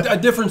have. know a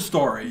different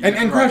story. And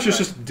Right, Groucho's right.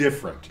 just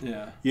different.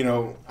 Yeah.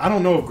 I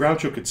don't know if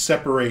Groucho could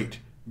separate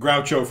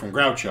Groucho from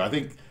Groucho. I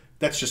think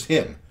that's just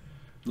him.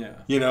 Yeah.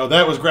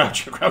 That was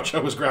Groucho.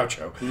 Groucho was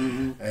Groucho.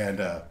 Mm-hmm.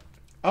 And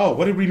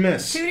what did we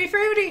miss? Tutti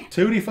Frutti.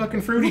 Tutti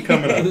fucking Fruity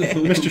coming up.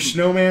 Mr.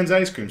 Snowman's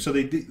ice cream. So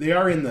they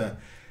are in the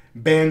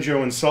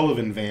Banjo and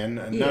Sullivan van,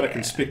 not a Yeah.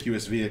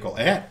 conspicuous vehicle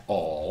at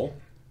all.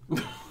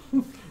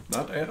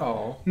 Not at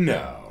all.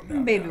 No.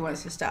 Baby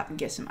wants to stop and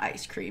get some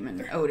ice cream,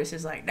 and Otis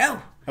is like,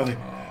 "No,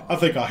 I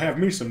think I'll have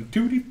me some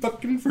Tutti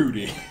fucking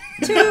Fruity.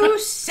 2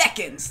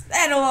 seconds.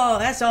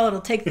 That's all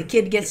it'll take the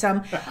kid to get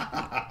some."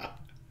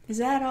 Is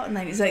that all? And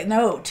then he's like,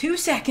 "No, 2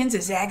 seconds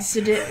is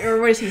accident." Or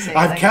what does he say?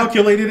 I've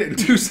calculated it in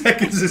 2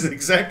 seconds is the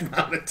exact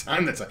amount of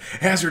time that's a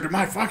hazard to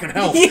my fucking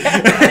health.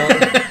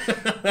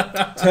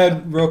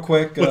 Ted, real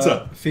quick. What's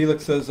up?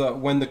 Felix says,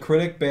 when the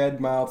critic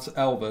badmouths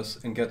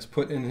Elvis and gets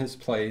put in his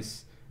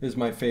place is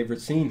my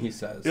favorite scene, he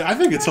says. Yeah, I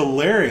think it's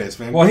hilarious,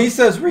 man. Well, he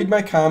says, read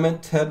my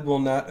comment. Ted will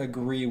not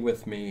agree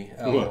with me,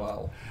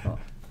 LOL.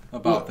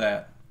 About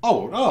that.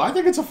 Oh, I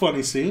think it's a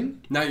funny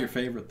scene. Not your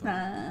favorite,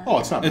 though. Oh,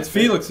 it's not. It's my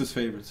favorite. Felix's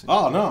favorite scene.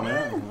 Oh no,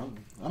 man!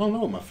 I don't know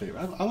what my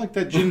favorite. I like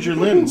that Ginger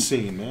Lynn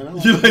scene, man.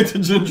 You like the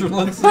Ginger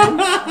Lynn scene?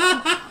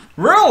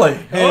 Really?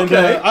 And,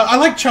 Okay. I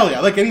like Charlie. I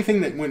like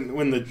anything that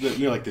when the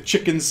like the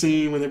chicken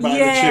scene when they're buying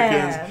the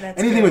chickens. that's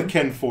Anything good. with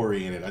Ken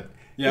Foree in it.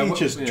 Yeah, he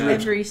just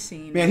drips. Every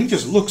scene. Man, he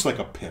just looks like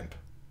a pimp.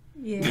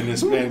 Yeah. And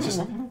this man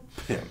just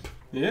pimp.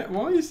 Yeah,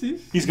 well, you see.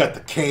 He's got the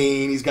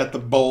cane. He's got the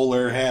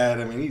bowler hat.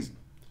 I mean, he's.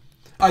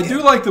 I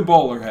do like the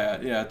bowler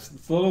hat. Yeah, it's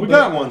a little We bit.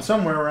 got one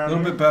somewhere around A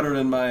little here. bit better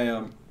than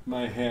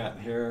my hat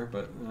here,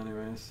 but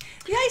anyways.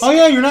 Oh,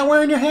 yeah, you're not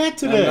wearing your hat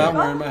today. I'm not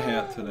wearing my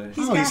hat today.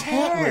 He's Oh, got he's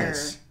hair.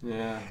 hatless.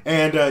 Yeah.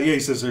 And he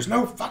says, "There's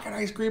no fucking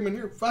ice cream in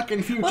your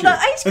fucking future." Well, the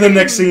ice and the cream-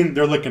 next scene,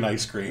 they're licking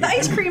ice cream. The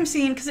ice cream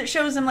scene, because it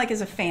shows them like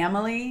as a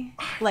family,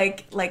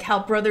 like how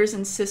brothers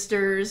and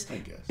sisters guess.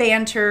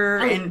 banter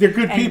and they're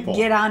good and people.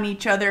 get on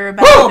each other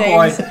about Oh,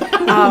 things. boy.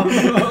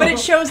 But it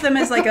shows them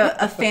as like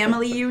a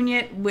family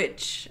unit,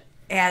 which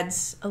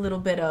adds a little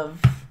bit of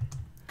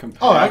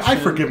Oh, I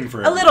forgive him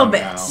for a little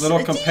everything bit. now. Little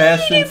It's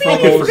compassion for I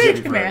can those forgive him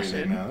for compassion.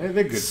 everything now.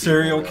 They're good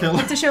serial people,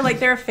 killers. to show like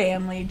they're a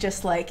family,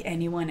 just like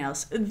anyone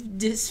else. A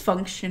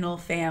dysfunctional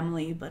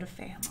family, but a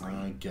family.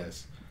 I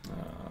guess.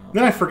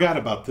 Then I forgot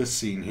about this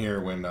scene here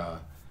when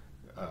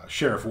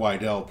Sheriff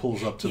Wydell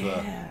pulls up to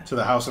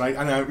the house, and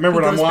I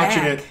remember He when I'm goes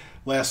watching back. it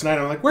last night.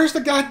 I'm like, "Where's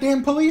the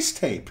goddamn police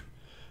tape?"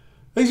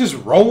 He's just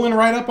rolling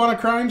right up on a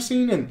crime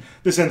scene, and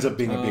this ends up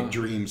being a big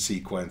dream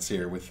sequence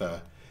here with.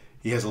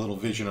 He has a little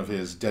vision of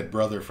his dead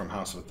brother from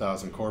House of a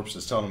Thousand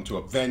Corpses telling him to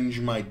avenge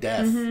my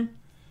death. Mm-hmm.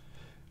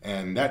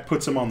 And that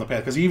puts him on the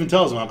path. Because he even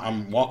tells him,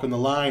 I'm walking the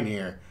line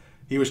here.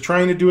 He was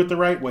trying to do it the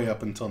right way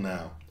up until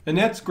now. And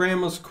that's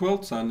Grandma's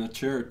quilts on the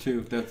chair,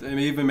 too. That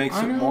even makes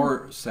I it know.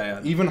 more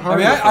sad. Even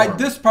harder I for him.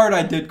 this part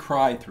I did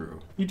cry through.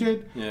 You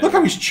did? Yeah. Look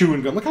how he's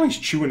chewing gum. Look how he's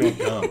chewing that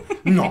gum.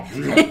 No.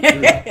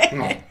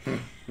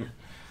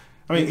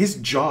 I mean, his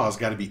jaw's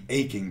got to be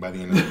aching by the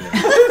end of the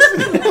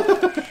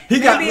day. He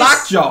got Maybe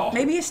it's- lockjaw.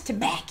 Maybe it's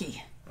tobacco.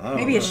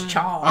 Maybe it's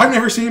chaw. I've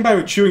never seen anybody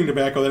with chewing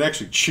tobacco that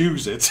actually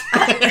chews it.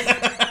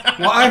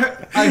 Well,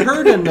 I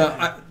heard in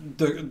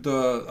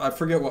the I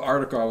forget what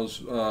article I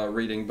was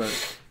reading, but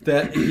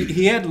that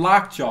he had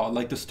lockjaw,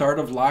 like the start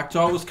of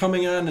lockjaw was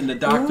coming on, and the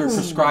doctor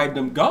prescribed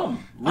him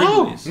gum.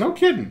 Wrigley's. Oh, no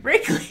kidding.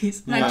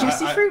 Wrigley's, not Yeah,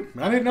 juicy fruit.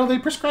 I didn't know they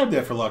prescribed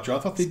that for lockjaw. I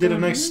thought they did a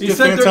nice He stiff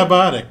said they're-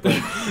 antibiotic.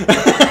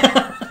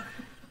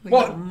 But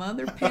Well,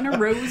 mother pin a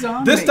rose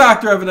on This me.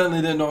 doctor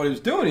evidently didn't know what he was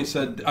doing. He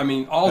said, "I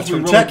mean, all That's we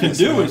from really can tetanus,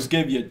 do man. is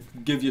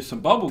give you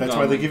some bubble that's gum.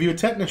 why they give you a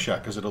tetanus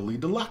shot, because it'll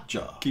lead to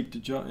lockjaw. keep the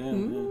jaw."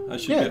 Yeah. I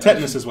should Yeah, get,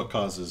 tetanus is what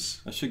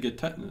causes. I should get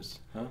tetanus,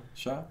 huh?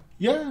 Shot.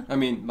 Yeah. I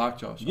mean,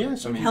 lockjaw shot. Yeah,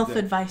 so I mean, Health that-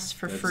 advice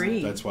for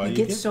free. that's why you you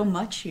get get so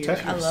much here.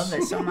 tetanus. I love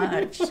it so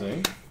much.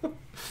 See?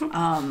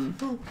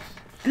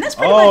 And that's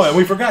pretty Oh, much and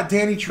we forgot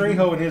Danny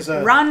Trejo and his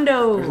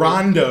Rondo.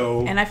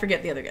 Rondo. And I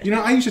forget the other guy. You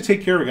know, I used to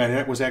take care of a guy, and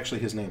that was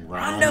actually his name,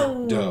 Rondo.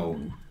 Rondo.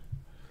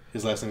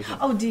 His last name was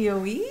Oh,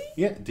 DOE?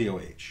 yeah,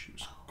 D-O-H. It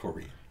was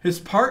Korean.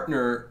 his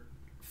partner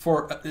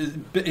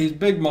he's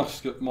big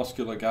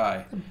muscular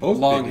guy, Both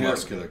long big hair,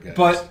 muscular guys.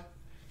 but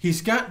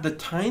he's got the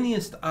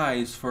tiniest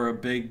eyes for a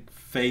big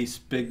face,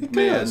 big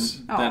man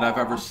does. that I've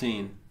Aw. ever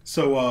seen.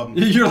 So,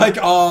 You're like,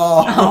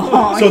 oh,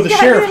 Oh, so you the got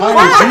sheriff him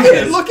hires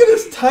live. these look at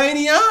his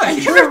tiny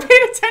eyes. You never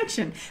paid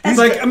attention. He's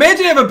like,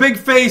 imagine you have a big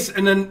face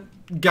and then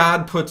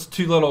God puts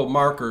two little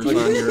markers on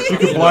your. You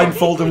can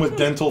blindfold him with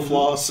dental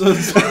floss.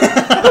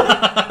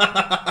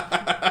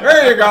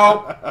 There you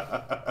go.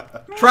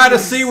 Try to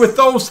see with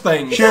those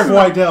things. Sheriff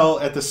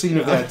Wydell, at the scene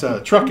of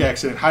that truck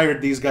accident,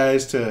 hired these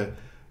guys to,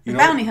 you know,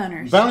 Bounty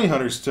hunters. Bounty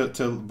hunters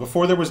to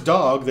before there was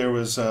Dog, there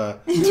was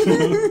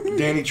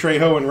Danny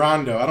Trejo and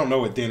Rondo. I don't know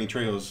what Danny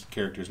Trejo's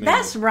character's name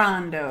That's is.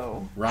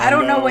 Rondo. I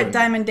don't know Rondo what and-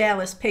 Diamond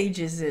Dallas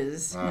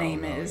Page's I don't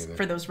name know is either.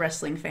 for those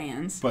wrestling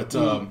fans. But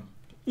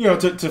you know,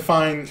 to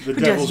find the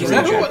does devil's you? Is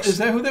that, rejects. is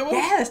that who that was?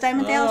 Yeah, that's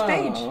Diamond Dallas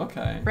Page. Oh,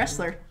 okay.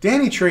 Wrestler.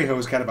 Danny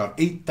Trejo's got about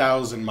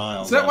 8,000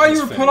 miles. Is that on why his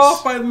you were face. put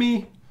off by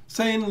me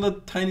saying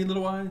tiny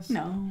little eyes?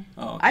 No.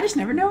 Oh. I just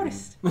never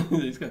noticed.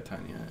 He's got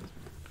tiny eyes.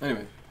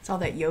 Anyway. It's all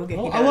that yoga he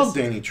Oh, does. I love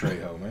Danny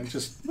Trejo, man.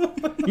 Just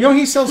you know,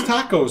 he sells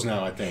tacos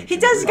now. I think He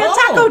does. He's got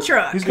a Oh. taco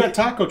truck. He's got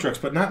taco trucks,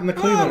 but not in the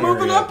Cleveland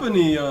moving area. up in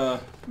the.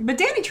 But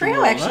Danny Trejo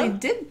Well, actually that-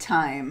 did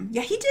time.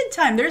 Yeah, he did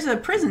time. There's a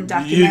prison You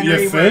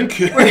documentary. think?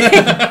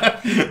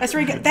 That's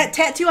where he got, that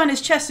tattoo on his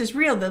chest is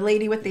real. The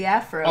lady with the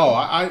afro. Oh,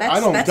 I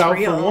don't That's doubt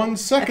real. for one I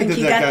second think that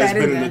he that got guy's that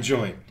been in the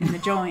joint. In the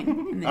joint.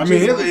 In the I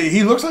mean, jizzle.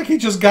 he looks like he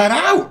just got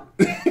out.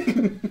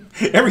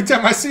 Every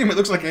time I see him, it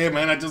looks like, hey,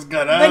 man, I just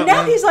got out. But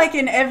now man. he's like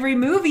in every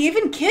movie,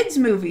 even kids'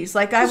 movies.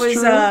 Like I That's was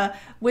true.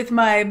 with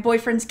my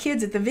boyfriend's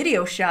kids at the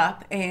video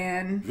shop,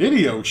 and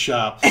Video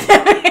shop.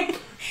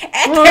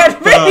 at What that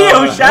the video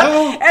hell?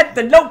 shop, at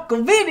the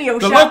local video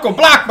The shop. local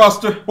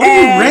blockbuster. What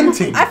are you and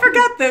renting? I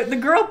forgot the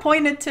girl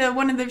pointed to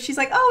one of the. She's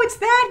like, "Oh, it's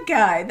that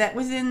guy that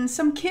was in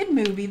some kid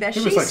movie that It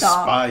she was like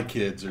saw." Spy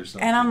Kids or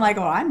something. And I'm like,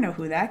 "Oh, I know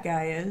who that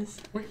guy is."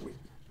 Wait.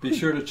 Be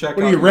sure to check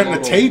What out are you the renting a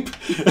local tape?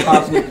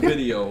 Cosmic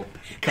Video.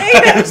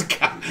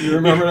 You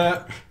remember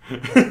that?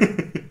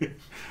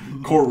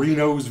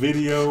 Corino's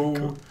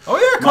Video. Oh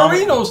yeah, Mama-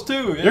 Carinos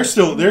too. Yeah.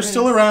 They're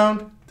still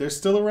around. They're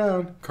still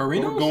around.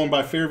 Carinos? Going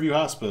by Fairview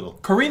Hospital.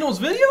 Carinos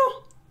Video.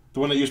 The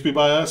one that used to be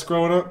by us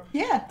growing up.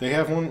 Yeah, They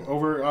have one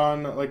over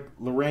on like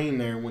Lorraine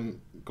there when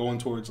going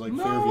towards like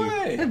No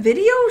Fairview. the way.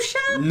 video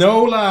shop.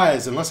 No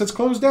lies, unless it's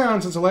closed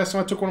down since the last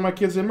time I took one of my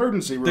kids to the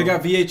emergency room. They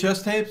got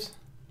VHS tapes.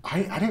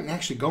 I didn't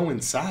actually go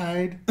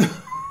inside.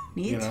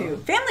 Need to.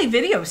 Family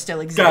Video still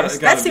exists.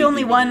 That's the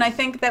only one I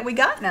think that we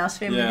got now is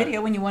Family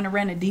Video when you want to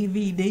rent a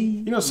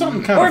DVD. You know,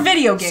 something kind of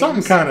video games.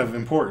 Something kind of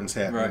important's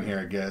happening here,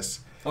 I guess.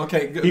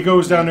 Okay. He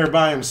goes down there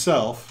by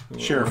himself,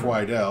 Sheriff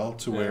Wydell,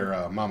 to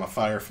where Mama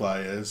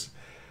Firefly is,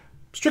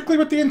 strictly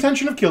with the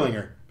intention of killing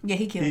her. Yeah,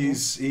 he killed her.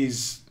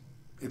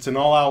 It's an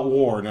all-out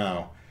war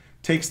now.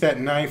 Takes that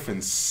knife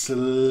and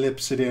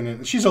slips it in,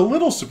 and she's a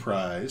little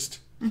surprised.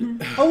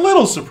 A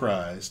little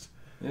surprised.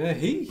 Yeah,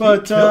 he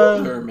killed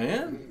her,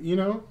 man. You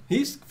know,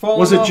 he's fallen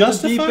was it off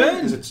justified? the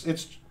deep end.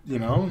 It's you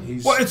know,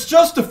 he's well, it's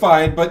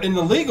justified, but in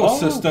the legal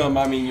system,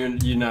 I mean,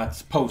 you're not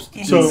supposed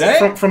to. So do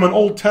that. from an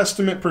Old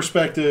Testament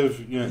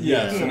perspective,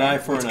 yes, an eye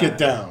for an eye. Let's get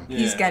down. Yeah.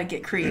 He's got to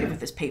get creative with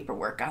his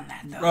paperwork on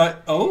that, though. Right.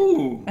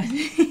 Oh,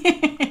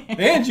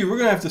 Angie, we're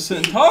gonna have to sit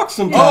and talk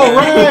sometime. Oh,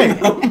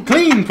 right.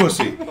 Clean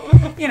pussy.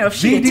 You know, if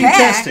she VD attacks,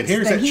 tested.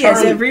 Here's then that he has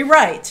Charlie- every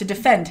right to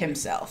defend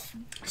himself.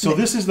 So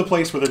this is the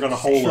place where they're going to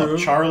hold up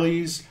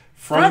Charlie's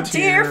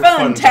Frontier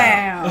Fun Funtown,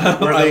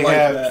 Town. where I they like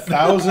have that.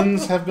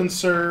 thousands have been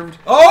served.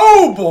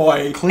 Oh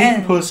boy, Clean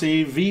And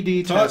pussy,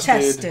 VD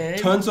tested.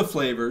 tons of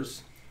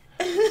flavors.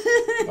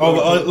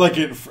 Oh, like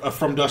it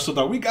from Dusk Till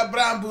Dawn. We got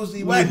brown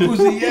pussy, white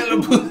pussy,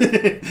 yellow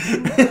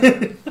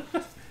pussy.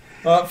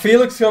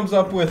 Felix comes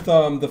up with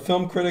the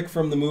film critic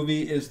from the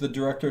movie is the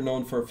director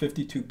known for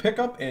 52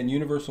 Pickup and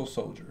Universal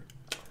Soldier.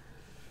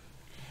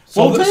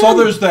 So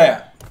there's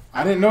that.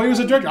 I didn't know he was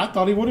a director. I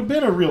thought he would have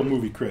been a real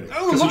movie critic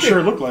because he look sure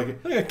at- looked like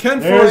it. Look at Ken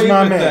There's Foree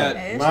my with man, that.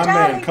 There's my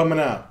Charlie. man coming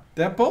out.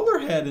 That bowler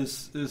hat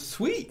is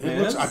sweet, It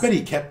man. looks, I bet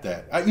he kept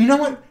that. You know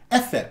what?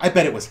 F that. I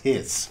bet it was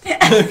his.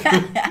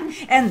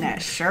 And that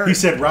shirt. He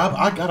said, "Rob,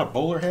 I got a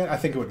bowler hat. I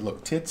think it would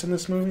look tits in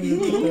this movie." You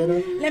put that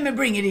up. Let me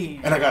bring it in.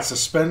 And I got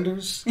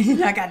suspenders.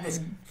 I got this.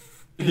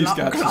 He's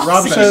got some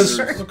Rob says,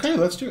 suspenders. "Okay,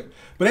 let's do it."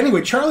 But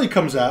anyway, Charlie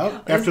comes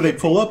out after they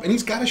pull up, and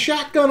he's got a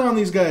shotgun on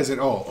these guys.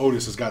 And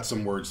Otis has got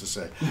some words to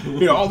say.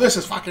 You know, this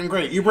is fucking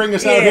great. You bring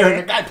us out here, and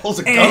the guy pulls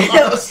a gun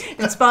on us.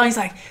 And Spalding's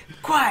like,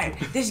 quiet.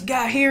 This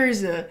guy here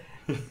is a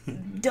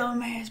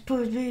dumbass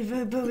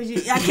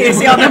pussy. I can't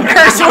say all them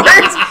curse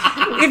words.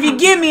 If you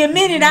give me a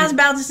minute, I was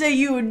about to say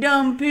you a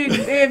dumb pig.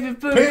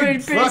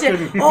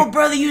 fucking- Oh,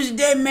 brother, you's a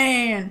dead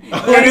man.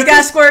 And he's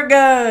got a squirt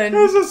gun.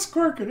 There's a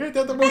squirt gun. Ain't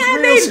that the most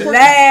And real they squirt?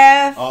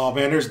 laugh. Oh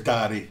man, there's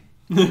Dottie.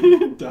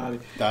 Dottie.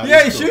 Dottie's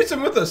Yeah, he cool. shoots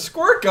him with a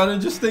squirt gun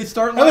and just they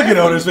start I look laughing.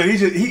 at Otis, man.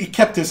 He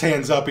kept his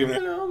hands up. You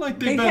Even. know, like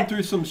they've been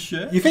through some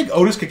shit. You think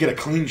Otis could get a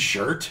clean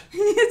shirt?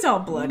 It's all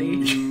bloody.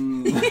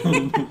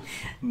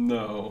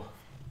 No.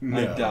 I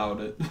No.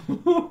 doubt it.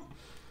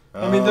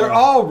 I mean, they're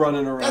all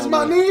running around. That's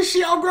my with- niece.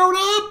 She all grown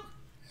up.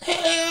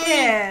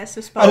 Yeah,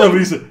 so I love Spalding, what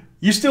he said.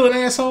 You still an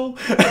asshole?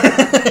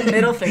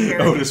 middle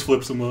finger. Otis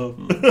flips him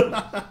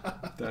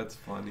up. That's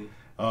funny.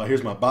 Oh,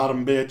 here's my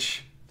bottom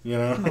bitch. You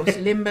know, Most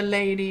limber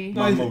lady.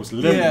 my most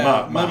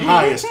Yeah, my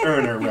highest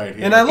earner right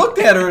here. And I looked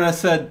at her and I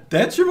said,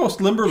 "That's your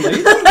most limber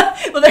lady."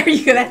 Well, there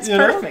you go. That's You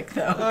know? perfect,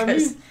 though. I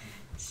Because mean-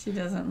 she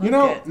doesn't look You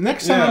know, it.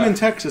 next time Yeah. I'm in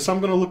Texas, I'm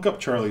going to look up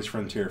Charlie's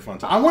Frontier Fun.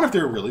 I wonder if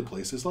there are really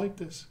places like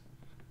this.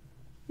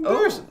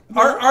 There's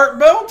Art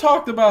Bell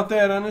talked about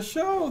that on his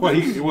show. What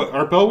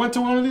Art Bell went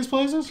to one of these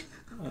places?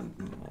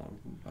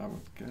 I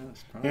would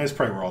guess. Probably. Yeah, that's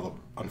probably where all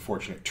the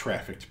unfortunate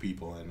trafficked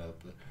people end up.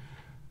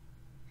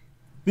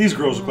 These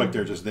girls look like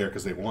they're just there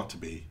because they want to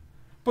be.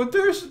 But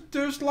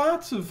there's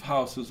lots of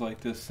houses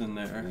like this in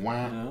there.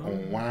 Wah, you know?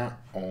 wah,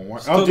 wah.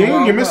 Still Oh, the Dan,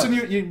 Wild you're missing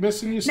West. you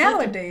missing you.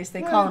 Nowadays,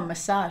 they call them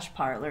massage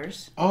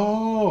parlors.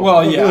 Oh,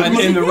 Well, yeah, and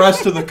in the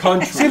rest of the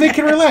country. See, they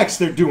can relax.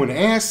 They're doing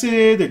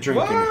acid. They're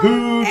drinking What?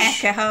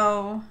 hooch.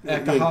 Alcohol.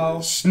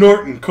 Alcohol.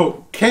 Snorting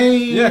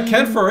cocaine. Yeah,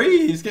 Ken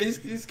Foree,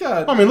 he's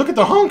got I mean, look at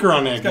the honker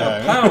on that got guy.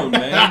 a pound,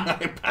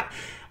 man.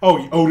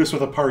 Oh, Otis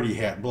with a party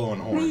hat, blowing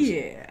horns.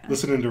 Yeah.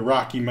 Listening to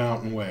Rocky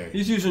Mountain Way.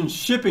 He's using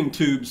shipping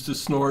tubes to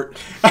snort.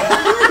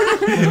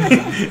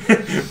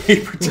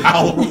 Paper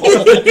towel rolls.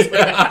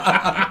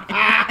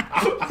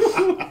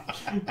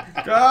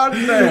 God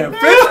damn,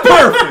 fits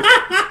perfect.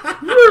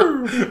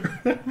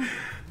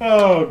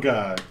 Oh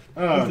God.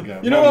 Oh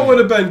God. You know what would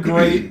have been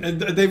great?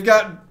 They've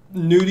got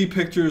nudie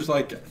pictures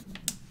like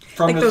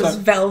from Like this those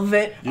time.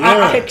 velvet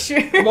Yeah.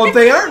 pictures. Well,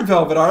 they aren't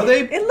velvet, are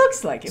they? It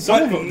looks like it.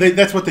 Some would of be. them,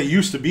 that's what they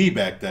used to be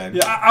back then.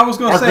 Yeah, I was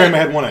going to Our say. grandma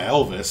had one of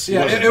Elvis. He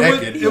Yeah, wasn't it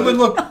naked, would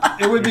but-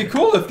 it would be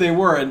cool if they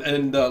were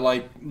and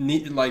like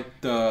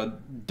the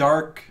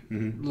dark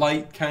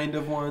light kind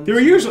of ones. They were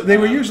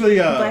usually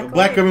Black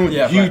black women with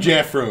Yeah, huge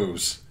black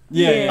afros.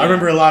 Yeah. I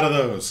remember a lot of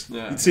those.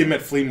 Yeah. You'd see them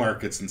at flea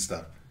markets and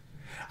stuff.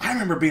 I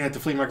remember being at the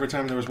flea market one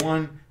time. There was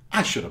one.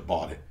 I should have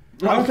bought it.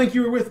 I don't think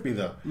you were with me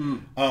though.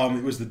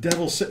 It was the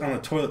devil sitting on a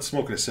toilet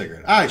smoking a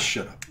cigarette. I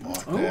should have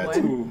bought that.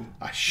 Ooh,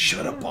 I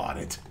should have bought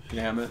it.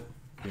 damn it.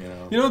 You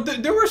know. You know,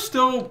 there were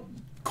still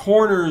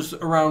corners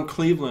around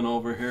Cleveland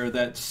over here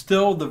that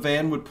still the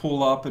van would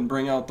pull up and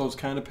bring out those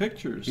kind of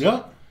pictures.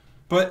 Yeah.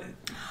 But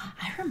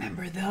I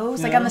remember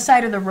those, like Yeah. on the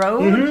side of the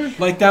road.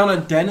 Mm-hmm. like down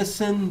on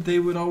Denison, they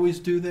would always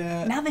do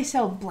that. Now they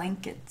sell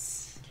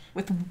blankets.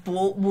 with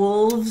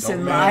wolves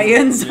and man.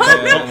 lions.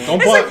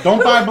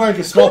 Don't buy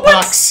blankets.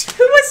 Smallpox.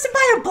 Who wants to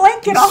buy a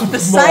blanket off the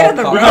side of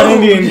the We got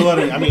road? Indian blood.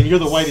 I mean, you're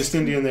the whitest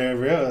Indian there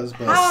ever is,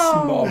 but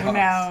Oh, Smallpox.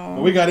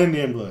 no. we got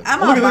Indian blood. I'm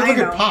look at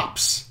albino.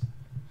 Pops.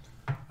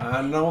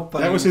 I know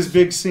things. That was his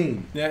big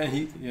scene. Yeah,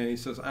 he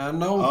says, I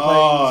know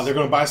Oh, things. they're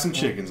gonna buy some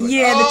chickens. Like,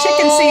 Yeah, the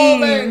chicken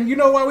scene. Man, you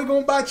know why we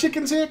gonna buy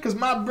chickens here? Because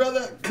my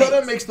brother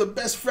Cutter makes the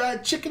best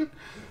fried chicken.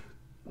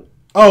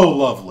 Oh,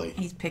 lovely.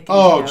 He's picking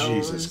Oh, his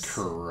nose. Jesus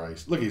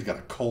Christ! Look, he's got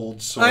a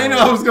cold sore. I know.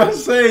 I was gonna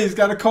say he's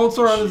got a cold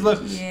sore on his lip.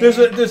 Yeah.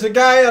 There's a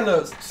guy on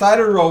the side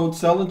of the road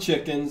selling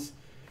chickens.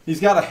 He's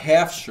got a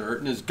half shirt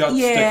and his guts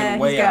Yeah, sticking he's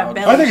way got a out.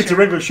 belly. I think it's a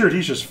regular shirt.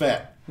 He's just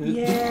fat.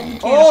 Yeah, you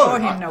can't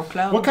afford him no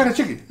clothes. What kind of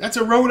chicken? That's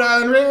a Rhode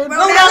Island Red.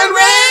 Rhode Island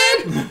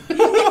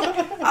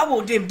Red? I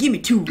want them. Give me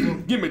two.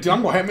 Give me two.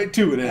 I'm gonna have me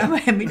two of them. I'm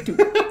gonna have me two.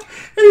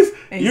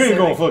 You ain't silly.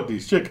 gonna fuck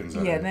these chickens.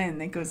 Yeah, then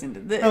it goes into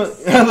this.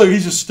 Look, he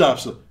just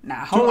stops.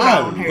 Now Do hold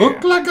I on here.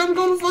 look like I'm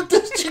gonna fuck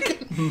this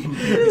chicken?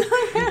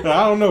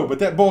 I don't know, but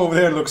that boy over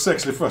there looks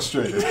sexually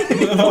frustrated.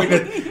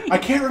 I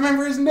can't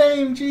remember his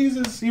name.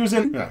 Jesus, he was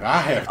in.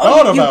 I have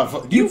thought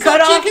about. You fuck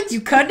cut off. chickens?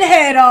 You cut the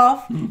head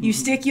off. You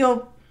stick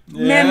your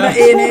member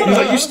in it. He's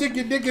like, you stick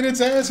your dick in its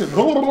ass and And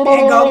go,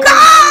 go!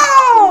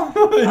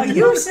 Are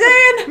you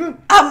saying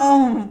I'm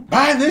on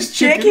buy this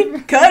chicken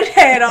chicken? Cut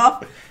head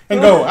off.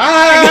 and go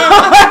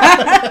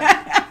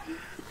ah.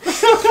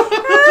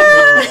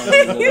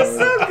 You're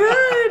so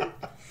good.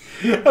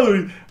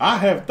 I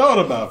have thought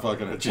about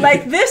fucking a chicken.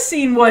 Like this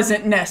scene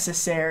wasn't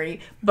necessary,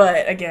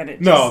 but again,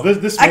 it no,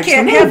 just, this I makes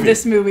can't the have movie.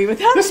 this movie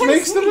without This that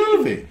makes the scene.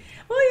 movie.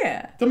 Well,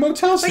 yeah. The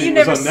motel But you scene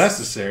never was s-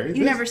 unnecessary. You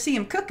This- never see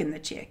him cooking the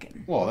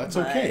chicken. Well, that's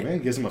But- okay, man.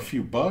 Gives him a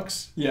few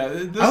bucks. Yeah,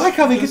 I like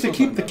how they get this to was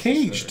keep the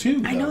cage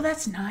unnecessary. too. I know though.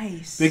 that's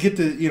nice. They get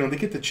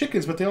the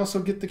chickens, but they also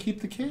get to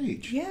keep the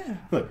cage. Yeah.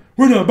 Like,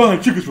 we're not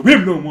buying chickens from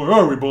him no more,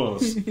 are we,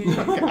 boss?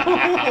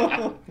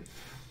 And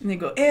they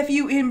go, F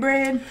you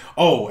inbred.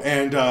 Oh,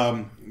 and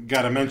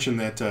got to mention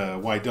that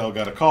Wydell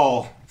got a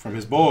call from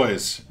his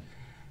boys.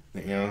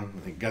 You know,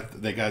 they got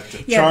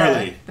Yeah,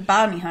 Charlie. the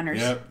bounty hunters.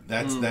 Yep,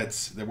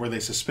 that's where they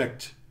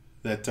suspect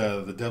that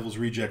the Devil's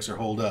Rejects are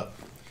holed up.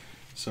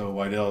 So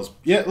Wydell's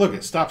look,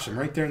 it stops him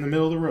right there in the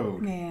middle of the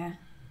road. Yeah.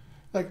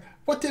 Like,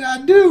 what did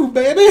I do,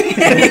 baby?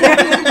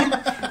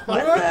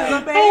 What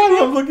the baby?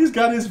 Oh, look, he's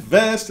got his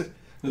vest.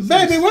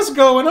 Baby, what's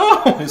going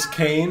on? His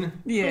cane.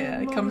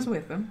 Yeah, it comes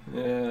with them.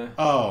 Yeah.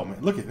 Oh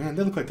man,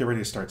 they look like they're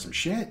ready to start some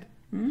shit.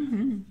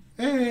 Mm-hmm.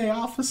 Hey,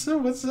 officer,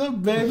 what's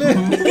up, baby?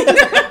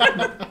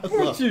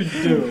 What you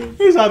doing?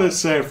 He's out of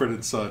Sanford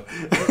and Son.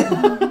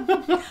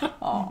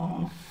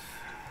 Aw.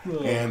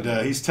 And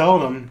he's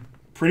telling them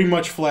pretty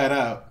much flat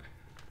out,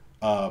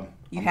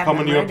 You I'm have coming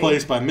them to your ready.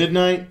 place by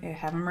midnight. Yeah,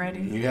 have them ready.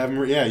 You have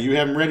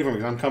them ready for me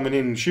because I'm coming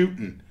in and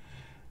shooting.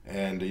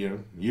 And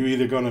you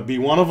either going to be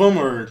one of them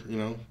or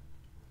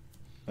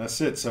that's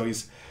it. So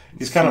he's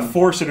kind of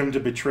forcing him to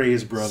betray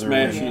his brother.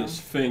 Smashing his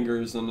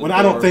fingers on the When door.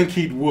 I don't think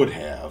he would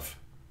have.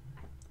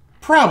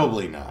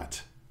 Probably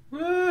not.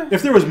 Eh,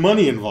 If there was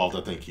money involved,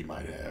 I think he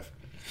might have.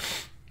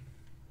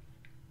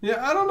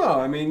 yeah, I don't know.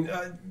 I mean,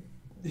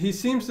 he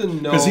seems to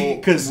know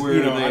 'Cause, where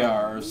you know, they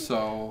are,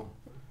 so...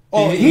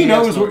 Oh, he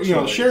knows has no where. The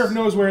choice. sheriff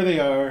knows where they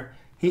are.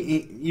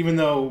 He even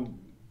though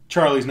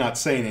Charlie's not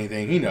saying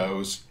anything, he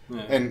knows.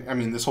 Yeah. And I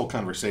mean, this whole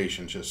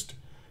conversation just,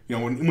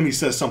 when he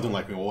says something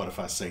like, "Well, what if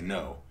I say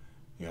no?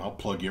 I'll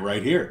plug you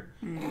right here."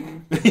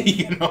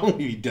 He'd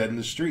be dead in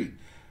the street.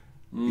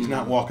 He's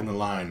not walking the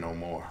line no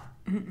more.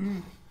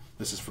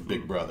 This is for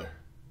Big Brother.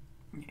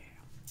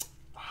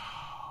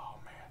 Oh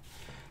man.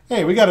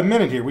 Hey, we got a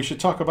minute here. We should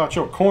talk about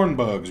your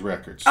Cornbugs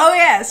records. Oh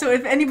yeah. So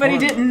if anybody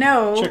Corn didn't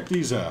know, Check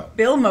these out.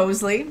 Bill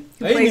Moseley,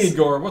 who Hey,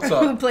 Igor, what's who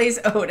up? plays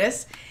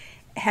Otis,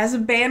 has a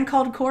band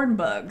called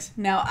Cornbugs.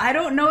 Now I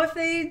don't know if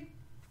they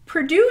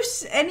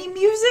produce any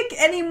music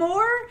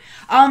anymore,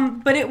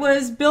 but it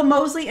was Bill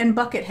Moseley and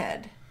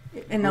Buckethead.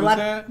 And Who's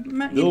that?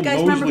 you Bill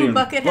guys remember Moseley who and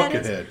Buckethead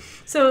is? Buckethead.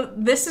 So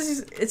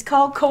it's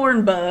called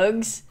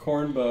Cornbugs.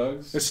 Corn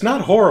bugs. It's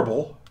not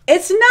horrible.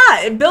 It's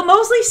not. Bill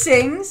Moseley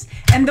sings,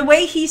 and the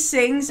way he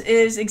sings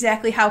is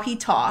exactly how he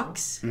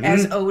talks,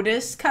 as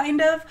Otis, kind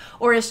of,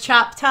 or as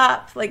Chop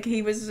Top, like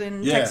he was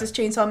in Yeah. Texas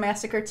Chainsaw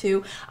Massacre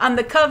 2. On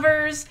the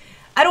covers,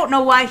 I don't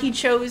know why he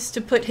chose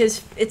to put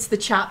it's the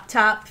Chop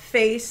Top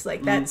face,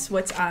 like that's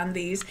what's on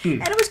these.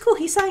 And it was cool.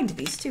 He signed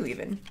these too,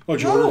 even. Oh,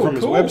 did you order from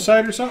his cool.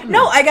 website or something?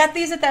 No, I got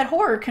these at that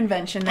horror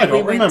convention I that we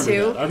don't went remember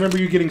to. that. I remember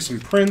you getting some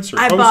prints or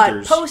I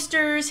posters. bought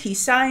posters. He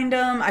signed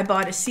them. I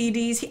bought his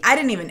CDs. I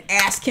didn't even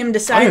ask him to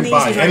sign didn't these.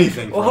 buy He's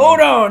anything Like, well, from hold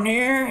him." on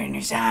here, and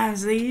he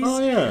signs these. Oh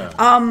yeah.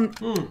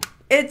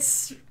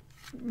 It's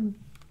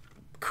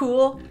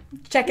cool.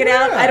 Check it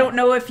out. I don't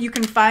know if you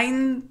can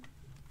find.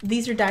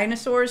 These are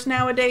dinosaurs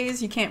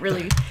nowadays. You can't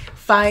really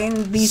find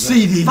these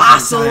CDs.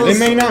 fossils. They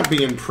may not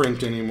be in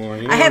print anymore.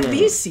 You I have never know.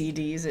 these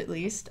CDs at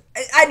least.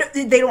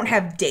 They don't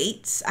have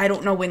dates. I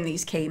don't know when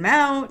these came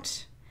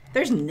out.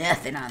 There's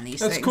nothing on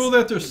these That's things. cool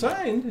that they're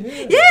signed.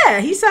 Yeah. Yeah,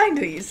 he signed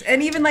these.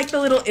 And even like the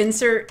little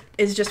insert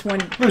is just one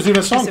There's even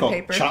a song piece of called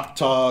paper. Chop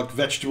Talk,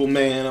 Vegetable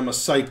Man, I'm a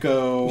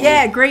Psycho.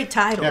 Yeah, great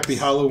titles. Happy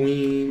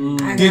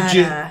Halloween. I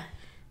Digit. gotta-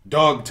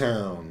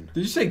 Dogtown.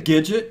 Did you say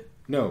Gidget?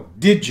 No,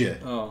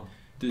 Digit. Oh.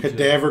 Did you?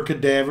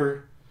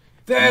 Cadaver.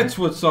 That's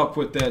what's up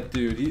with that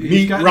dude. He's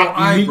Meat, got no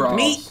rotten meat. eyebrows.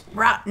 Meat,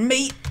 rotten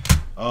meat.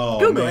 Oh,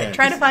 Google man. it.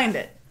 Try to find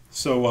it.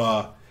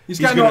 So, He's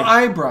got no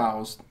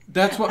eyebrows.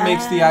 That's what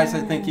makes the eyes,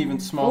 I think, even Oh,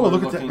 smaller.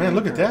 look at that. looking Man,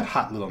 look in at her. that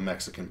hot little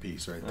Mexican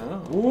piece right there.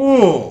 Oh.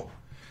 Ooh.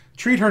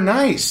 Treat her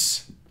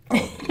nice.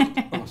 Oh,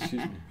 excuse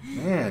me.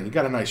 Man, you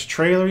got a nice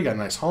trailer. You got a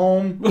nice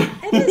home.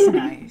 It is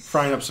nice.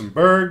 Frying up some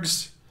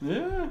burgers,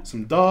 Yeah.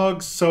 some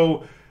dogs.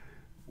 So,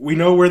 we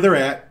know where they're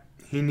at.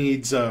 He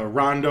needs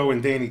Rondo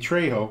and Danny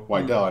Trejo,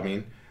 Wydell, I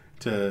mean,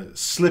 to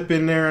slip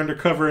in there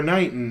undercover at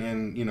night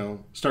and, you know,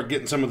 start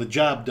getting some of the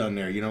job done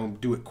there. You know,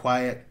 do it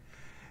quiet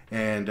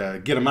and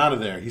get them out of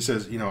there. He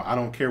says, you know, I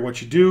don't care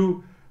what you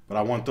do, but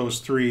I want those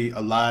three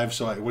alive.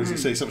 So, what does he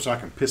say? Something so I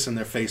can piss in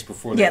their face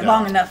before they Yeah, die.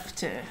 long enough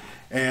to.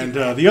 And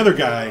the other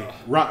guy,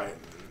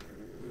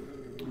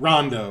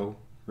 Rondo,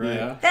 right?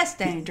 Yeah. That's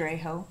Danny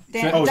Trejo.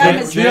 Oh, That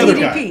is the other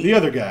guy. DDP. The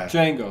other guy.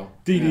 Django.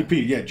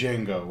 DDP, yeah,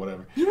 Django,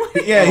 whatever.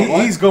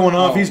 Oh, He's going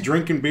off. Oh. He's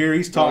drinking beer.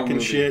 He's talking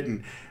movie. shit,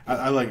 and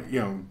I like, you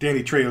know,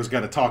 Danny Trejo's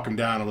got to talk him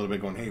down a little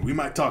bit, going, "Hey, we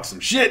might talk some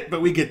shit,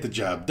 but we get the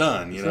job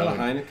done." You Is know, that a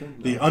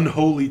Heineken? the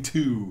Unholy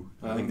Two,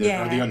 I think,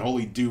 Yeah. or the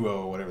Unholy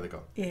Duo, whatever they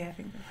call it. Yeah, I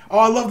think that. Oh,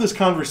 I love this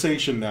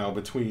conversation now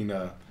between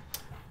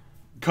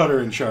Cutter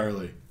and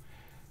Charlie.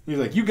 He's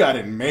like, "You got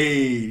it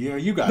made. You know,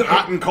 you got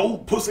hot and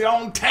cold pussy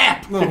on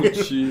tap." Oh,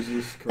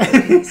 Jesus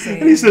Christ.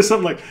 And he says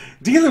something like,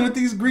 "Dealing with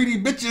these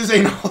greedy bitches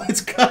ain't all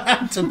it's got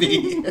out to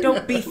be."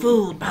 Don't be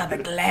fooled by the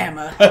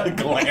glamour.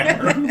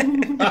 Glamour.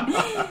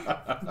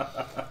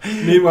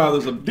 Meanwhile,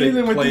 there's a big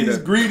Dealing with plate these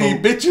of greedy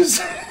Coke,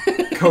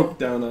 bitches. Coke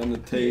down on the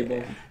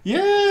table.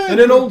 Yeah. And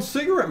an old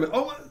cigarette.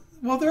 Oh,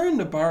 well, they're in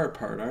the bar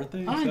part, aren't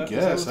they? I Is that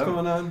guess. what's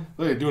going on?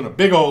 Look, they're doing a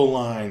big old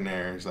line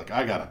there. He's like,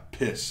 "I gotta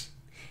piss.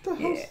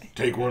 Yeah.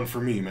 Take one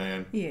for me,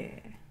 man." Yeah.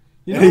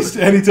 You And,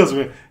 know, and he tells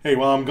me, "Hey,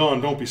 while I'm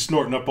gone, don't be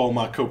snorting up all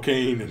my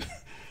cocaine." And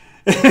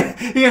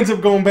he ends up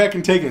going back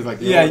and taking it. He's like,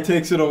 yeah, he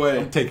takes it away.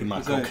 I'm taking my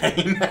He's like,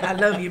 cocaine. I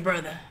love you,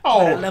 brother. Oh.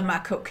 But I love my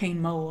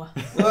cocaine more.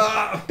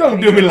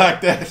 Don't do me like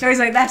that. So he's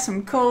like, that's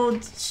some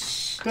cold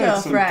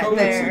stuff some right cold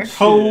there.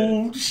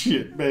 Cold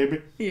shit,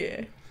 baby.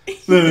 Yeah.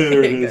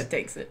 There it He is.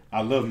 takes it.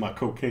 I love my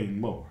cocaine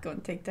more. Go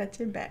and take that to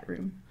your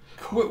bathroom.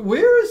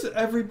 Where is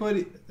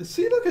everybody?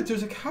 See, look at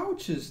there's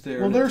couches there.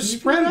 Well, and a they're TV.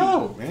 spread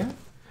out, man.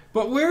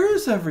 But where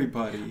is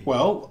everybody?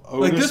 Well, Otis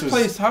Like this is,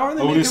 place, how are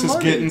they Otis making is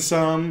money? getting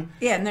some.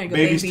 Yeah, and there you go.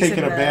 Baby's babies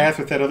taking a in the- bath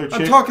with that other chick.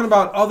 I'm talking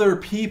about other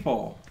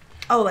people.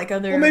 Oh, like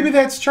other. Well, maybe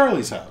that's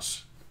Charlie's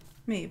house.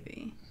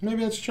 Maybe.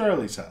 Maybe that's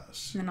Charlie's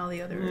house. And then all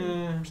the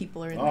other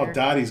people are in Oh, there.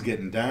 Dottie's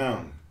getting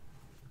down.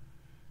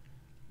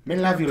 Me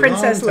love you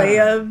Princess long time.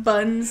 Leia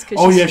buns. 'cause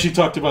Oh she's yeah, she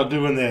talked about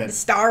doing that.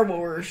 Star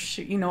Wars.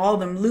 You know, all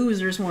them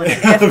losers want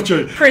I'm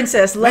sure.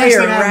 Princess Last Leia,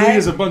 thing I need right?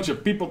 is a bunch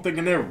of people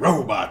thinking they're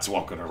robots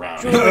walking around.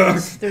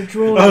 Droids. They're Oh,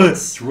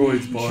 droids.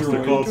 droids, boss.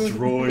 They're called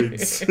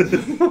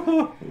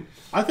droids.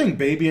 I think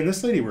Baby and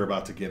this lady were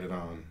about to get it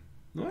on.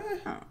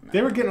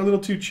 They were getting a little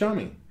too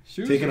chummy.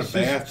 Taking a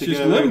bath she's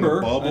together.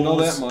 limber. The I know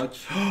bubbles. that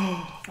much.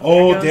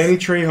 Oh, goes. Danny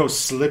Trejo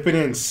slipping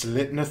in,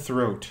 slit in the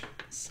throat.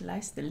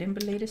 Slice the limber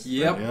latest.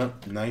 Yep.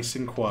 Yep, nice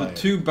and The quiet.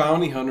 two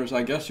bounty hunters,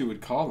 I guess you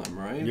would call them,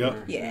 right? Yep.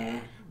 Or- Yeah.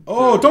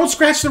 Oh, don't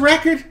scratch the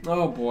record.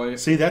 Oh boy.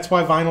 See, that's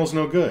why vinyl's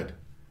no good.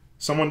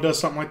 Someone does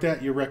something like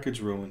that, your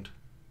record's ruined.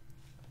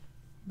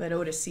 But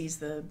Otis sees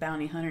the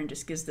bounty hunter and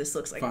just gives this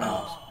looks like,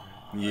 Vinyls.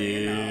 oh,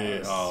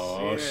 Yeah.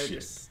 Oh, yeah, shit.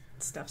 just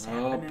stuff's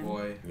Oh happening. Oh,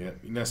 boy. Yeah.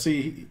 Now,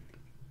 see.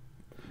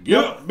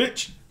 Yep,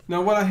 bitch.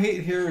 Now what I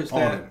hate here is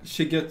that it.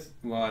 she gets.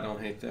 Well, I don't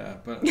hate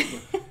that, but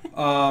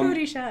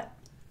Booty shot.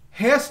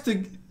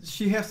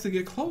 she has to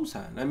get clothes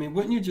on. I mean,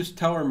 wouldn't you just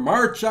tell her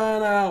march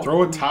on out?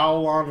 Throw a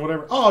towel on,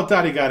 whatever. Oh,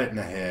 Dottie got it in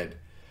the head.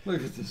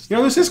 Look at this. You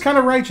know, this is kind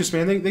of righteous,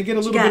 man. They get a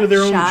little got bit of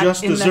their own shot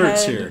just in the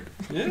desserts head. here.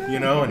 Yeah. You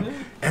know,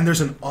 and there's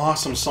an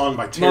awesome song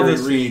by Terry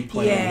Mother's Reid Day.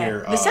 playing Yeah. here.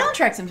 The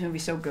soundtrack to this movie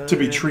is so good. To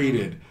Be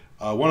Treated.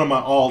 One of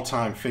my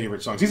all-time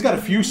favorite songs. He's got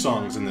a few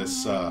songs in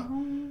this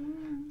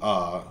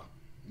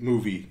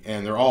movie,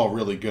 and they're all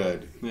really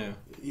good. Yeah.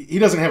 He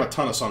doesn't have a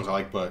ton of songs I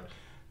like, but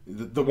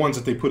the ones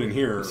that they put in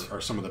here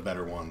are some of the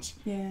better ones.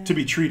 Yeah. To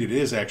Be Treated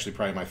is actually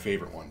probably my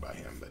favorite one by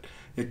him, but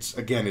it's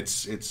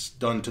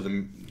done to the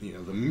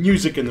the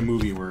music and the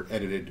movie were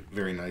edited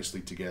very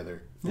nicely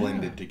together,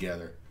 blended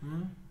together.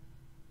 Mm-hmm.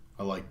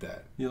 I like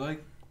that. You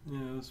like? Yeah,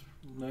 it's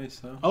nice,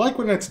 huh? I like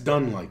when that's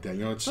done like that.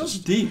 You know, it's That's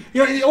just deep.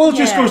 You know, well, it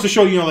just Yeah. goes to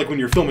show, like when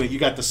you're filming it, you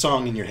got the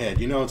song in your head.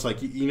 You know, it's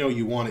like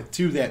you want it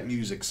to that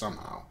music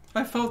somehow.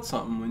 I felt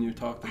something when you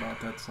talked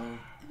about that song.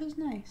 It was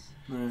nice.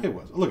 It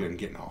was. Look at him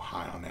getting all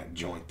high on that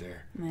joint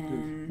there.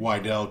 Man.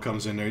 Wydell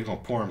comes in there. He's gonna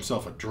pour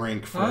himself a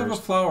drink I'll have a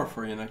first. flower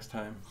for you next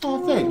time.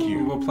 Oh, thank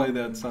you. We'll play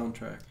that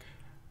soundtrack.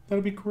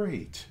 That'd be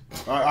great.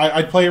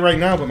 I'd play it right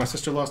now, but my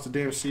sister lost the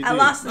damn CD. I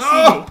lost the CD.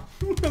 Oh,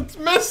 it's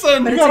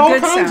missing. But You it's got a all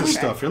good kinds of soundtrack.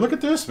 stuff here. Look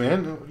at this,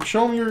 man.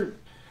 Show them your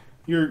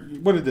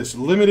what is this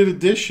limited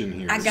edition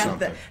here? I or got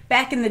something.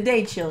 back in the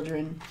day,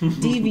 children,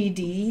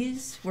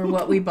 DVDs were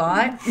what we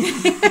bought.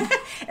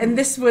 And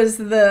this was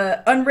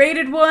the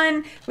unrated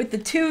one with the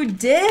 2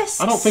 discs.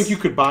 I don't think you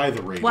could buy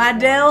the rated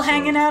Waddell one, so-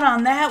 hanging out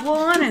on that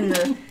one and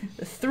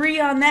the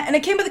 3 on that. And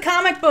it came with a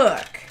comic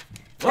book.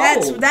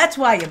 Oh. That's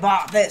why you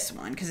bought this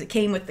one, because it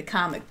came with the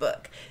comic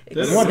book. And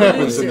what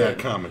happens in that Exclusive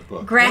comic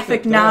book?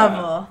 graphic Look at that.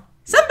 novel.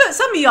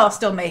 Some of y'all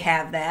still may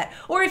have that,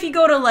 or if you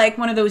go to like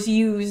one of those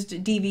used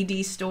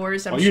DVD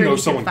stores, I'm Oh, sure you know you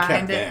someone can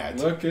find kept it.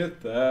 that. Look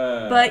at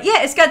that. But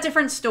yeah, it's got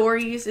different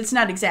stories. It's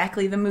not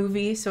exactly the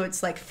movie, so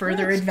it's like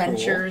further That's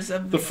adventures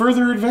of The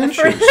further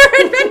adventures.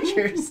 further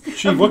adventures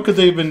Gee, what could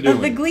they have been of the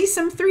doing?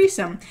 Gleesome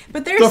threesome.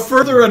 But the there's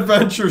further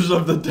adventures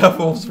of the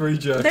Devil's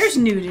Rejects. there's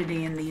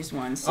nudity in these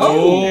ones. So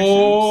Oh,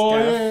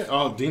 there's some stuff. yeah.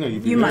 Oh, Dina,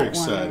 you'd be You very might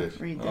want excited.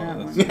 to read that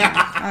one.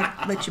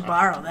 I'll let you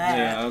borrow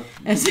that.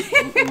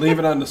 Yeah, leave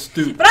it on the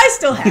stoop. But I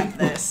still have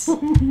this.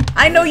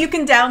 I know you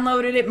can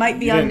download it. It might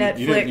be on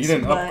Netflix. You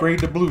didn't but upgrade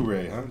to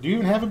Blu-ray, huh? Do you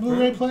even have a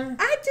Blu-ray player?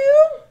 I do.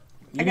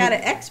 You I got an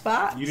didn't-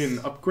 Xbox. You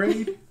didn't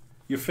upgrade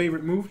your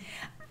favorite movie?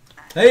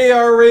 Hey,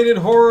 R-rated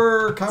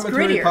horror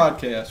commentary grittier.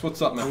 podcast.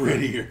 What's up, man?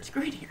 Grittier. It's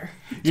grittier.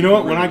 You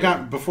know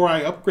what? Before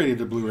I upgraded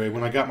to Blu-ray,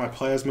 when I got my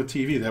plasma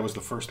TV, that was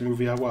the first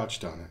movie I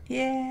watched on it.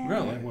 Yeah.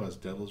 Really? Yeah, it was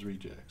Devil's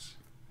Rejects.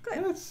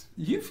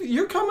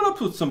 You're coming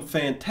up with some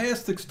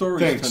fantastic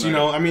stories Thanks. tonight. You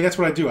know, I mean, that's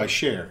what I do. I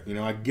share. You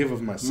know, I give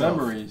of myself.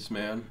 Memories,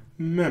 man.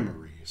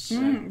 Memories.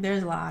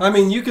 There's lots. I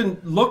mean, you can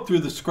look through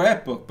the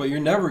scrapbook, but you're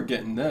never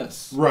getting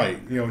this. Right.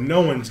 You know,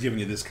 no one's giving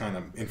you this kind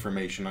of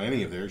information on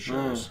any of their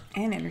shows.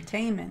 And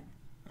entertainment.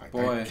 I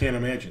Boy. can't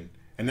imagine.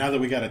 And now that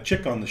we got a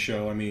chick on the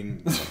show, I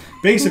mean,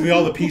 basically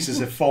all the pieces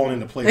have fallen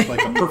into place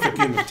like a perfect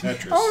game of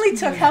Tetris. Only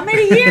took how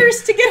many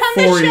years to get on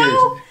 4 the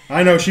show? years.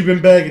 I know, she's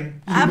been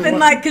begging. I've been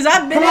like, because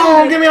I've been Come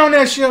on, into- get me on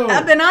that show.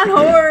 I've been on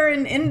horror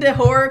and into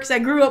horror because I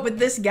grew up with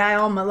this guy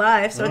all my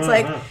life. So it's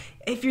like,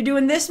 if you're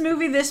doing this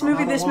movie, this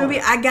movie, this movie,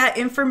 I got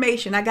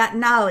information, I got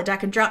knowledge, I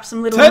could drop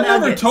some little Ted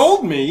nuggets. never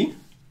told me,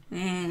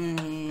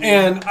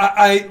 and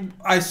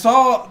I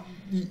saw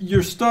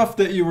your stuff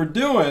that you were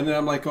doing, and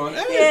I'm like going,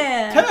 hey,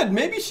 Yeah. Ted,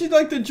 maybe she'd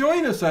like to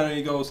join us. And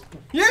he goes,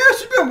 yeah,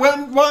 she's been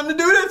wanting to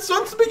do that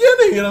since the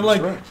beginning. And I'm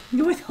like, right.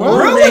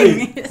 Withholding.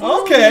 really?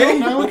 Okay.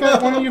 Now we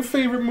got one of your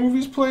favorite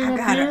movies playing I up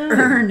gotta here.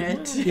 earn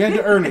it. You had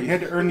to earn it. You had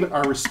to earn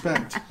our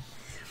respect.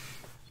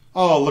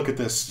 Oh, look at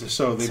this.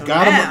 So they've So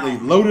got now- them.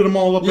 They loaded them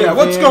all up. Yeah, in a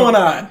what's van. going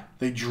on?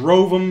 They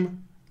drove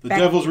them, the Back-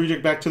 Devil's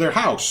Reject, back to their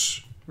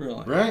house.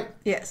 Really? Right?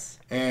 Yes.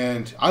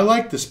 And I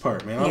like this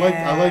part, man.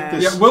 I like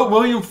this. Yeah,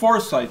 William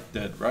Forsythe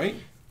did, right?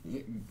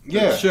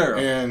 Yeah, Sure.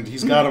 and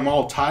he's got them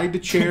all tied to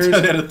chairs,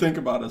 Ted had to think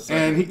about it.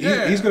 and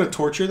he's going to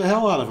torture the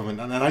hell out of them,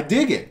 and I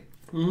dig it.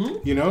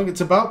 Mm-hmm. You know, it's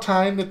about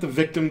time that the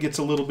victim gets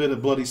a little bit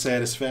of bloody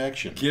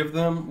satisfaction. Give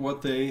them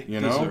what they You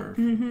know?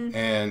 deserve.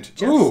 And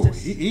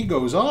Justice. he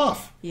goes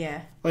off.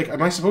 Yeah. Like,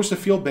 am I supposed to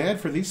feel bad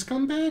for these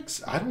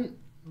scumbags? I don't.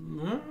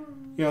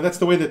 You know, that's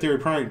the way that they were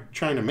probably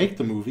trying to make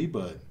the movie,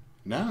 but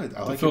now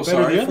I like feel it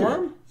better sorry the other for way.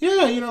 them?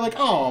 Yeah, you know, like,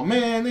 oh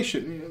man, they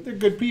should. You know, they're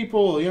good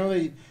people. You know,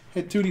 they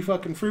had Tutti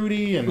fucking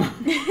Fruity, and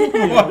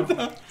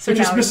So they're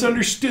just now,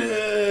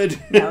 misunderstood.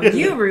 now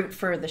you root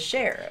for the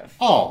sheriff.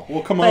 Oh,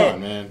 well, come But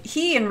on, man.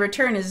 he, in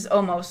return, is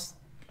almost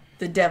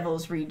the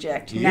devil's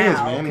reject He is,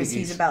 now man. because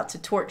He's- he's about to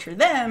torture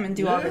them and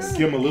do all this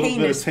Give them a little bit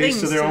of heinous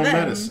taste of things their to own them.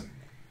 medicine.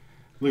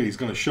 Look, he's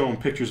going to show them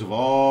pictures of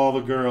all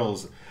the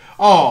girls.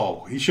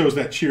 Oh, he shows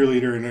that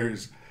cheerleader, and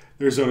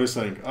there's Otis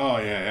like, oh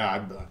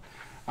yeah,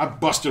 I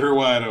busted her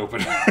wide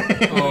open.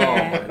 Oh,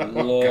 my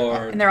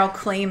Lord. And they're all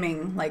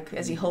claiming, like,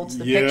 as he holds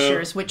the Yeah.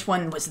 pictures, which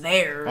one was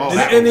theirs. Oh, And,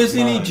 that and was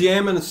isn't he nice.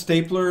 jamming a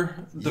stapler?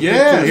 The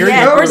Yeah, pictures? here he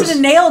yeah, goes. or is it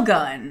a nail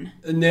gun?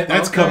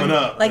 That's coming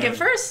up. Like man. at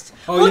first,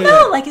 Oh, well, yeah.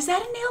 no, like is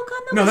that a nail gun?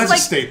 Though? No, 'Cause, that's a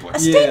like, stapler. A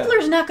Yeah.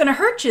 stapler's not going to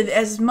hurt you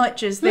as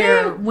much as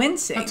they're Yeah.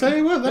 wincing. I tell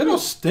you what, That'll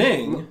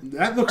sting.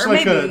 that looks Or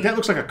like maybe-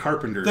 a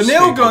carpenter's The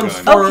nail staple gun's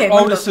gun. for Okay,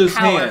 one of the Otis's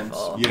hands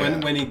powerful. Yeah.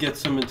 when he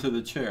gets him into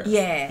the chair.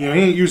 Yeah. You know,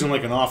 he ain't using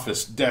like an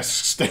office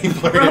desk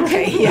stapler.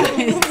 Okay. Yeah.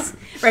 It's-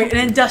 right. An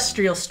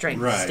industrial strength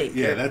Right.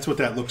 stapler. Yeah, that's what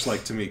that looks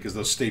like to me because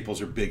those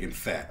staples are big and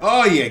fat.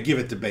 Oh yeah, give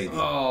it to baby.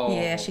 Oh.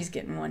 Yeah, she's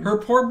getting one. Her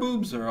poor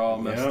boobs are all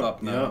messed Yep,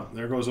 up now. yep.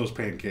 There goes those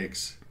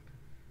pancakes.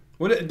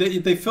 What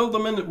they filled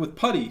them in with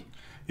putty.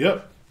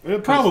 Yep.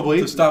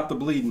 Probably To stop the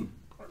bleeding.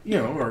 you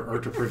know, or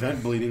to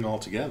prevent bleeding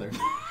altogether.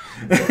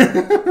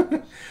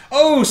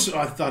 Oh, so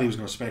I thought he was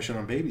going to smash it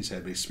on baby's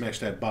head, but he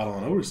smashed that bottle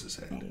on Otis's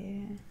head.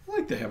 I'd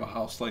like to have a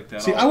house like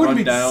that. See, all I wouldn't run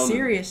be- down.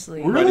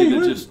 Seriously. Ready to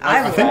Really? just.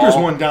 I I think there's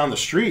would. one down the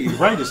street.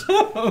 Right? Just,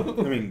 I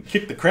mean,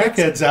 kick the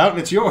crackheads out and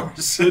it's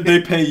yours. Did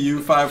they pay you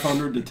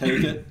 $500 to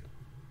take it?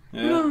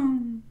 Yeah.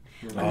 And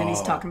then Oh.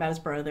 he's talking about his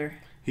brother.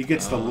 He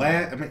gets the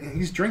I mean,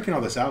 he's drinking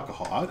all this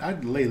alcohol.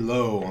 I'd lay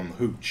low on the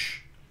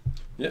hooch.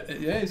 Yeah,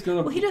 he's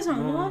gonna. Well, he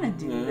doesn't want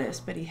to do this,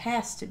 but he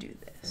has to do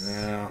this.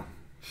 Yeah.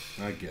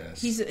 I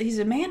guess. He's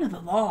a man of the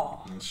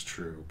law. That's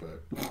true,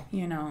 but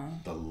You know.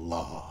 the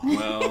law.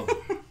 Well,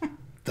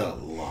 The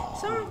law.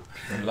 So,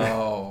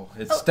 no,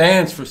 it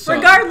stands for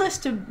something. regardless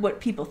to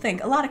what people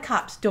think, a lot of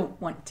cops don't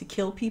want to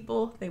kill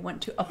people. They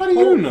want to uphold. do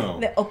you know?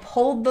 They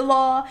uphold the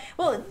law.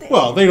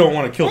 Well, they don't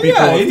want to kill people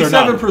Yeah, if they're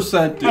not.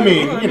 87% do. I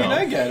mean, you know.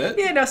 I get it.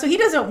 You know, so he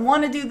doesn't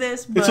want to do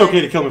this. But It's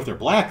okay to kill them if they're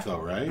black, though,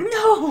 right?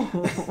 No.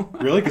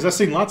 Really? Because I've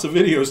seen lots of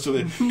videos to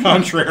the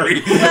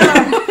contrary.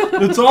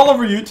 It's all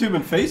over YouTube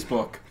and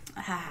Facebook.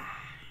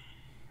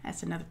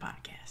 That's another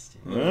podcast.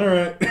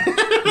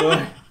 All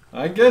right.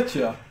 I get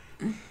you.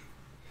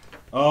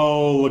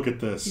 Oh, look at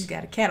He's this.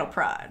 got a cattle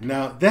prod.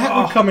 Now, that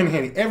would come in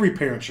handy. Every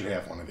parent should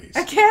have one of these.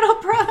 A cattle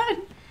prod?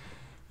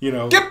 You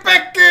know. Get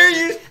back here,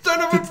 you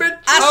son of a bitch!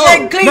 I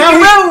said clean Now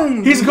the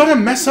room. he's going to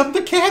mess up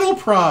the cattle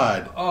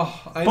prod.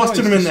 Oh, I know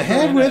Busted he's him in the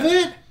head with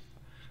destroying it.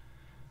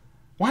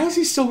 Why is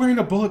he still wearing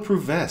a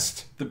bulletproof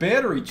vest? The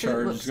battery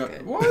charge looks is going.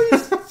 good. Well,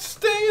 he's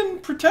staying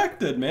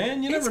protected,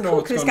 man. You It's never know cool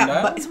what's 'cause going it's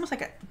got down. it's almost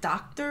like a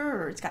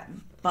doctor, or it's got Oh,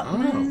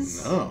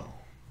 buttons. no.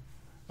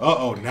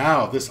 Uh-oh,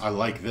 now this, I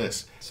like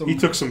this. He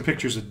took some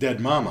pictures of dead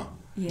mama.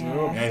 Yeah.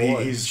 And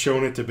Boy. he's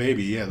showing it to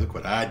baby. Yeah, look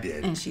what I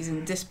did. And she's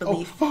in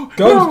disbelief.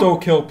 Guns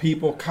don't kill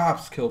people.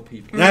 Cops kill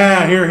people.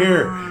 Ah,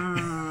 here.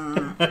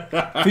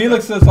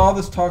 Felix says all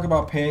this talk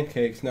about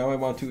pancakes. Now I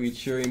want to eat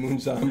Sherry Moon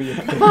Zombie and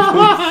pancakes.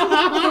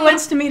 Who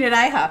wants to meet at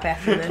IHOP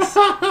after this?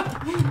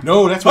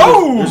 No, that's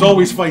why there's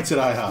always fights at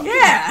IHOP.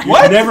 Yeah.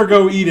 You never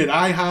go eat at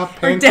IHOP,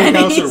 Pancake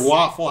House, or Denny's.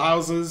 Waffle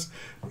Houses.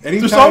 Anytime,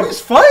 There's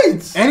always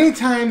fights.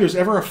 anytime there's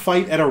ever a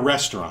fight at a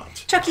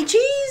restaurant. Chuck E.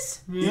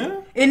 Cheese? Yeah.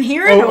 In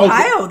here in Oh, okay.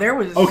 Ohio, there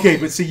was. Okay,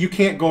 but see, you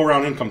can't go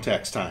around income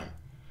tax time.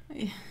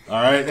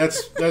 All right,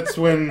 that's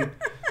when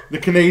the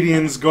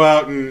Canadians go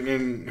out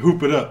and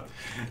hoop it up.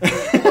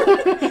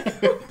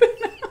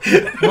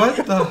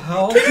 What the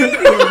hell is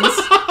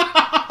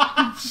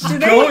Do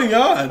they- going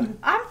on?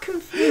 I'm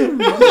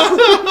confused.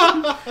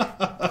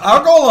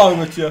 I'll go along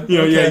with you. You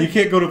know, yeah, Okay. you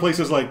can't go to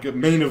places like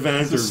Main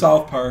Event The or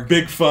South Park.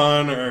 Big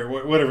Fun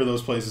or whatever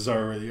those places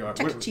are. Where you are.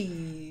 Chuck E.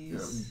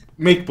 Cheese.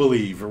 Make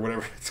Believe or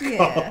whatever it's called.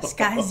 Yeah,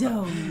 Sky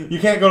Zone. You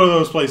can't go to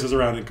those places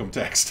around income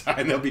tax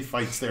time. There'll be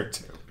fights there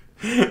too.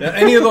 Yeah,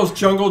 any of those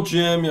jungle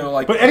gym,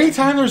 like. But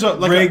anytime there's a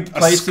Rigged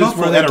places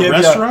scuffle where they at a give you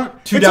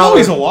restaurant, $2 it's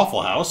always a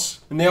Waffle House.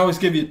 And they always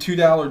give you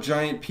 $2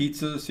 giant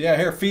pizzas. Yeah,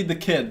 here, feed the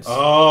kids.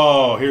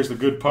 Oh, here's the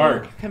good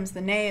part. Here comes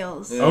the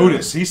nails. Yeah.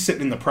 Otis, he's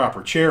sitting in the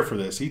proper chair for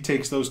this. He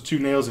takes those 2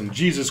 nails in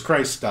Jesus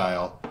Christ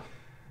style,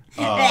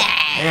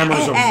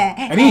 hammers them,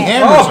 and he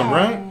hammers them,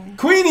 right?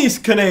 Queenie's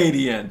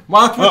Canadian.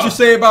 Watch what you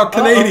say about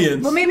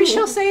Canadians. Well, maybe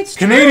she'll say it's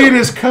true. Canadian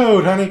is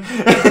code, honey.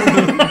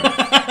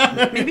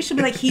 Maybe she'll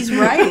be like, he's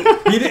right.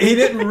 He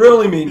didn't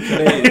really mean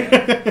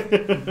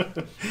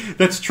Canadian.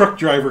 That's truck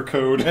driver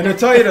code. And to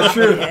tell you the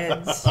truth,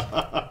 Heads.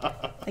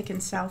 Like in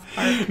South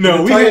Park. No,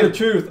 to we tell you the had,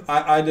 truth,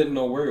 I didn't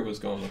know where he was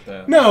going with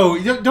that. no.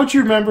 Don't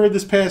you remember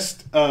this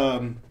past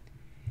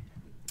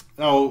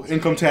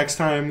income tax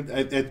time?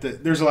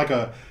 There's like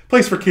a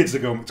place for kids to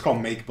go. It's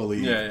called Make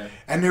Believe. Yeah.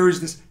 And there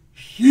was this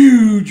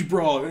huge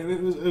brawl.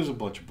 It was a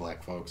bunch of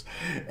black folks,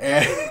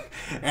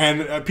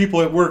 and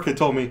people at work had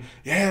told me,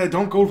 "Yeah,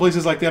 don't go to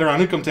places like that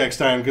around income tax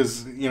time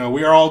because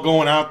we are all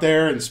going out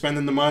there and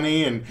spending the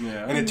money," and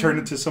it turned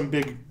into some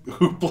big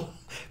hoopla.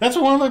 That's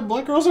what one of the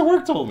black girls at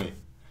work told me.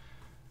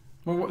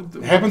 Well,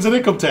 It happens at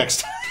income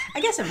tax time. I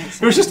guess it makes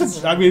sense. It was just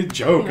a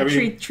joke. I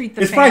mean, treat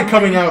the it's probably family.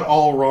 coming out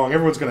all wrong.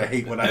 Everyone's gonna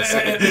hate what I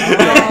say.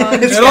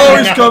 it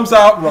always comes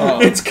out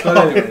wrong. It's But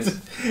coming. anyways.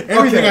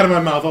 Everything Okay. out of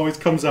my mouth always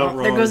comes out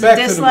wrong. There goes Back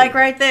a to the dislike movie.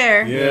 right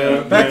there.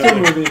 Yeah, Back to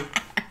the movie.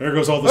 There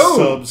goes all the Oh.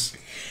 subs.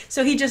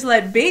 So he just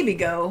let baby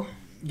go.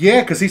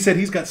 Yeah, because he said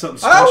he's got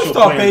something I always special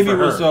thought planned Baby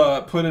for was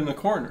her. put in the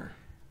corner.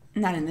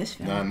 Not in this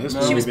film. Not in this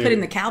She was movie. put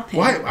in the cow pen.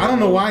 Why? I don't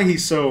know why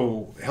he's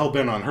so hell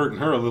bent on hurting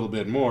her a little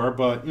bit more,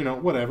 but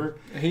whatever.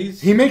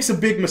 He makes a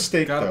big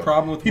mistake. got a though.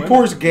 problem with He women.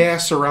 pours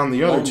gas around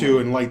the other Oh, two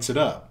my. and lights it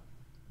up.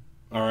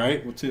 All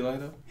right. What's he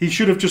light up? He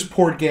should have just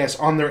poured gas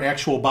on their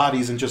actual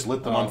bodies and just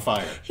lit them on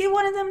fire. He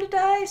wanted them to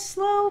die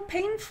slow,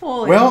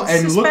 painful, Well,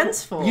 and and look,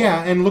 suspenseful.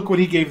 and look what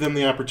he gave them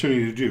the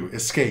opportunity to do: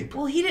 escape.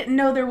 Well, he didn't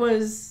know there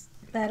was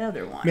that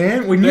other one.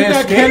 Man, when you They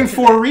got Ken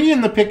escaped. Foree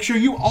in the picture,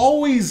 you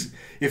always,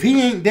 if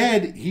he ain't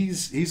dead,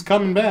 he's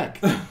coming back.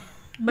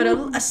 But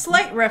a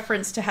slight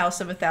reference to House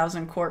of a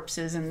Thousand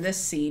Corpses in this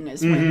scene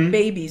is Mm-hmm. when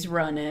baby's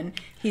running.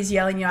 He's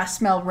yelling, I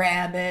smell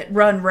rabbit,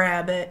 run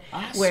rabbit.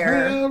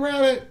 Where Smell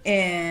rabbit.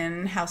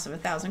 in House of a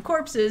Thousand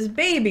Corpses,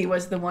 baby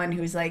was the one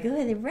who was like, oh,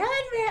 they run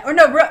rabbit. Or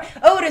no,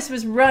 Otis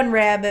was run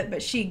rabbit,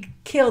 but she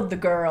killed the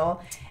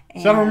girl.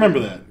 So I don't remember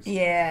that.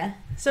 Yeah.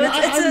 So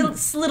Yeah,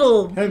 it's a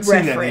little haven't reference.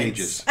 seen that in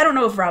ages. I don't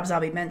know if Rob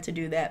Zombie meant to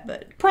do that,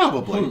 but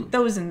Probably.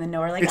 those in the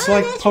know are like, It's oh,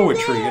 like that's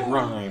poetry. right. It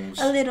rhymes.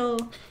 A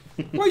little.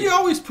 Well, you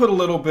always put a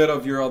little bit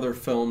of your other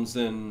films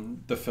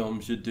in the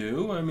films you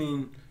do. I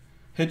mean,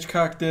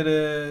 Hitchcock did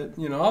it.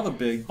 All the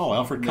big. Oh,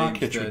 Alfred names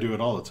Cockitch would did. do it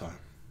all the time.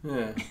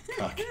 Yeah.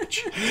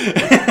 Cockitch.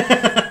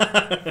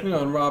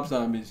 And Rob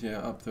Zombie's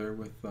up there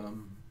with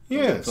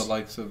Yes. the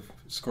likes of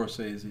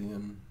Scorsese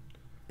and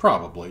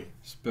Probably.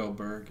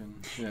 Spielberg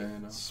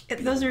and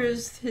Those are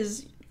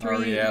his Ari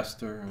three.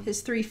 Aster.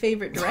 His three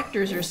favorite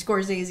directors are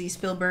Scorsese,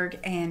 Spielberg,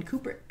 and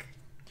Kubrick.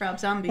 Rob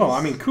Zombie. Well,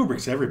 I mean,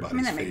 Kubrick's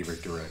everybody's that favorite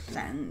makes director.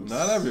 sense.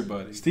 Not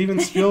everybody. Steven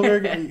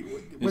Spielberg,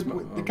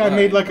 the guy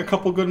made like a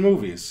couple good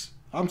movies.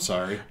 I'm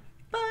sorry.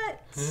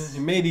 But He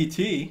made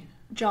E.T.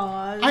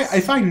 Jaws.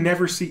 If I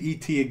never see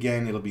E.T.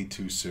 again, it'll be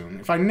too soon.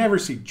 If I never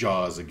see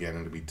Jaws again,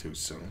 it'll be too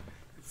soon.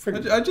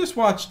 I just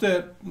watched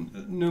that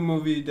new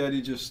movie that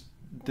he just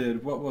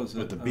did. What was it?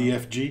 With the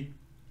BFG?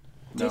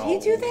 Did No. he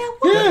do that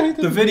one? Yeah, he did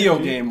The video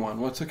game one.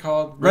 What's it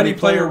called? Ready Ready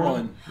Player Player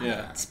One.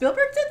 Yeah.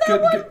 Spielberg did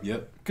that one?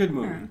 Yep. Good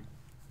movie.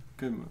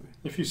 Good movie.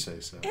 If you say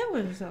so. It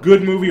was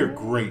Good movie or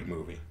great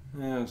movie?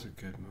 Yeah, it was a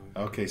good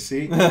movie. Okay,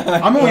 see?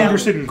 I'm only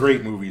interested in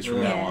great movies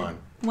from now on.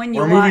 When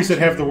you Or movies watch- that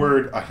have the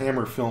word a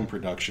Hammer film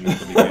production at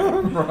the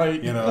beginning.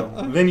 Right. You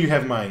know, then you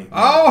have my...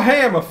 Oh,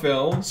 Hammer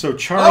film. So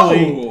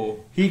Charlie, Oh.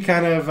 he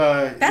kind of...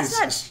 That's is-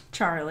 not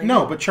Charlie.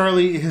 No, but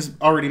Charlie has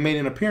already made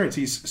an appearance.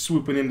 He's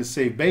swooping in to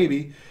save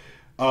Baby.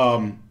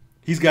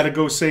 He's got to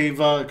go save...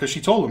 Because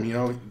she told him, you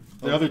know,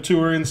 the other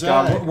two are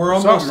inside. God, we're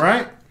almost- Something,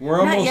 right? We're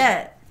Not almost.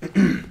 yet.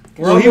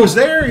 Well, he was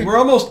there. We're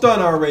almost done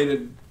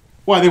R-rated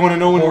Why, they want to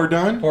know when we're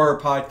done? horror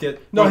podcast.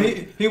 No, Well,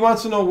 he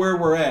wants to know where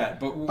we're at.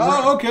 But we're,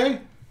 Oh, okay.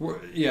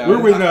 yeah,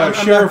 We're with I'm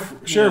Sheriff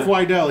not- Sheriff yeah.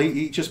 Wydell.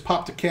 He just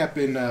popped a cap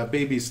in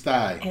Baby's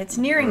thigh. It's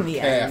nearing the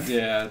calf. end.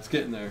 Yeah, it's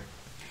getting there.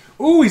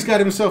 Ooh, he's got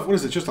himself, what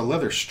is it, just a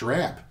leather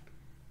strap.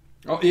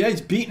 Oh yeah,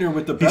 he's beating her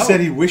with the He belt. said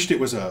he wished it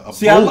was a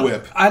See, I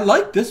bullwhip.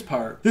 like this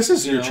part. This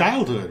is you your know?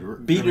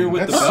 childhood. Beating her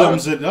with that the belt.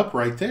 sums it up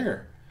right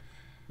there.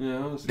 You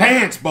know, it's-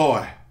 Dance,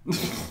 boy.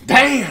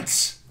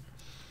 Dance.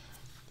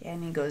 Yeah,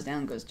 and he goes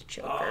down, goes to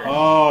choke her.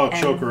 Oh,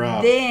 And choke her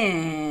out.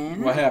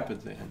 Then what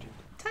happens, Angie?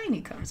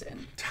 Tiny comes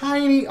in.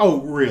 Tiny.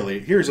 Oh, really?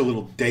 Here's a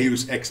little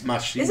Deus Ex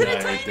Machina Is it a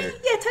right Tiny? there.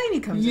 Yeah, Tiny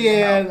comes in.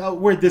 Yeah,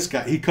 where'd this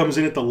guy? He comes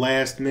in at the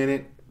last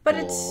minute. But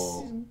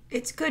Oh.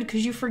 it's good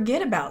because you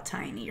forget about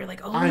Tiny. You're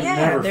like, oh I yeah,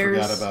 never there's.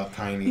 forgot about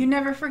Tiny. You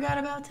never forgot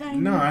about Tiny.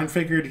 No, I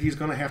figured he's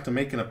going to have to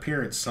make an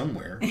appearance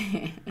somewhere.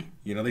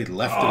 You know, they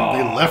left him.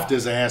 They left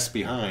his ass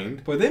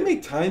behind. Boy, they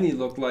make Tiny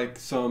look like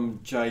some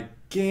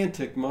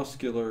gigantic,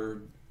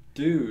 muscular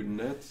dude, and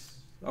that's.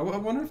 I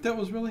wonder if that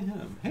was really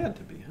him. Had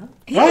to be, huh?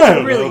 He I was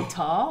don't really know.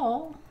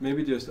 tall.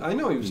 Maybe just. I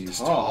know he was He's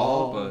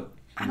tall, but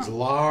He's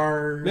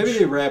large. maybe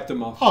they wrapped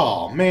him up.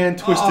 Oh man,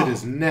 twisted Oh.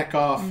 his neck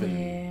off, and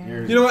Yeah.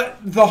 here's- You know what?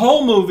 The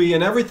whole movie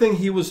and everything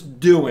he was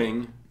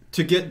doing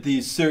to get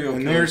these serial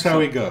And killers. there's how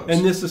he goes.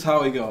 And this is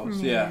how he goes.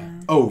 Yeah.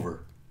 over.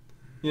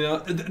 You know,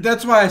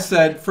 that's why I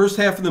said first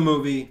half of the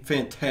movie,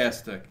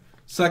 fantastic.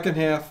 Second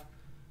half,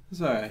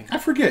 it's all right. I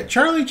forget.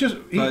 Charlie just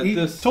But he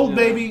this, told you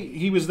know. Baby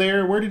he was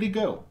there. Where did he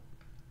go?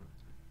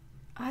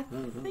 I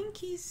think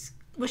he's.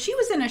 Well, she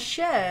was in a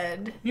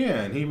shed.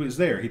 Yeah, and he was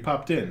there. He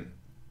popped in.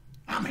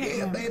 I'm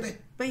here, baby.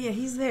 But yeah,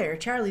 he's there.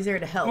 Charlie's there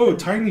to help. Oh,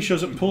 Tiny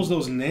shows up and pulls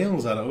those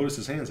nails out of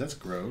Otis's hands. That's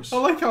gross. I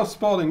like how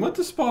Spaulding. What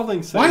does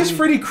Spaulding say? Why is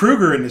Freddy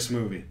Krueger in this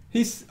movie?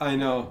 I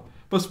know,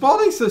 but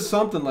Spaulding says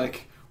something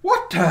like,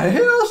 "What the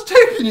hell's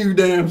taking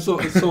you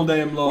so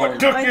damn long?" What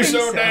took I you think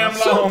so so. damn long?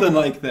 Something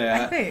like I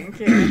that. think.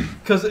 Yeah.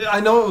 Because I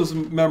know it was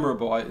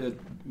memorable,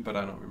 but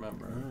I don't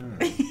remember.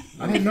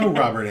 I didn't know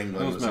Robert Englund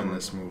That was was in memorable.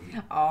 this movie.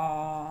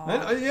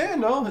 Aw. Yeah,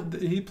 no,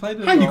 he played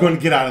it. How are you all. going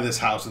to get out of this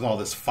house with all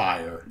this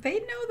fire? They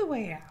know the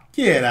way out.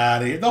 Get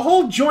out of here. The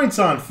whole joint's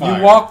on fire.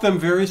 You walk them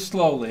very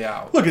slowly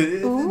out. Look,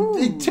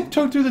 they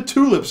tiptoed through the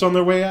tulips on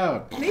their way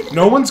out.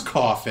 No one's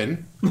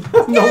coughing.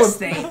 Yes,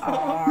 they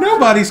are.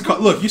 Nobody's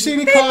coughing. Look, you see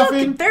any They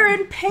coughing? look, they're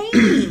in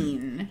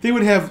pain. They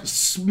would have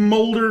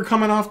smolder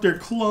coming off their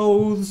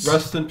clothes.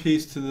 Rest in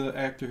peace to the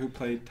actor who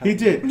played Tiny. He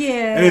did.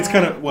 Yeah, And it's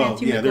kind of,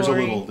 Matthew there's a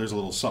McGorry.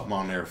 little something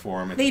on there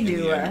for him at They in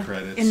do the end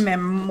credits. in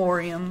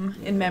memoriam,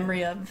 in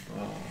memory of.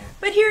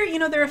 But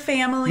here, they're a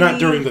family. Not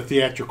during the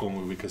theatrical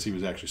movie because he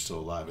was actually still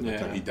alive at the Yeah.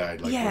 time. He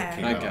died when Yeah. it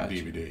came I out on got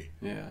you. DVD.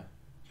 Yeah.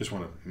 Just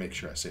want to make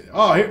sure I say that.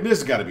 Oh, this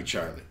has got to be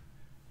Charlie.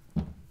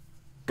 What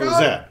was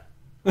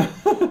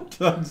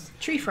that?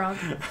 Tree frog.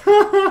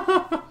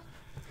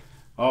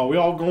 Oh, we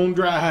all gonna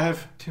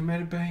drive. Too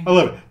many bangs. I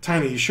love it.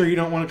 Tiny, you sure you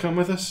don't want to come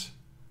with us?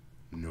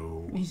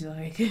 No. He's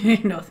like,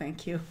 no,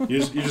 thank you. You're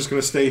just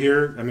gonna stay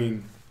here? I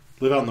mean,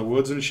 live out in the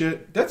woods and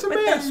shit? That's a But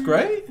mask, then-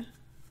 right?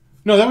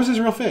 No, that was his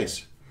real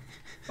face.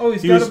 Oh,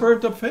 He got was- a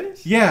burnt up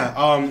face? Yeah,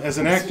 as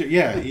an actor,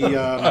 yeah, he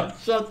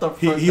Shut the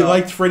fuck he up.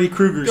 liked Freddy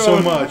Krueger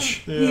so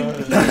much.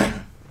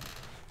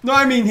 No,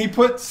 I mean, he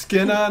put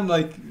skin on,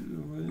 like...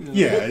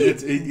 Yeah,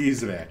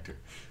 he's an actor.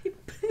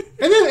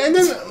 And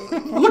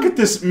then look at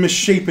this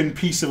misshapen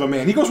piece of a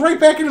man. He goes right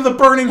back into the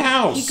burning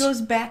house. He goes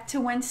back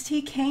to whence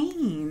he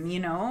came, He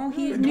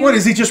What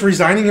is he just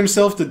resigning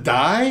himself to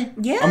die?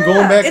 Yeah, I'm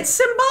going back. it's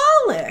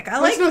symbolic. I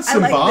like. It's not I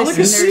like symbolic. this.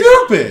 It's And there's-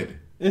 stupid.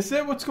 Is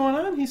that what's going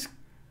on?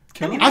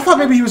 I thought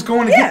maybe he was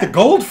going to get the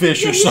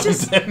goldfish or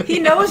something. He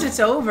knows it's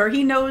over.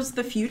 He knows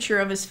the future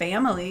of his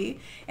family,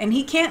 and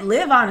he can't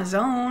live on his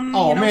own.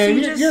 Oh,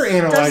 man, so you're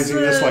analyzing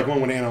this like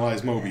one would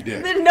analyze Moby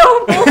Dick. The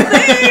noble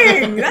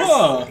thing.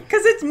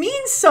 Because it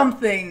means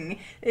something.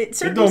 It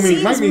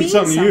might mean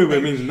something to you, but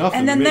it means nothing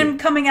and then to me. them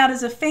coming out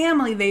as a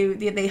family,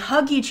 they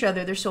hug each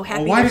other. They're so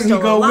happy. Well, why they're didn't he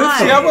still go with alive.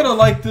 them? See, I would have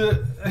liked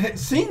to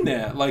seen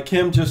that, like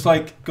him just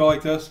like go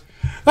like this.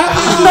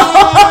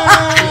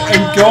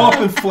 And go up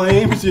in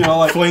flames,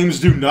 like flames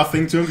do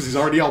nothing to him because he's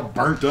already all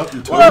burnt up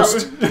and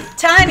toast. Well,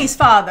 Tiny's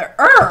father,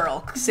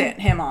 Earl, set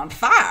him on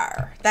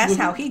fire. That's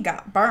how he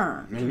got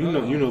burned. Man,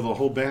 you know the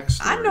whole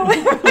backstory.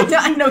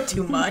 I know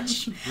too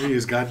much. Read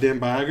his goddamn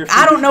biography.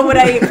 I don't know what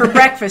I ate for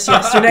breakfast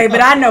yesterday,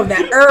 but I know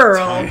that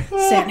Earl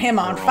set him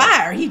on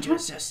fire. He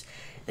just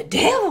the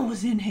devil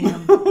was in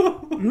him.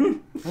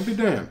 I'll be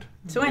damned.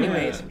 So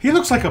anyways. He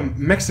looks like a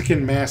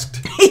Mexican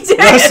masked He did.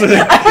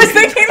 wrestler. I was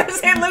thinking the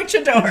same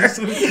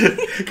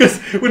luchador. Because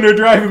when they're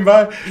driving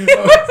by,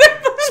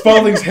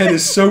 Spalding's head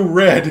is so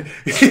red.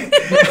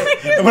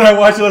 And when I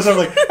watch it, I'm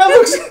like,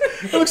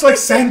 that looks like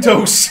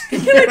Santos.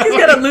 He's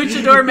got a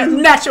luchador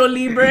Nacho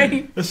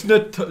Libre. It's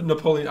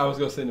Napoleon. I was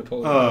going to say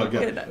Napoleon. Oh,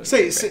 God.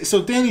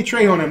 So Danny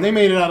Trejo and them, they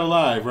made it out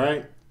alive,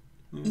 right?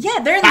 Yeah,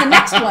 they're in the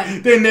next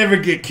one. They never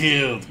get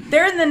killed.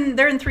 They're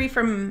in 3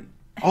 from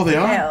Oh, they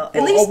are? Hell.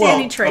 At least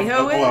Danny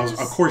Trejo is.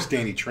 Of course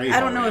Danny Trejo is. I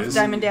don't know if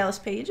Diamond Dallas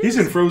Page is. He's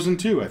in Frozen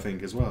 2, I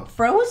think, as well.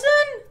 Frozen?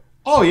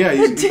 Oh, yeah.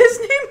 The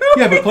Disney movie?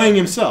 Yeah, but playing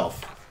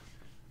himself.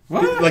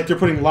 What? Like they're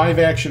putting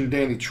live-action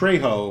Danny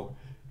Trejo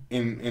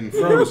in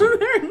Frozen.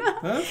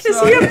 Is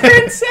he a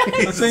princess?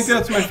 I think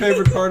that's my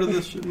favorite part of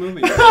this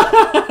movie.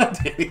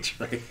 Danny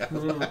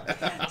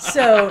Trejo.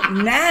 So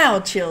now,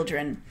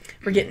 children,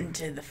 we're getting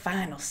to the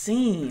final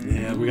scene.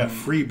 Yeah, we got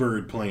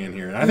Freebird playing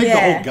here. I think the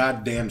whole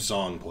goddamn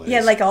song plays.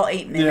 Yeah, like all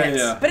 8 minutes.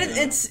 Yeah, but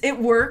it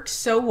works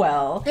so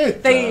well.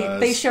 Does.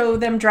 They show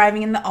them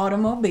driving in the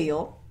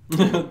automobile.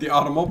 The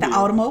automobile. The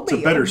automobile. It's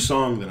a better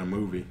song than a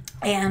movie.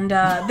 And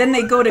then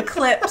they go to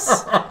clips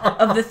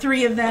of the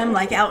 3 of them,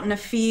 like out in a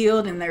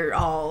field, and they're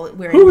all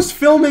wearing Who's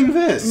filming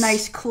this?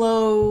 nice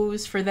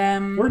clothes for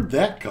them. Where'd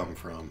that come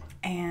from?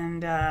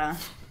 And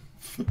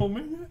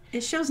Filming it?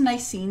 it shows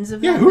nice scenes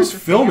of them. Yeah, who's as a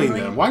filming family.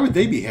 them? Why would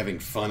they be having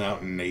fun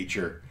out in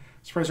nature?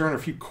 I'm surprised there aren't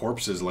a few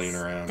corpses laying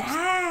around.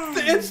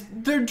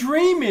 They're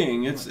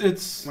dreaming.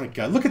 It's My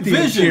God, look at the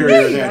Vision.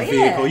 interior of that Yeah,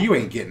 yeah. vehicle. You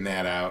ain't getting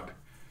that out.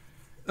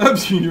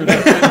 You're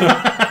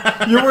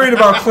worried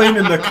about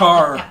cleaning the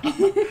car.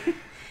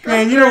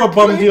 Man, you know what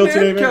bum deal Clean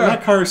today, that man? car. My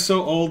car is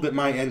so old that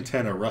my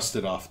antenna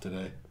rusted off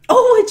today.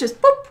 Oh, it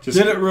just boop. Just,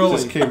 Did it really?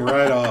 Just came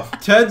right off.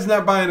 Ted's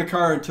not buying a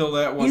car until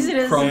that one Use it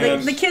as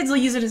crumbles. the kids will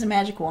use it as a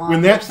magic wand. When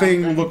or that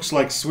thing something. looks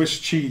like Swiss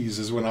cheese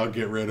is when I'll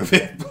get rid of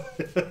it.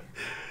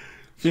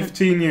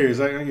 15 years,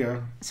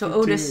 So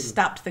Otis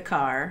stopped the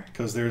car.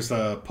 because there's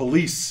a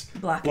police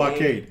Blockade.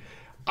 blockade.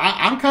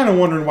 I'm kind of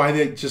wondering why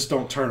they just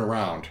don't turn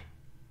around.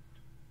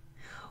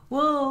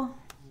 Well,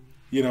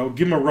 Give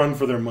them a run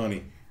for their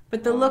money.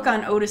 but the look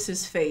on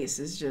Otis's face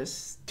is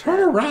just Turn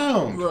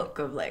around. look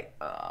of like,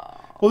 oh.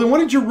 Well, then what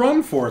did you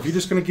run for if you're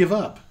just going to give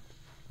up?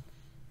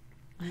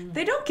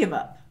 They don't give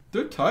up.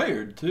 They're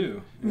tired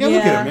too. Yeah,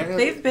 look at them, man.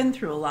 They've been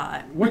through a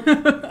lot. What?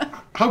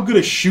 How good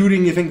a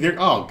shooting you think they're...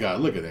 Oh, God,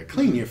 look at that.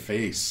 Clean your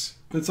face.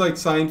 It's like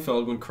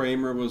Seinfeld when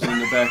Kramer was in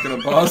the back of the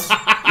bus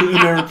and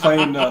they were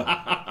playing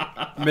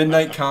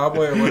Midnight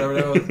Cowboy or whatever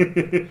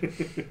that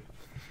was.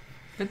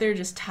 But they're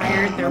just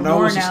tired. They're I know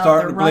worn it's out.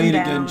 starting They're to bleed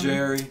run again, down.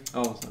 Jerry.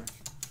 Oh, sorry.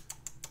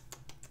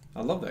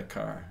 I love that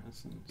car.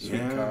 It's a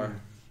sweet car.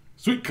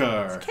 Sweet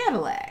car.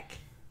 Cadillac.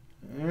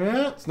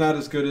 Yeah. It's not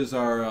as good as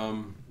our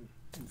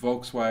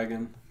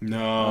Volkswagen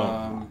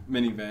No.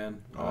 minivan.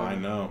 Oh, I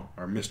know.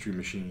 Our mystery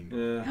machine.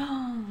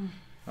 Yeah.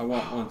 I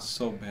want one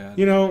so bad.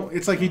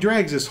 It's like he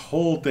drags this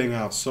whole thing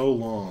out so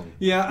long.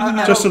 Yeah,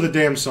 I Just so don't- the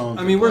damn song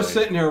I mean, we're play.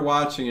 sitting here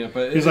watching it,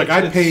 but He's like,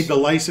 I paid the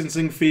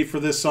licensing fee for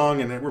this song,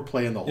 and then we're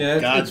playing the whole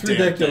goddamn it's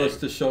ridiculous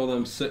thing. to show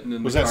them sitting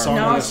in Was the that car. song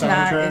No, on the it's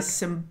not. soundtrack? It's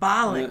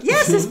symbolic. Yeah.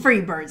 Yes, it's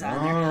Freebirds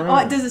on there. All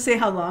right. Oh, does it say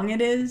how long it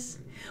is?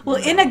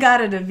 Well,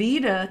 Inagata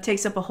Davida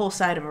takes up a whole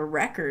side of a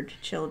record,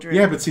 children.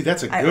 Yeah, but see,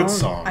 that's a good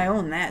song. I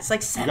own that. It's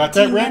like 17 got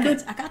that record?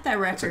 minutes. I got that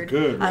record.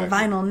 good on record.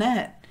 Vinyl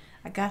Net.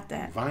 I got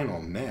that.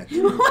 Vinyl net.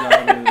 Yeah.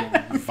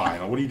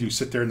 Vinyl. What do you do?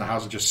 Sit there in the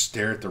house and just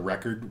stare at the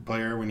record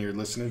player when you're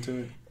listening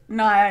to it?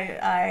 No,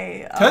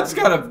 I Ted's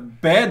got a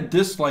bad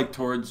dislike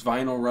towards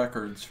vinyl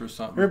records for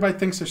something. Everybody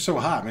thinks they're so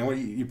hot, man. What,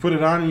 you put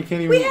it on and you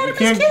can't even... we had you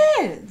them as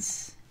can't,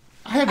 kids.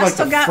 I had I like the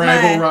still got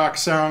Fraggle my- Rock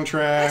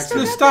soundtrack. still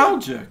got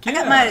Nostalgic. I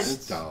got yeah. my- It's-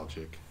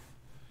 Nostalgic.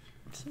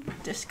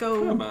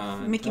 Disco, Come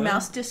on, Mickey Ted.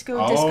 Mouse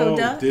Disco, Disco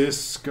Duck.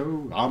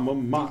 Disco. I'm a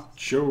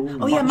macho.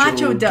 Oh yeah,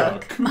 Macho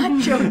Duck.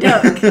 Macho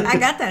Duck. I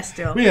got that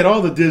still. We had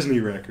all the Disney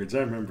records. I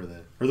remember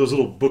that. Or those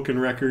little booking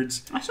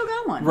records. I still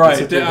got one. Right.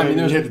 Sit there I mean,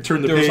 and you had to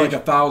turn the there was page.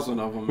 like 1,000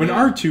 of them. When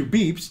yeah. R2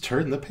 beeps,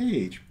 turn the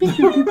page. Beep.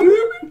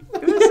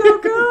 It was so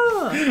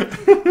good.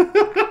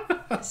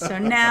 So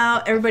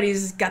now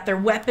everybody's got their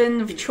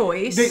weapon of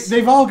choice.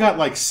 They've all got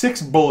like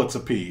 6 bullets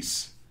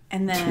apiece.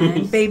 And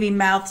then Baby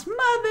Mouth's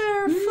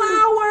Mother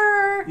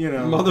Flower. You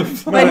know, Mother.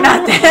 But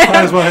not that.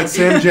 might as well have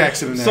Sam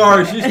Jackson in that.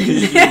 Sorry, she's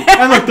PG.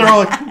 And look, they're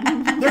all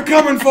like, they're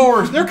coming for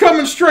us. They're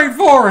coming straight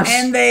for us.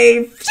 And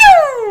they.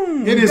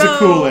 It is a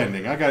cool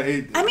ending.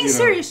 I mean,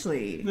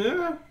 seriously.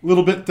 Yeah. A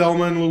little bit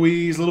Thelma and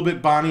Louise, a little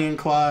bit Bonnie and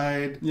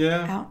Clyde.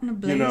 Yeah. Out in a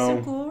blaze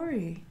of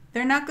glory.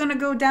 They're not going to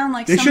go down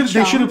like They some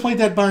should have played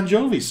that Bon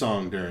Jovi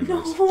song during this.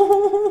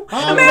 Oh,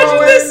 I'm imagine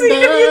going this scene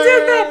if you down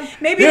did that.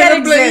 Maybe in that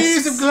a blaze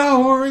exists. of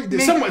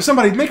glory.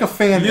 Somebody make a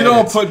fan. You don't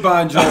edit. put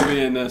Bon Jovi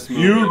in this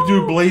movie. You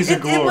do Blaze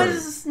of Glory. It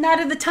was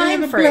not of the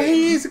time In a frame.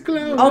 blaze of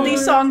glory. All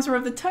these songs were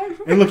of the time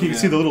frame. And look, you can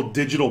see the little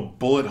digital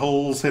bullet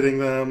holes hitting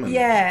them. And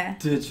Yeah.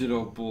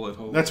 Digital bullet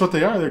hole. That's what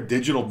they are. They're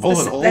digital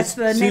bullet holes. That's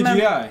the name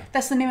CGI. of.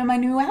 That's the name of my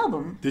new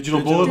album.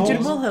 Digital bullet holes.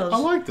 Digital bullet holes. I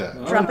like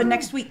that. Dropping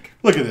next week.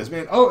 Look at this,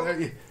 man.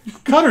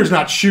 Cutter's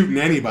not shooting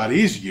anybody.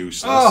 He's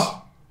useless.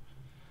 Oh.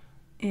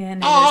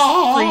 And it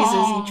just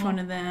freezes each one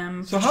of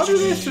them. So how do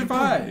they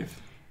survive?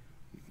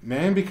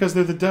 Man, because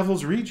they're the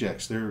devil's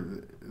rejects.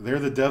 They're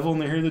the devil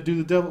and they're here to do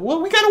the devil.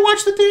 Well, we gotta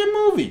watch the damn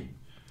movie.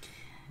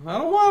 I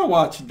don't want to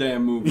watch a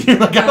damn movie.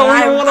 Like, I don't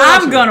wanna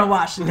watch I'm it. gonna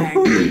watch the dang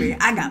movie.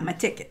 I got my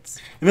tickets.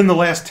 And then the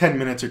last 10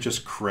 minutes are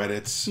just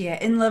credits.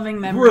 Yeah, in loving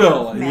memory. Really?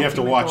 of And you have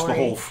to Matthew watch the McGorry.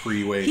 whole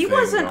freeway He thing.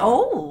 wasn't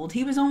old.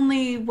 He was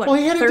only what? Well,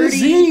 he had 30? a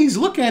disease.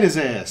 Look at his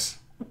ass.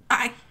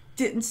 I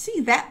didn't see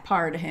that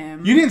part of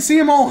him. You didn't see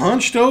him all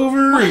hunched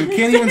over and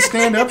can't even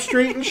stand up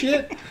straight and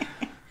shit?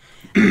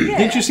 Yeah.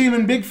 Didn't you see him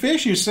in Big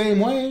Fish? He was the same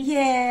way.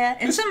 Yeah,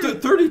 and He's some.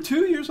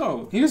 32 years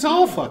old. He was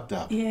all fucked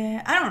up.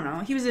 Yeah, I don't know.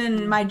 He was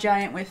in My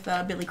Giant with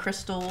Billy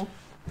Crystal.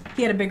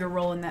 He had a bigger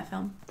role in that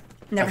film.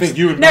 I think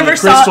you and never Billy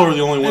saw Crystal it. are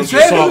the only ones Is who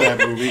that saw who-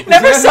 that movie.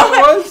 Never Is that saw who it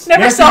it. was?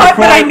 Never Matthew saw it,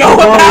 but I McConaughey's know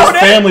about it.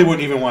 family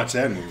wouldn't even watch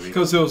that movie.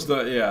 Because it was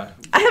the,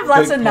 I have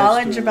lots big of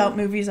knowledge poster. about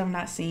movies I've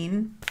not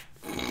seen.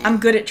 I'm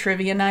good at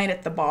trivia night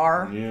at the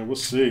bar. Yeah, we'll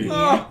see.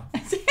 Oh.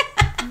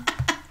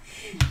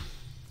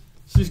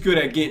 She's good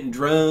at getting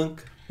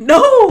drunk.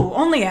 No,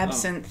 only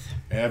absinthe.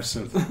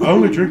 Absinthe. I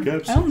only drink I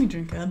absinthe. only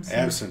drink absinthe.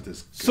 Absinthe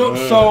is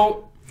good.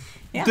 So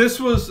Yeah. this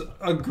was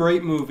a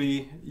great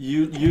movie.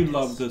 You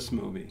love this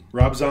movie.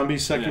 Rob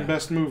Zombie's second Yeah.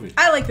 best movie.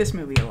 I like this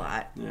movie a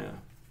lot. Yeah.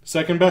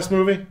 Second best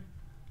movie?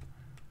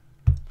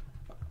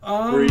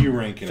 Where are you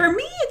ranking For it?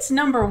 me, it's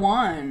number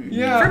one.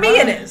 Yeah, For me,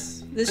 it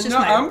is. This is just No,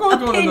 my I'm gonna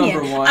go to opinion.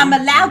 number one. I'm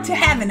allowed to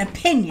have an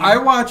opinion. I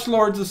watched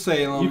Lords of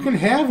Salem. You can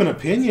have an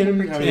opinion.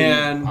 I mean,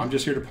 And- I'm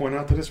just here to point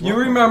out that it's You wrong.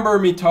 remember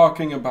me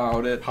talking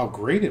about it. how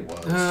great it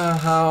was.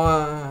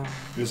 How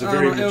It was a I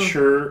very don't know, it was-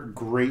 mature,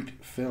 great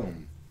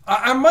film.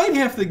 I might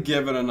have to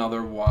give it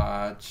another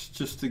watch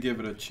just to give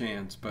it a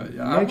chance, but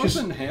I Might just-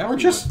 wasn't happy Or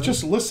just with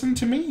it. listen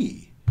to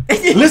me.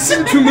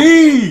 Listen to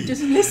me.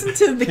 Just listen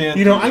to the. Can't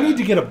You know, do I that. need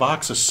to get a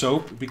box of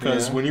soap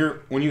because Yeah.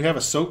 when you have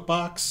a soap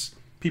box,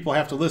 people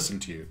have to listen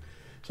to you.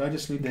 So I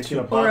just need to get a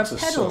Or a box of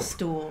pedal soap.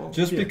 stool.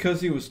 Just Yeah.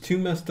 because he was too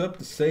messed up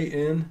to say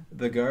in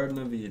the Garden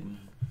of Eden.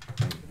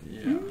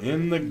 Yeah.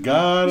 In the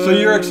garden. So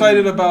you're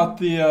excited about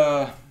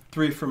the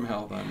Three from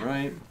Hell then,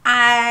 right?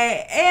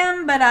 I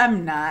am, but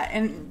I'm not.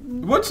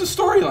 And What's the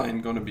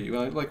storyline going to be?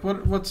 Like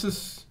what's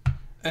this?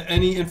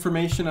 Any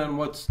information on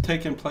what's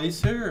taking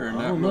place here? Or I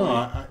not don't know.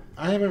 really?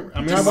 I haven't. I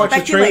mean, Just I watched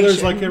the trailers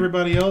speculation. like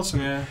everybody else,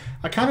 and Yeah.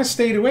 I kind of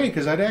stayed away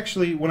because I'd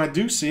actually, when I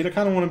do see it, I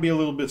kind of want to be a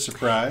little bit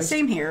surprised.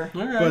 same here.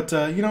 All right.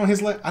 But you know,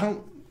 his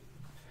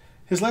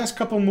last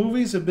couple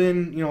movies have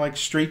been, you know, like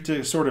straight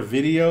to sort of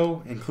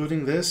video,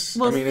 including this.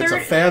 Well, I mean, it's a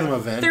Fathom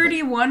event,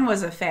 31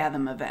 was a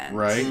Fathom event.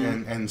 right?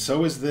 And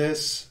so is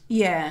this.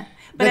 Yeah.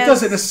 But That as-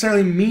 doesn't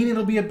necessarily mean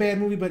it'll be a bad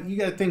movie, but you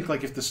got to think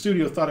like if the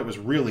studio thought it was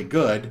really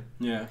good,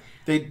 Yeah.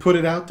 they'd put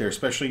it out there,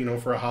 especially, you know,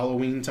 for a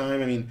Halloween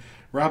time. I mean,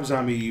 Rob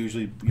Zombie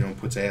usually, you know,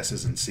 puts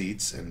asses in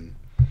seats, and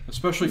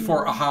Especially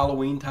for a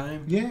Halloween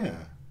time. yeah,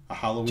 a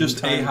Halloween Just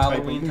time a type of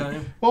Halloween movie.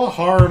 time? Well, a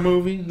horror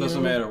movie Doesn't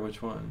you know? matter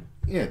which one.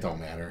 Yeah, it don't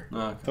matter.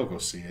 Okay. They'll go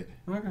see it.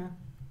 Okay.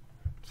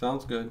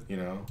 Sounds good. You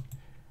know,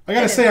 I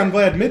gotta say, I'm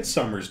glad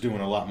Midsummer's doing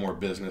a lot more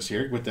business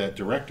here with that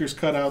director's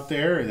cut out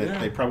there that Yeah.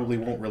 they probably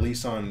won't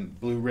release on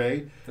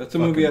Blu-ray. That's a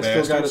movie I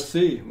Fucking still got to bastards.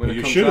 see when Well, it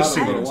you comes should have out. I'm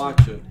seen gonna it.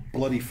 watch it.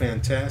 Bloody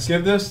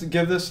fantastic.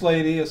 Give this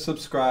lady a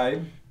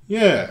subscribe.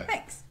 Yeah,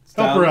 Thanks.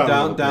 help her out a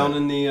down little down bit.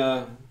 in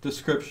the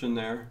description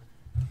there.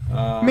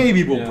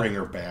 Maybe we'll yeah. bring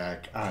her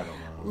back. I don't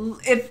know.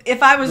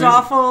 If I was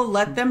awful,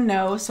 let them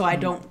know so I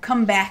don't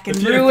come back and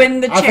If you-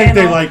 ruin the I channel. think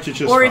they liked you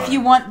just Or fine. if you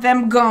want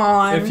them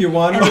gone. If you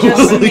want and her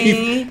just to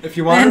me. If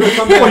you want her to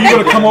come Well, back, you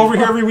gonna come over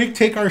here every week,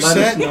 take our let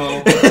set? us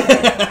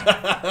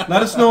know.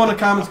 Let us know in the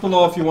comments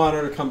below if you want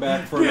her to come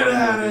back for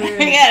another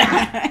movie.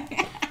 Yeah.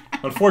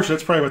 Unfortunately,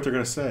 that's probably what they're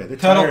gonna say. They're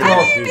Title tired call. of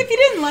I it, mean, dude. if you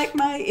didn't like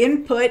my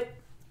input,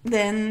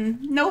 then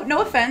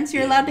no offense.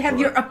 You're allowed to have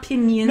your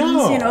opinions.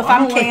 No, you know, if I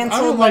I'm don't like- canceled,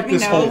 I don't let like me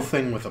this know. whole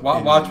thing with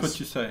opinions. Watch what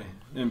you say.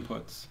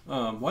 Inputs.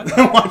 What?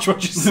 Watch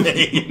what you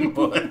say.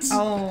 Inputs.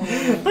 Oh,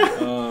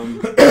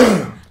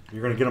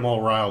 You're gonna get them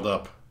all riled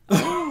up.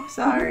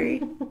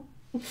 sorry.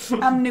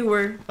 I'm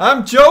newer.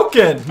 I'm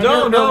joking. I No,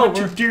 don't know no. what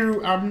to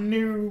do. I'm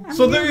new.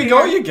 So there you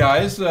go, you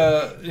guys.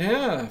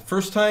 Yeah,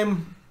 first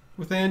time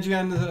with Angie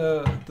on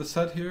the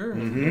set here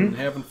and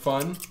having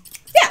fun.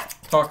 Yeah.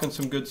 Talking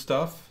some good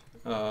stuff.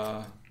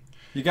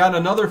 You got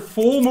another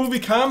full movie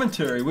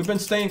commentary. We've been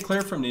staying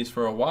clear from these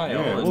for a while.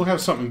 Yeah, we'll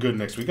have something good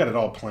next week. We got it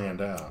all planned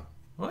out.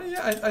 Well,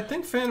 yeah, I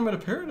think Phantom of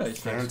the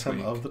Paradise next week.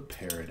 Phantom of the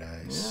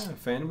Paradise. Yeah,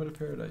 Phantom of the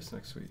Paradise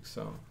next week.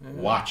 So yeah.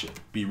 Watch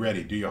it. Be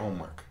ready. Do your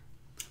homework.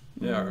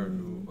 Yeah,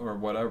 or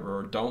whatever,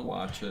 or don't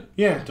watch it.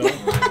 Yeah, don't.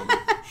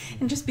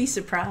 And just be I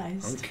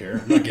surprised. don't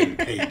care. I'm not getting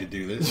paid to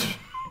do this.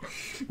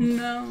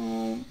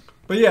 No.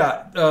 But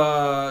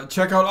yeah,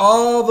 check out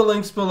all the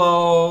links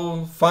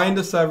below. Find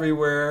us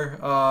everywhere.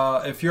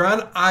 If you're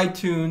on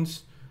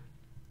iTunes,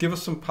 give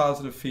us some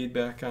positive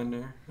feedback on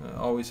there.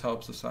 Always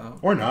helps us out.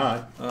 Or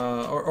not.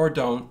 Or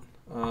don't.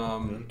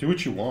 Do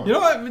what you want. You know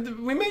what?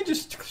 We may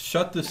just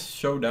shut this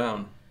show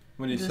down.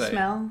 What do you The say?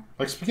 smell?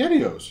 Like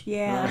SpaghettiOs.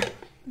 Yeah. It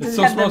Does it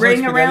still have the smells like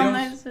ring around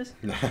SpaghettiOs? this?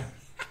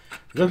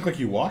 It doesn't look like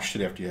you washed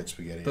it after you had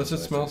SpaghettiOs. Does it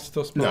I think.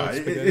 still smell No, like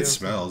it SpaghettiOs?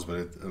 smells, but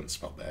it doesn't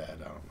smell bad.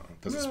 I don't know.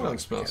 It doesn't smell like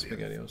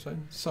SpaghettiOs. There's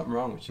something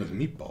wrong with you. With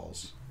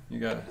meatballs. You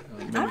got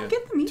I don't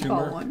get the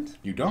meatball ones.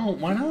 You don't?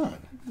 Why not?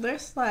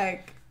 There's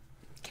like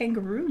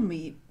kangaroo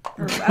meat.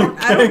 Or I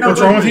don't know.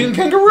 What's wrong with eating I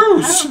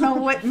kangaroos? don't know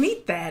what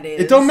meat that is.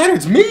 It don't matter.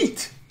 It's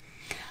meat.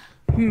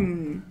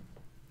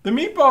 The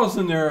meatballs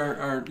in there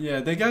are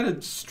they got a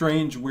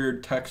strange,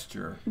 weird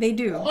texture. They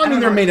do. Well, I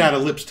mean, they're made out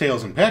of lips,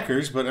 tails, and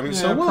peckers, but I mean,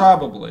 so what?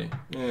 Probably.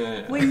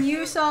 Yeah. When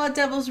you saw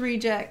Devil's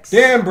Rejects.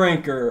 Dan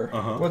Brinker,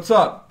 Uh-huh. what's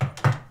up?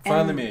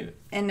 Finally And- made it.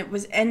 And it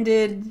was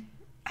ended.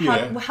 How,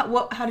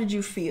 Yeah. how did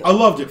you feel? I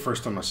loved it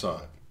first time I saw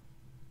it.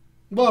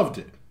 Loved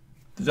it.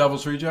 The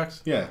Devil's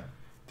Rejects? Yeah.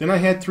 Then I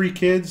had 3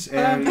 kids,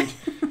 and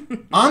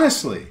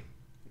honestly,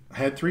 I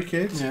had 3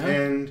 kids, Yeah.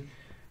 and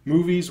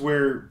movies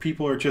where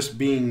people are just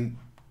being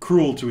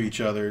cruel to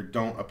each other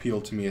don't appeal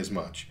to me as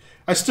much.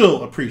 I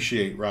still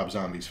appreciate Rob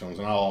Zombie's films,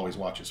 and I'll always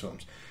watch his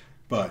films,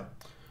 but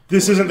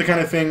this isn't the kind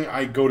of thing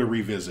I go to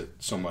revisit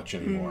so much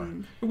anymore.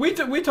 We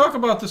talk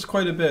about this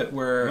quite a bit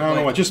where I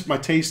don't know, just my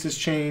taste has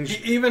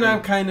changed. even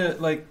I'm kind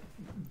of like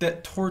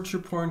that torture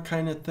porn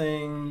kind of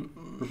thing.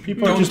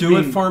 People are Don't just do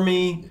being, it for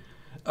me.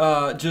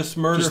 Just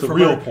murder Just the for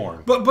real murder.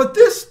 porn. But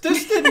this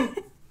didn't.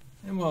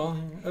 Well,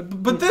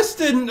 but this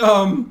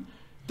didn't.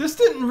 This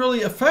didn't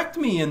really affect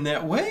me in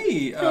that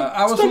way.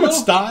 I was It's a done with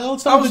little style.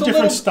 It's I done was with a a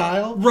different little-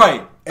 style.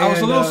 right. I was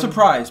a And, little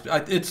surprised.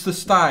 It's the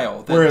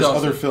style. That Whereas does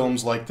other it.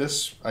 films like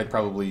this, I'd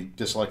probably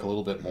dislike a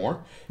little bit more.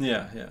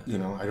 Yeah. You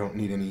know, I don't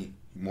need any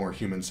more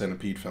Human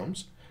Centipede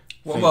films.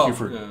 Well, Thank well, you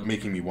for yeah.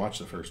 making me watch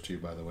the first 2,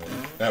 by the way.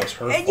 That was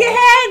her And fault. you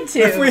had to.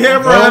 If we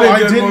ever No, on a I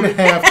good didn't movie-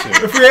 have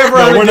to. If we ever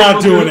No, on a we're good not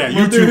we'll doing do- that.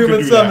 we'll You do two could Human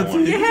do that one.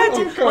 Centipede. You had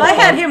to. Oh, come Well, I on.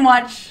 had him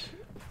watch.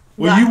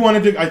 Well, you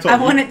wanted to. I thought I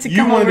wanted to you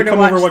come wanted over to to come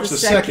over and watch watch the the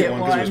second second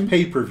one because it was one.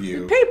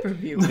 pay-per-view.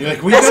 Pay-per-view. You're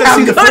like, we That's gotta how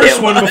see the good first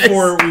it one was.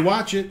 before we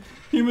watch it.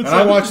 Human And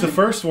I watched the Centipede.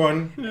 first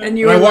one, And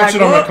you I were watched like,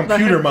 it on my "What the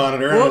computer heck-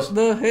 monitor. And I was What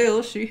the hell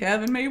is she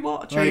having me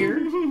watch like,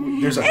 here?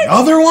 there's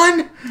another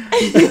one?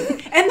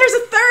 And there's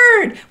a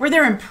third where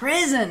they're in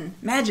prison.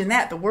 Imagine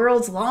that, the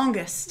world's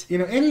longest. You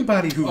know,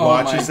 anybody who Oh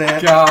watches my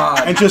that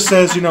God. and just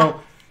says, you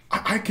know,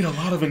 I get a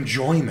lot of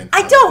enjoyment. I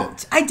out of don't.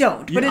 it. I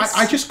don't. But it's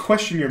I just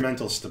question your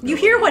mental stability. you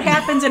hear what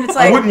happens and it's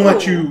like I wouldn't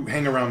let ooh, you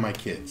hang around my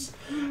kids.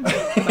 But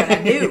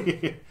I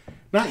do.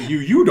 Not you.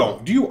 You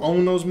don't. Do you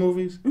own those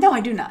movies? No, I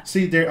do not.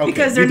 See, they're okay.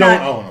 Because they're you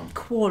don't not own them.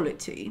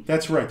 quality.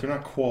 That's right. They're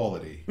not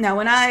quality. Now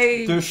when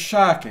I They're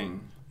shocking.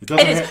 It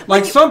doesn't It is. have,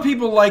 Like some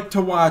people like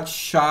to watch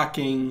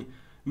shocking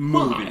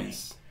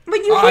movies. but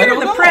you I hear don't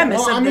the know. premise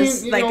Well, I of mean,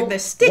 this you like know, the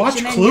stitch watch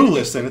and then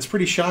Clueless, then it's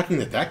pretty shocking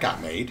that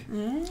got made.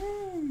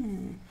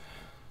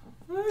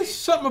 There's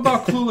something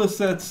about Clueless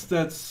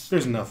that's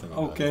There's nothing.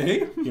 About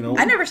okay. It. You know,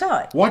 I never saw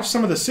it. watch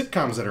some of the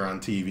sitcoms that are on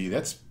TV.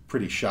 That's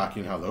pretty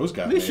shocking how those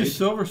got Alicia made.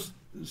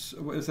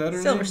 is that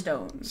her name?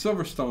 Silverstone.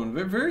 Silverstone.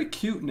 Very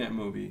cute in that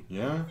movie.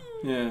 Yeah,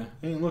 Yeah.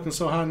 ain't looking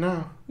so hot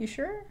now. You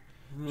sure?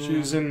 She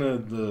was in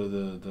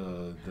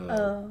the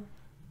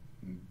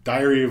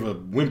Diary of a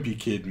Wimpy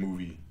Kid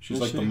movie. She's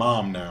Is like she? the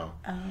mom now.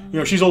 You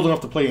know, she's old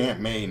enough to play Aunt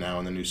May now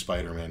in the new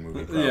Spider-Man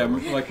movie. Yeah,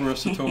 probably. like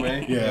Marissa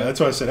Tomei. Yeah, that's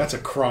why I said that's a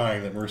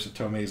crime that Marissa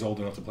Tomei is old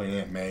enough to play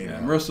Aunt May Yeah,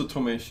 now. Marissa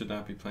Tomei should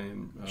not be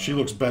playing. She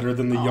looks better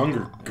than the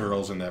younger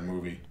girls in that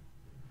movie.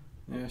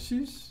 Yeah,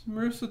 she's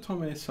Marissa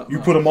Tomei. Something.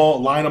 You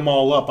line them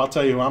all up. I'll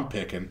tell you who I'm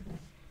picking.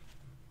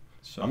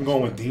 I'm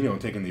going with Dino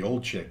and taking the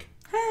old chick.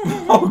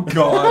 Oh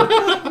God.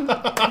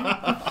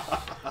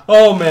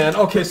 Oh man.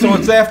 Okay, so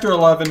it's after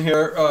 11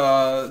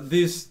 here.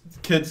 These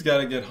kids got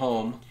to get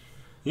home.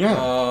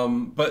 Yeah.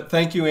 But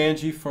thank you,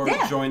 Angie, for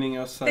Yeah. joining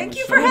us. On Thank the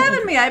you show. for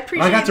having me. I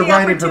appreciate I got to the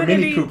ride in her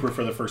opportunity. Mini Cooper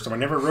for the first time. I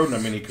never rode in a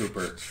Mini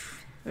Cooper.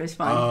 It was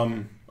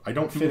fun. I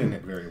don't fit in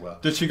it very well.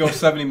 Did she go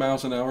 70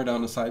 miles an hour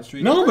down the side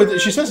street? No, but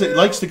she says it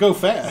likes to go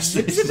fast.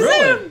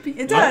 Really?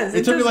 It does.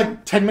 It took me does.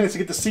 like 10 minutes to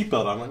get the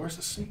seatbelt on. I'm like, where's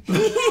the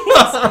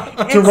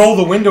seatbelt? To roll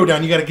the window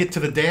down, you got to get to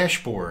the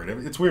dashboard.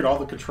 It's weird. All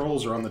the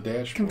controls are on the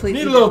dashboard.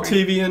 completely Need a little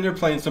different. TV in there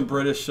playing some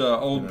British,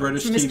 old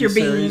British Mr. TV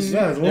Bean. series.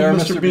 Yeah, it's a little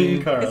Mr.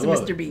 Bean car. It's I a love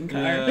Mr. it. Bean car.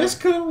 Yeah. It's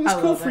cool. It's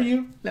I cool love for it.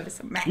 you. Love it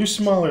so much. You're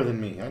smaller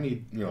than me. I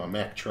need, a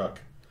Mack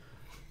truck.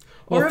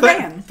 or a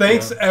van.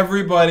 Thanks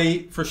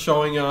everybody for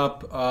showing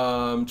up,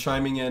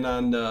 chiming in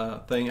on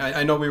the thing.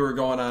 I know we were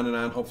going on and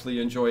on. Hopefully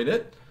you enjoyed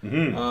it.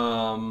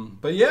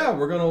 But yeah,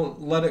 we're going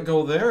to let it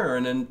go there.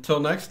 And until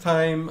next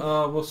time,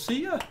 we'll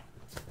see you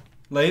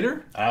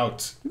later.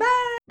 Out.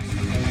 Bye.